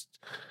we just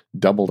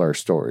doubled our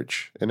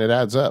storage and it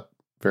adds up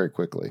very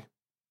quickly.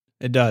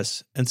 It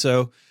does. And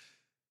so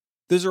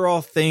those are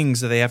all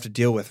things that they have to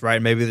deal with,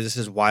 right? Maybe this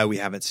is why we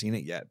haven't seen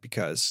it yet,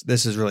 because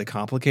this is really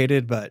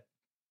complicated. But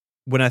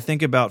when I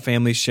think about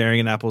families sharing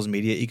in Apple's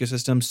media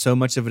ecosystem, so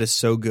much of it is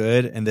so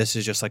good. And this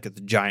is just like a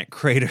giant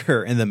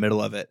crater in the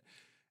middle of it.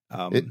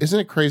 Isn't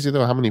it crazy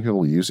though how many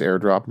people use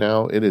AirDrop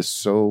now? It is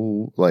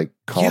so like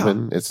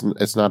common. Yeah.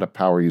 It's not a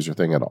power user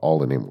thing at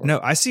all anymore.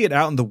 No, I see it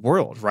out in the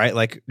world, right?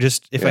 Like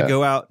just if I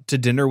go out to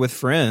dinner with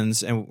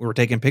friends and we're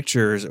taking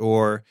pictures,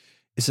 or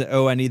it's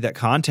I need that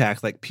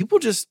contact. Like people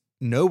just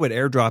know what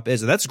AirDrop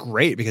is, and that's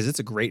great because it's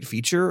a great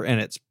feature and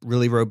it's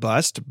really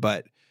robust.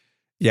 But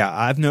yeah,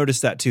 I've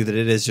noticed that too, that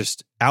it is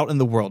just out in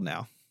the world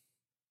now.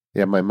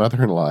 Yeah, my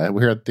mother-in-law,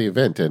 we were at the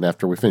event, and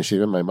after we finished the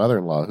event, my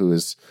mother-in-law, who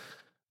is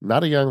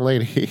not a young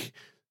lady,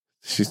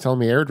 she's telling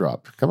me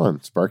AirDrop. Come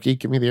on, Sparky,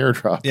 give me the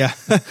AirDrop. Yeah.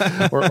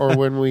 or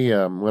when we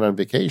went on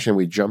vacation,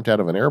 we jumped out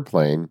of an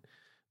airplane.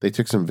 They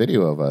took some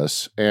video of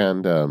us,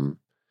 and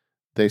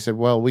they said,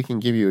 well, we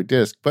can give you a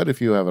disc, but if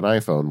you have an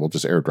iPhone, we'll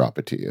just AirDrop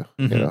it to you.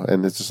 Mm-hmm.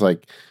 And it's just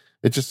like,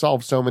 it just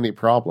solves so many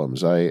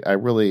problems. I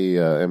really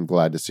am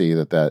glad to see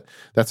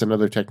that's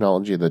another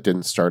technology that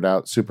didn't start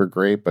out super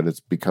great, but it's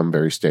become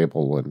very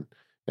stable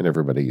and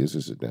everybody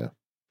uses it now.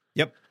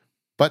 Yep.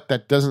 But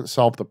that doesn't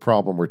solve the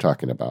problem we're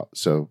talking about.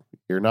 So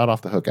you're not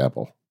off the hook,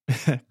 Apple.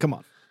 Come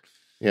on.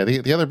 Yeah,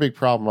 the other big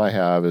problem I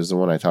have is the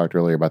one I talked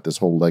earlier about, this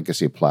whole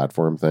legacy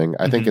platform thing.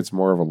 I think it's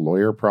more of a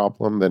lawyer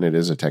problem than it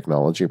is a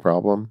technology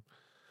problem.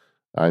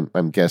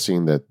 I'm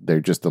guessing that they're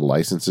just the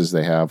licenses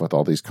they have with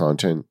all these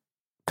content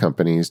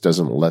companies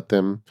doesn't let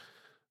them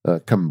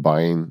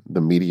combine the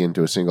media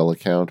into a single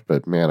account.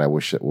 But man, I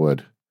wish it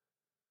would.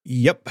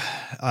 Yep.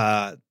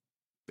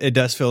 It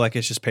does feel like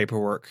it's just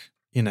paperwork.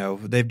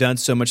 They've done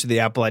so much of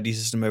the Apple ID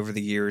system over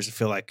the years. I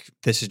feel like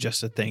this is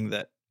just a thing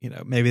that,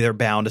 maybe they're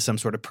bound to some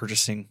sort of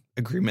purchasing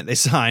agreement they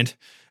signed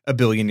a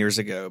billion years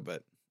ago,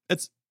 but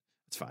it's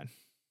fine.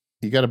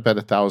 You got to bet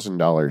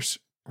 $1,000.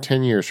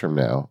 10 years from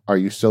now, are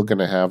you still going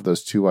to have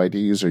those two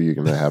IDs, or are you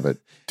going to have it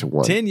to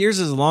one? 10 years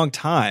is a long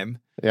time.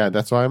 Yeah,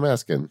 that's why I'm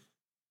asking.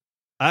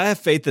 I have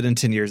faith that in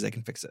 10 years they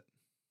can fix it.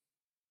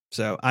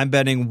 So I'm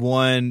betting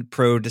one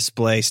Pro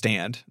Display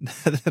stand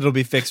that'll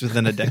be fixed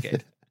within a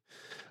decade.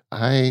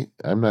 I'm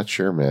not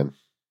sure, man.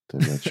 I'm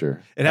not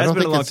sure. It has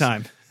been a long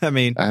time. I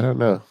don't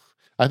know.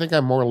 I think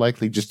I'm more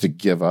likely just to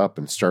give up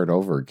and start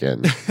over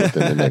again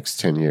within the next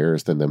 10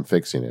 years than them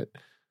fixing it.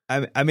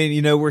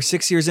 We're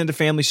 6 years into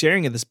family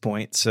sharing at this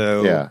point.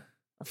 So yeah,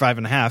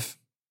 5.5.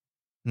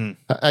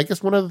 I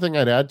guess one other thing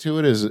I'd add to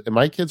it is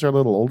my kids are a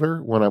little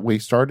older. When we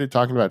started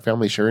talking about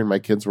family sharing, my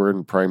kids were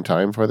in prime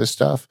time for this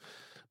stuff.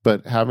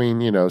 But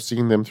having,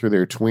 seeing them through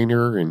their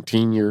tweener and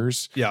teen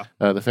years,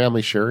 the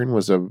family sharing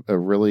was a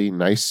really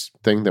nice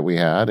thing that we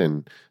had.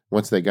 And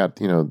once they got,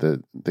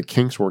 the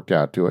kinks worked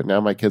out to it,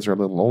 now my kids are a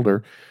little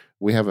older.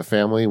 We have a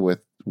family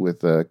with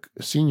a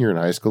senior in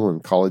high school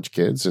and college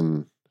kids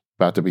and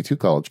about to be 2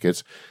 college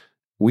kids.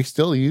 We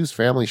still use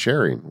family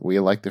sharing. We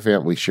like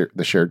we share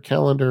the shared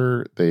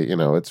calendar.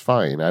 It's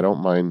fine. I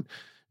don't mind,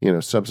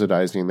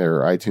 subsidizing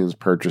their iTunes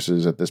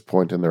purchases at this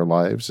point in their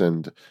lives.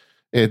 And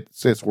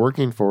it's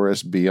working for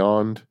us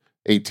beyond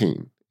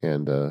 18.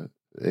 And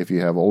if you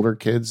have older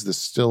kids, this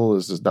still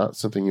is not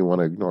something you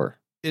want to ignore.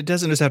 It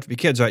doesn't just have to be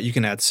kids, right? You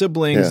can add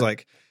siblings. Yeah.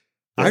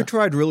 I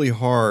tried really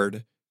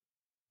hard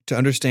to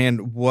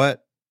understand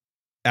what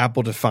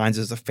Apple defines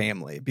as a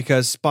family,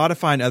 because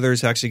Spotify and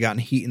others have actually gotten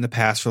heat in the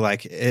past for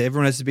like,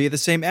 everyone has to be at the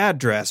same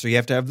address, or you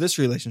have to have this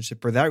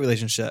relationship or that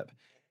relationship.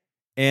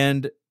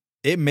 And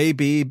it may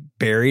be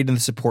buried in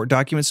the support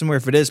document somewhere.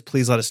 If it is,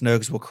 please let us know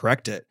because we'll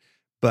correct it.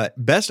 But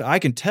best I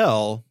can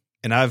tell,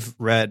 and I've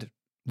read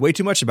way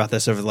too much about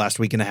this over the last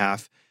week and a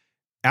half,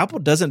 Apple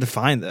doesn't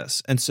define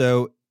this. And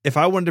so if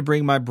I wanted to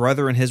bring my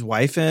brother and his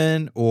wife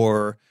in,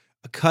 or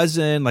a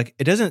cousin, like,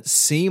 it doesn't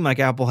seem like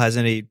Apple has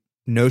any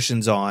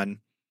notions on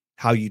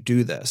how you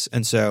do this.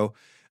 And so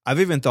I've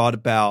even thought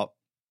about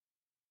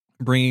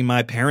bringing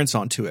my parents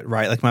onto it,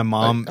 right? Like my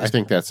mom. I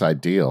think that's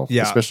ideal,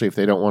 yeah, especially if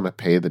they don't want to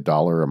pay the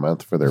 $1 a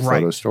month for their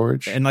photo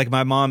storage. And like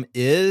my mom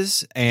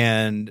is,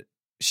 and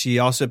she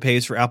also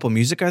pays for Apple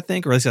Music, I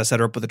think, or at least I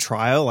set her up with a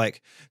trial.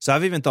 Like, so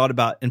I've even thought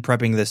about, in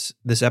prepping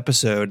this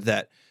episode,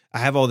 that I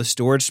have all the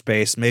storage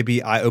space.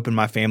 Maybe I open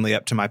my family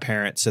up to my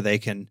parents so they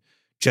can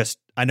just,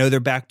 I know they're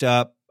backed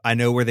up. I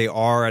know where they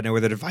are. I know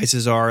where their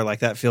devices are. Like,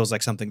 that feels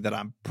like something that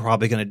I'm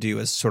probably going to do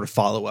as sort of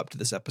follow up to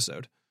this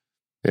episode.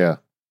 Yeah.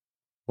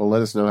 Well,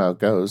 let us know how it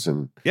goes.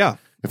 And yeah,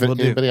 if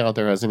anybody out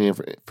there has any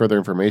further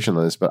information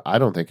on this, but I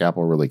don't think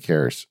Apple really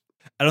cares.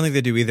 I don't think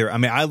they do either. I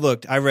mean, I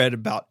read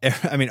about,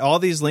 all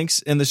these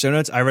links in the show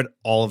notes, I read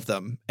all of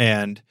them,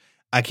 and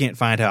I can't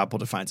find how Apple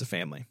defines a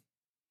family.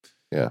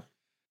 Yeah.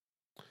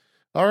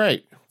 All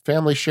right.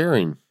 Family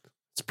sharing.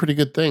 It's a pretty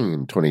good thing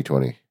in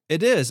 2020.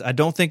 It is. I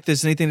don't think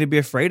there's anything to be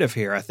afraid of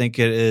here. I think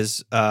it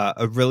is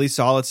a really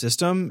solid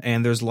system,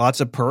 and there's lots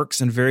of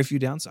perks and very few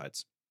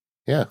downsides.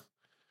 Yeah.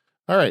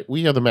 All right.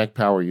 We are the Mac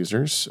Power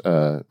Users.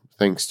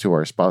 Thanks to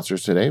our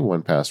sponsors today,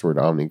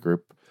 1Password, Omni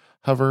Group,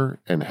 Hover,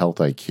 and Health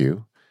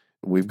IQ.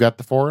 We've got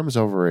the forums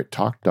over at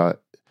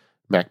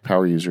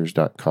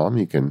talk.macpowerusers.com.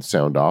 You can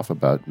sound off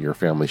about your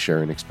family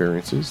sharing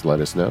experiences.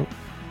 Let us know.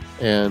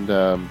 And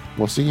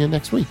we'll see you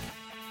next week.